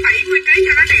 60 đến 70 kg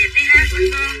cho nó đẹp đi ha.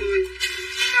 Xanh bơ 10.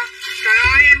 Trời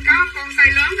ơi em có con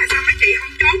size lớn là sao mấy chị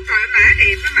không chốt. Trời mã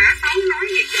đẹp cái mã xấu nói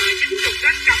gì trời 90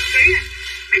 đến 100 kg nè.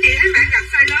 Mấy chị thấy mã gặp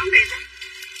size lớn đẹp không?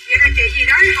 Vậy là chị gì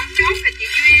đó không chốt là chị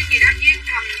Duyên gì đó. Duyên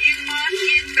Thầm, Duyên Mến,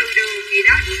 Duyên Từ Đường gì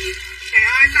đó. Trời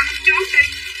ơi sao không chốt đi.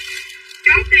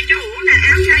 Chốt đi chú Ủ nè.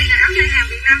 Áo dây hàng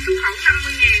Việt Nam xuất khẩu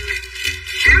 50.000 nè.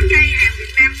 Áo dây hàng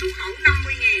Việt Nam xuất khẩu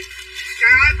 50.000.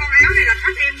 Trời ơi con áo này là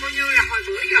khách em coi như là hồi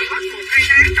bữa giờ hết 1-2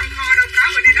 tháng trong kho đâu có.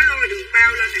 Bữa nay nó lôi được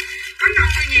bao lên nè. Có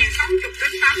 50.000 60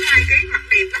 đến 82 kg mặc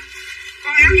đẹp lắm.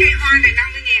 Con áo dây hoa này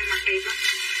 50.000 mặc đẹp lắm.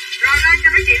 Rồi lên cho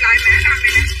mấy chị lại mã đầm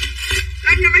này nè.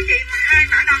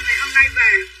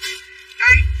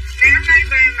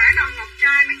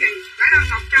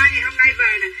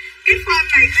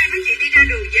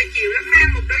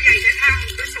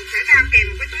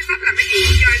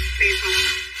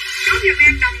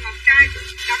 em đầm ngọc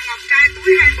trai túi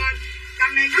hai bên. Đầm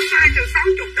này có size từ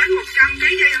 60 đến 100 kg,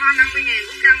 dây hoa 50.000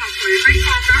 của Cao Ngọc Huệ, mấy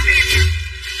con đó em nha.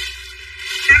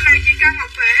 Đầm này chị Cao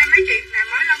Ngọc Huệ em mấy chị nè,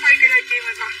 mới nó quay cái livestream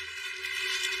rồi con.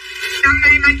 Đầm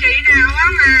này mà chị nào á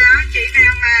mà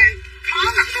khó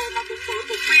mặc đồ mà bụng bự,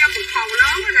 bụng bia, bụng bầu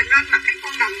lớn là nên mặc cái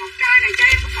con đầm ngọc trai này cho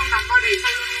em, cái con đầm body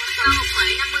sau lưng Cao Ngọc Huệ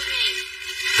 50.000.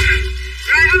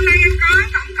 Rồi hôm nay em có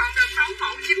tổng cộng được 6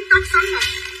 mẫu 9 tấc 6 ngực.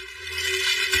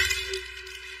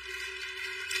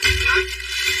 Đấy,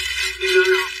 đi lên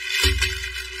rồi.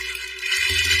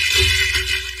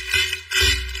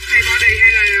 Này body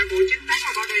hay là bộ 9 tấc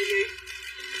mà body gì?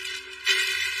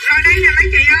 Rồi đây nè mấy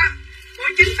chị ơi, bộ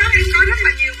 9 tấc em có rất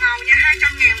là nhiều màu nha,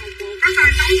 200.000 một bộ, có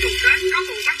size 60 đến, có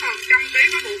bộ có còn 100 kg,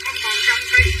 có bộ không còn 100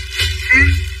 kg.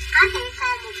 Có bộ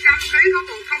còn 100 kg, có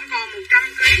bộ không còn 100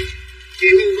 kg. Chị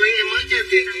Hùng với em mới cho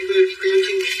tiền chị về đi em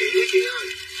xin chị với chị ơi.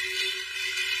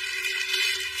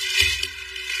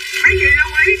 Mấy chị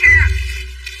lưu ý nha.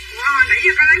 Wow, nãy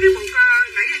giờ có lấy cái bộ cơ,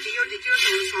 nãy giờ chị vô chị chưa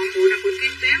soạn bộ là bộ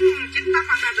kim tuyến 9 tấc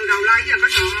hoặc là từ đầu lai giờ có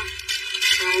sợ không?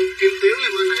 Còn kim tuyến là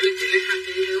bên này là chị lấy 2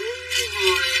 cây đéo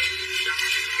hồi.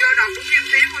 Vô đầu của kim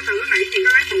tuyến coi thử, nãy chị có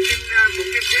lấy bộ kim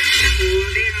tuyến hay bộ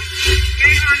đen không?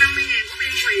 Dây hoa 50.000 của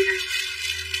Biên Thùy nè.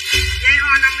 Dây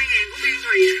hoa 50.000 của Biên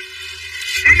Thùy nè.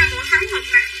 Đây là bộ sóng ngực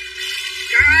nè.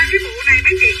 Trời ơi, cái bộ này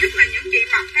mấy chị nhất là những chị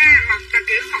mặc ha, mặc là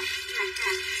kiểu mặc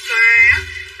xòe á,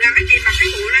 là mấy chị mặc cái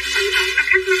bộ lên tự động nó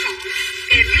khắc nó gọn.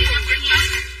 Kèm với bộ 9 tấc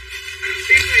nè.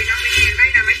 Biên Thùy 50.000 đây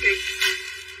nè mấy chị.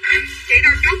 Chị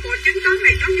nào chốt bộ 9 tấc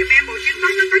này, chốt giùm em bộ 9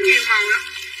 tấc nó có nhiều màu lắm.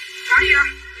 Có gì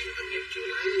không?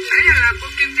 Đấy là cô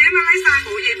Kim Tiến nó lấy size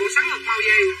bộ gì, bộ sóng ngực màu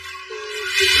gì?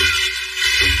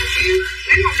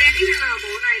 Lấy màu đen XL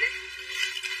bộ này đi.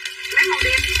 Lấy màu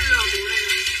đen XL bộ này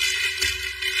nè.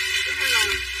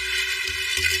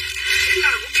 XL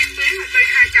của Kim Tuyến là tới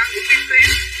 200 của Kim Tuyến.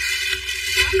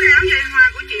 4 cái áo dây hoa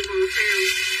của chị Vợ Phèo.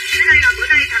 Cái đây là bữa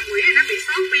nay thằng Quỷ nó bị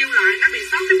sót bill lại, nó bị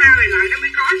sót cái bao này lại nó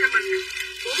mới có cho mình.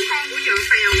 4 con của Vợ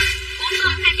Phèo. 4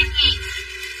 con 200.000.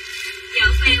 Vợ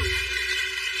Phèo.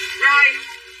 Rồi,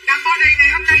 đầm body này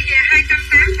hôm nay về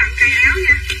 280 tặng cây áo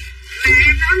nha. Mà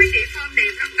em nói mấy chị form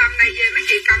đẹp lắm, đầm này về mấy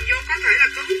chị cầm vô có thể là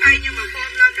cứng tay nhưng mà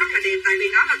form lên rất là đẹp tại vì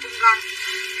nó là cung gom.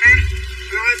 Ha.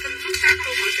 Rồi xin xuất sắc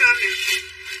luôn ở trên nè.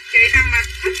 Chị nào mà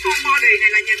thích form body này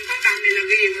là nhìn con đầm này là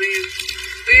ghiền liền.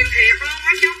 Ghiền thiệt luôn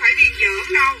á chứ không phải ghiền giỡn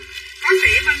đâu. Có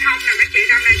sĩ bên hông nè mấy chị,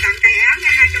 đầm này tặng cây áo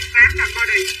nha, 280 đầm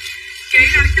body. Chị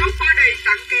nào chốt body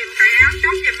tặng kèm cây áo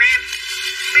chốt giùm em.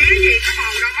 Bé gì có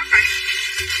bầu đâu mất rồi.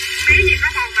 Bé gì có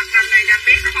bầu mặc đầm này nè,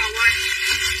 bé có bầu ơi.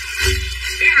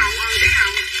 Bé Hậu bé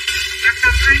Hậu. Mặc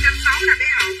đầm 260 là bé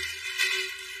Hậu.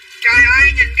 Trời ơi,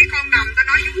 nhìn cái con đầm ta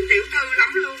nói giống tiểu thư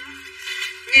lắm luôn.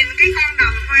 Nhìn cái con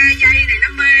đầm hoa dây này nó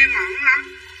mê mẩn lắm.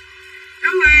 Nó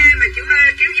mê mà chữ mê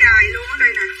kéo dài luôn ở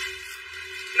đây nè.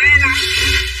 Mê lắm.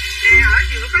 Nè ở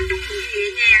giữa có chung bụng nhẹ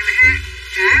nhàng nè ha.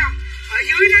 Đã không? Ở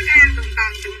dưới nó ngang từng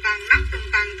tầng, nắp từng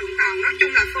tầng. Nói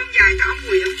chung là phơm dài cho ống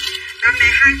quyển. Đầm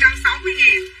này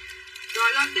 260.000. Rồi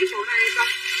lên tiếp bộ này đi con.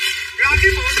 Rồi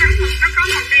cái bộ sóng ngực nó có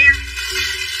màu đen.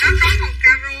 Nó có màu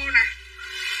caro nè.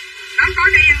 Nó có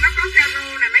đen, nó có caro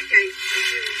nè mấy chị.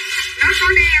 Nó có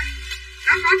đen,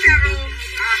 nó có caro.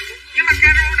 Nhưng mà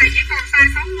caro này chỉ còn size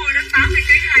 60 đến 80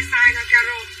 kg, 2 size thôi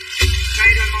caro. Đây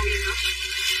là màu gì nữa.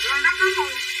 Rồi nó có màu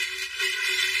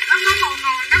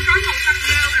xanh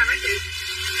rêu nè mấy chị.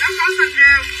 Nó có xanh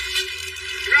rêu.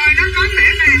 Rồi nó có mẻ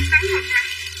vàng sóng ngực nè.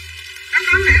 Nó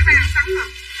có mẻ vàng sóng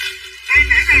ngực. Đây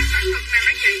mẻ vàng sóng ngực nè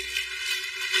mấy chị.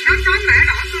 Nó có mẻ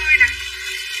đỏ tươi nè.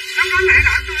 Nó có mẻ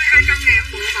đỏ tươi 200.000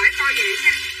 bộ vải co giãn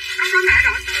nha. Nó có mẻ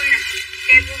đỏ tươi nè.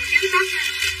 Kèm vùng 9 tấc nha.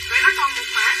 Rồi nó còn một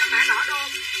mẻ nữa mẻ đỏ đô.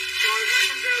 Rồi lên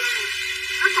xanh rêu lên nè.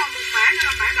 Nó còn một mẻ nữa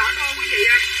là mẻ đỏ đô quý vị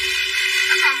ơi.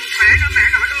 Nó còn một mẻ nữa mẻ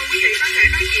đỏ đô quý vị có thể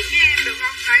nói chuyện với em được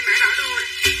không? Đây mẻ đỏ đô nè.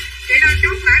 Chị nào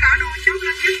chốt mã đỏ đô chốt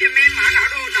lên giúp giùm em mã đỏ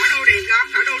đô đẹp lắm,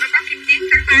 đỏ đô nó có kim chiến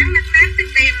trắng tán nát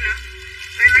tem nữa.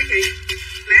 Đây mấy chị,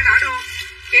 mã đỏ đô.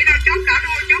 Chị nào chốt đỏ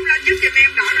đô chốt lên giúp giùm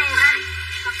em đỏ đô ha.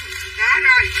 Đó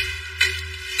rồi.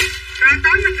 Rồi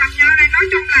tối mình gặp nhau đây, nói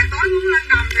chung là tối muốn lên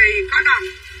đầm thì có đầm,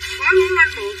 tối muốn lên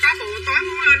bộ có bộ, tối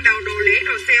muốn lên đồ lễ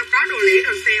đồ sale có đồ lễ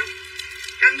đồ sale.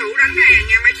 Tranh thủ đánh hàng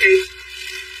nha mấy chị.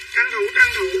 Tranh thủ.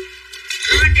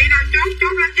 Rồi chị nào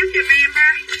chốt lên giúp giùm em ha.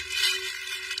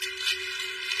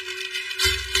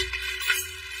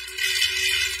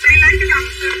 Đây lấy cái đầm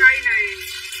sơ đây này.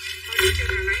 Thôi để cho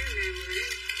là lấy cái nào mà lấy.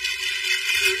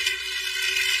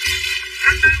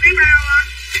 Anh Tư cái bao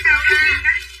ra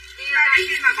đó. Đi ra đây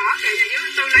khi mà bỏ kệ nhà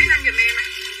dưới Tư lấy lên giùm em.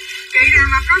 Chị nào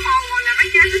mà có bầu là mấy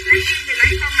chế thích lấy kim thì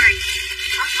lấy con này.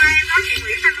 Hôm qua em có chị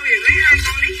Nguyễn Thanh Huyền lấy 2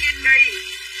 con lấy kim đi.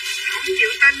 Không không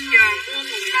chịu tin, giờ mua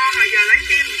một con rồi giờ lấy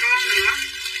thêm một con nữa.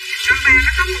 Đầm vàng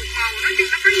nó có một màu, nói chung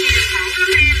nó có nhiều mẫu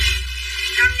lắm em.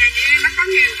 Đầm nhà Duyên nó có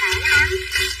nhiều mẫu lắm,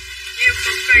 nhiều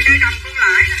cực kỳ. Đây đầm con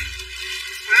lãi nè.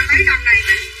 Mấy đầm này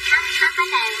có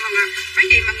màu mà mấy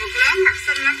chị mà ngực lớn mặt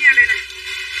xinh lắm nha, đây nè.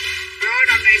 Rồi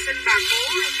đầm này xinh bà cố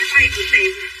luôn, cái tay cũng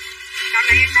đẹp nè. Đầm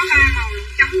này em có 3 màu luôn,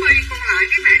 chấm bi con lãi,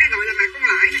 cái mã này gọi là mã con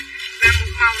lãi nè. Và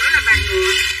một màu nữa là vàng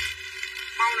ngựa,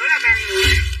 màu nữa là vàng ngựa.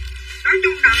 Nói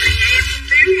chung đầm này nhà em không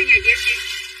thiếu nha nhà chị em chị.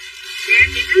 Nhà em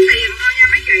chỉ thiếu tiền thôi nha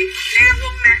mấy chị. Nè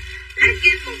Quân nè,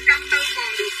 legging 140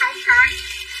 còn được 6 cái.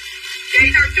 Chị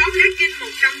nào chốt legging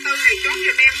 140 này chốt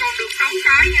giùm em còn được 6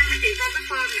 cái nha mấy chị, coi cái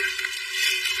phơm nè.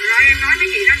 Rồi em nói mấy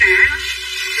chị nó đã lắm.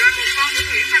 Rồi một con của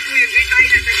Nguyễn Thanh Huyền đi tay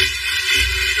nè.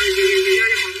 Rồi chị vô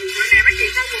cho mọi người coi nè mấy chị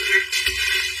coi Quần nè.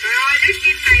 Trời ơi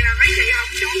legging này mà mấy chị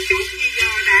không chốt gì giờ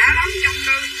đã lắm.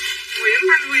 140 Nguyễn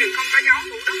Thanh Huyền không có dấu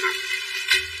Thủ Đức à.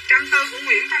 140 của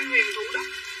Nguyễn Thanh Huyền Thủ Đức.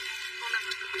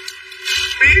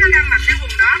 Bé nó đang mặc cái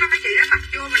quần đó mấy chị, nó mặc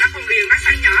vô mà nó còn ghiền, nó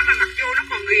size nhỏ mà mặc vô nó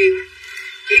còn ghiền.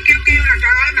 Chị kêu là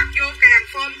trời ơi mặc vô càng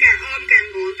phơm càng ôm càng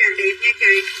gọn càng đẹp nha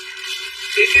chị.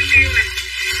 Chị kêu nè,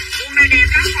 quần này đẹp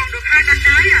lắm, còn được 2-3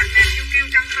 cái à. Nè kêu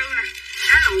 140 nè,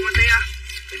 đá lụ mà tia,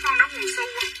 cái con đó quần su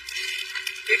á.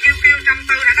 Chị kêu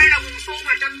 140 nè, đây là quần su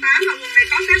mà 180, mà quần này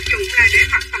có tác dụng là để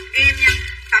mặc tập game nha,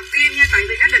 tập game nha, tại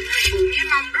vì nó định hình bụng với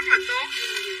mông rất là tốt.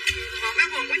 Còn cái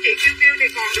quần của chị kêu thì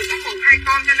còn được có 1-2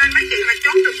 con, cho nên mấy chị mà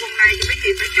chốt được quần này thì mấy chị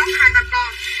phải chốt 2-3 con.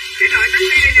 Để đợi tới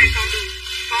khi đây này còn được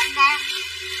con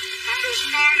được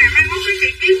con nè. Mai mốt mấy chị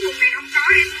kiếm quần này không có,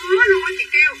 em hứa luôn á chị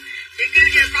kêu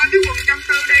giờ coi cái quần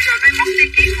 140 đây rồi mai mốt đi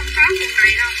kiếm không có quần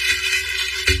này đâu.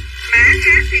 Mã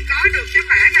khác thì có được, cái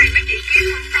mã này mấy chị kiếm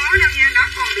không có đâu nha. Nó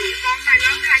còn được con size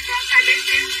lớn, 2 con size bé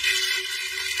xíu,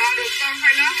 còn được con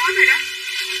size lớn hết rồi đó,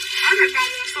 hết rồi, còn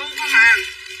quần su không à,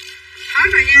 hết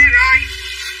rồi nha. Rồi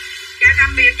dạ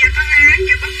tạm biệt, dạ thân ái,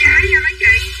 dạ bấm trái nha mấy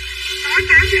chị. Tối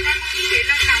 8 giờ 30 mấy chị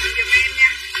lên đồng giùm em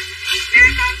nha. Nè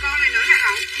còn con này nữa là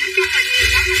Hậu, nói chung là nhiều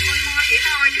lắm, mà môi vậy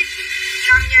thôi chứ.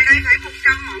 Đầm nhà đây phải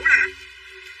 100 mẫu là ít.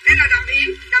 Đây là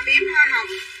đầm yếm hoa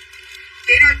hồng.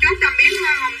 Chị nào chốt đầm yếm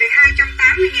hoa hồng thì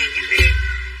 280.000 giúp em.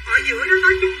 Ở giữa nó có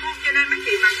chung vuông cho nên mấy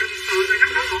chị mặc đừng sợ, rồi nó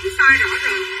có 4 size rõ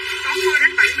rồi. 60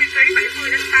 đến 70 kg,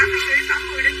 70 đến 80 kg,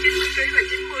 60 đến 90 kg và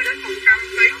 90 đến 100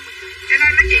 kg. Cho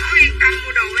nên mấy chị cứ yên tâm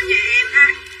mua đồ ở nhà em ha.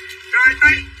 Rồi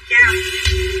Tuy, chào.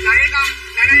 Lại đây con,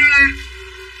 lại đây Lola.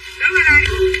 Đứng ở đây.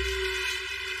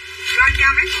 Rồi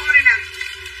chào mấy cô đây nè.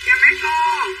 Chào mấy cô.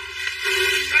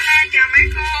 Lola chào mấy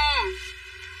cô.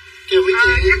 Chào mấy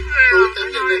chị. Chắc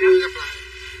người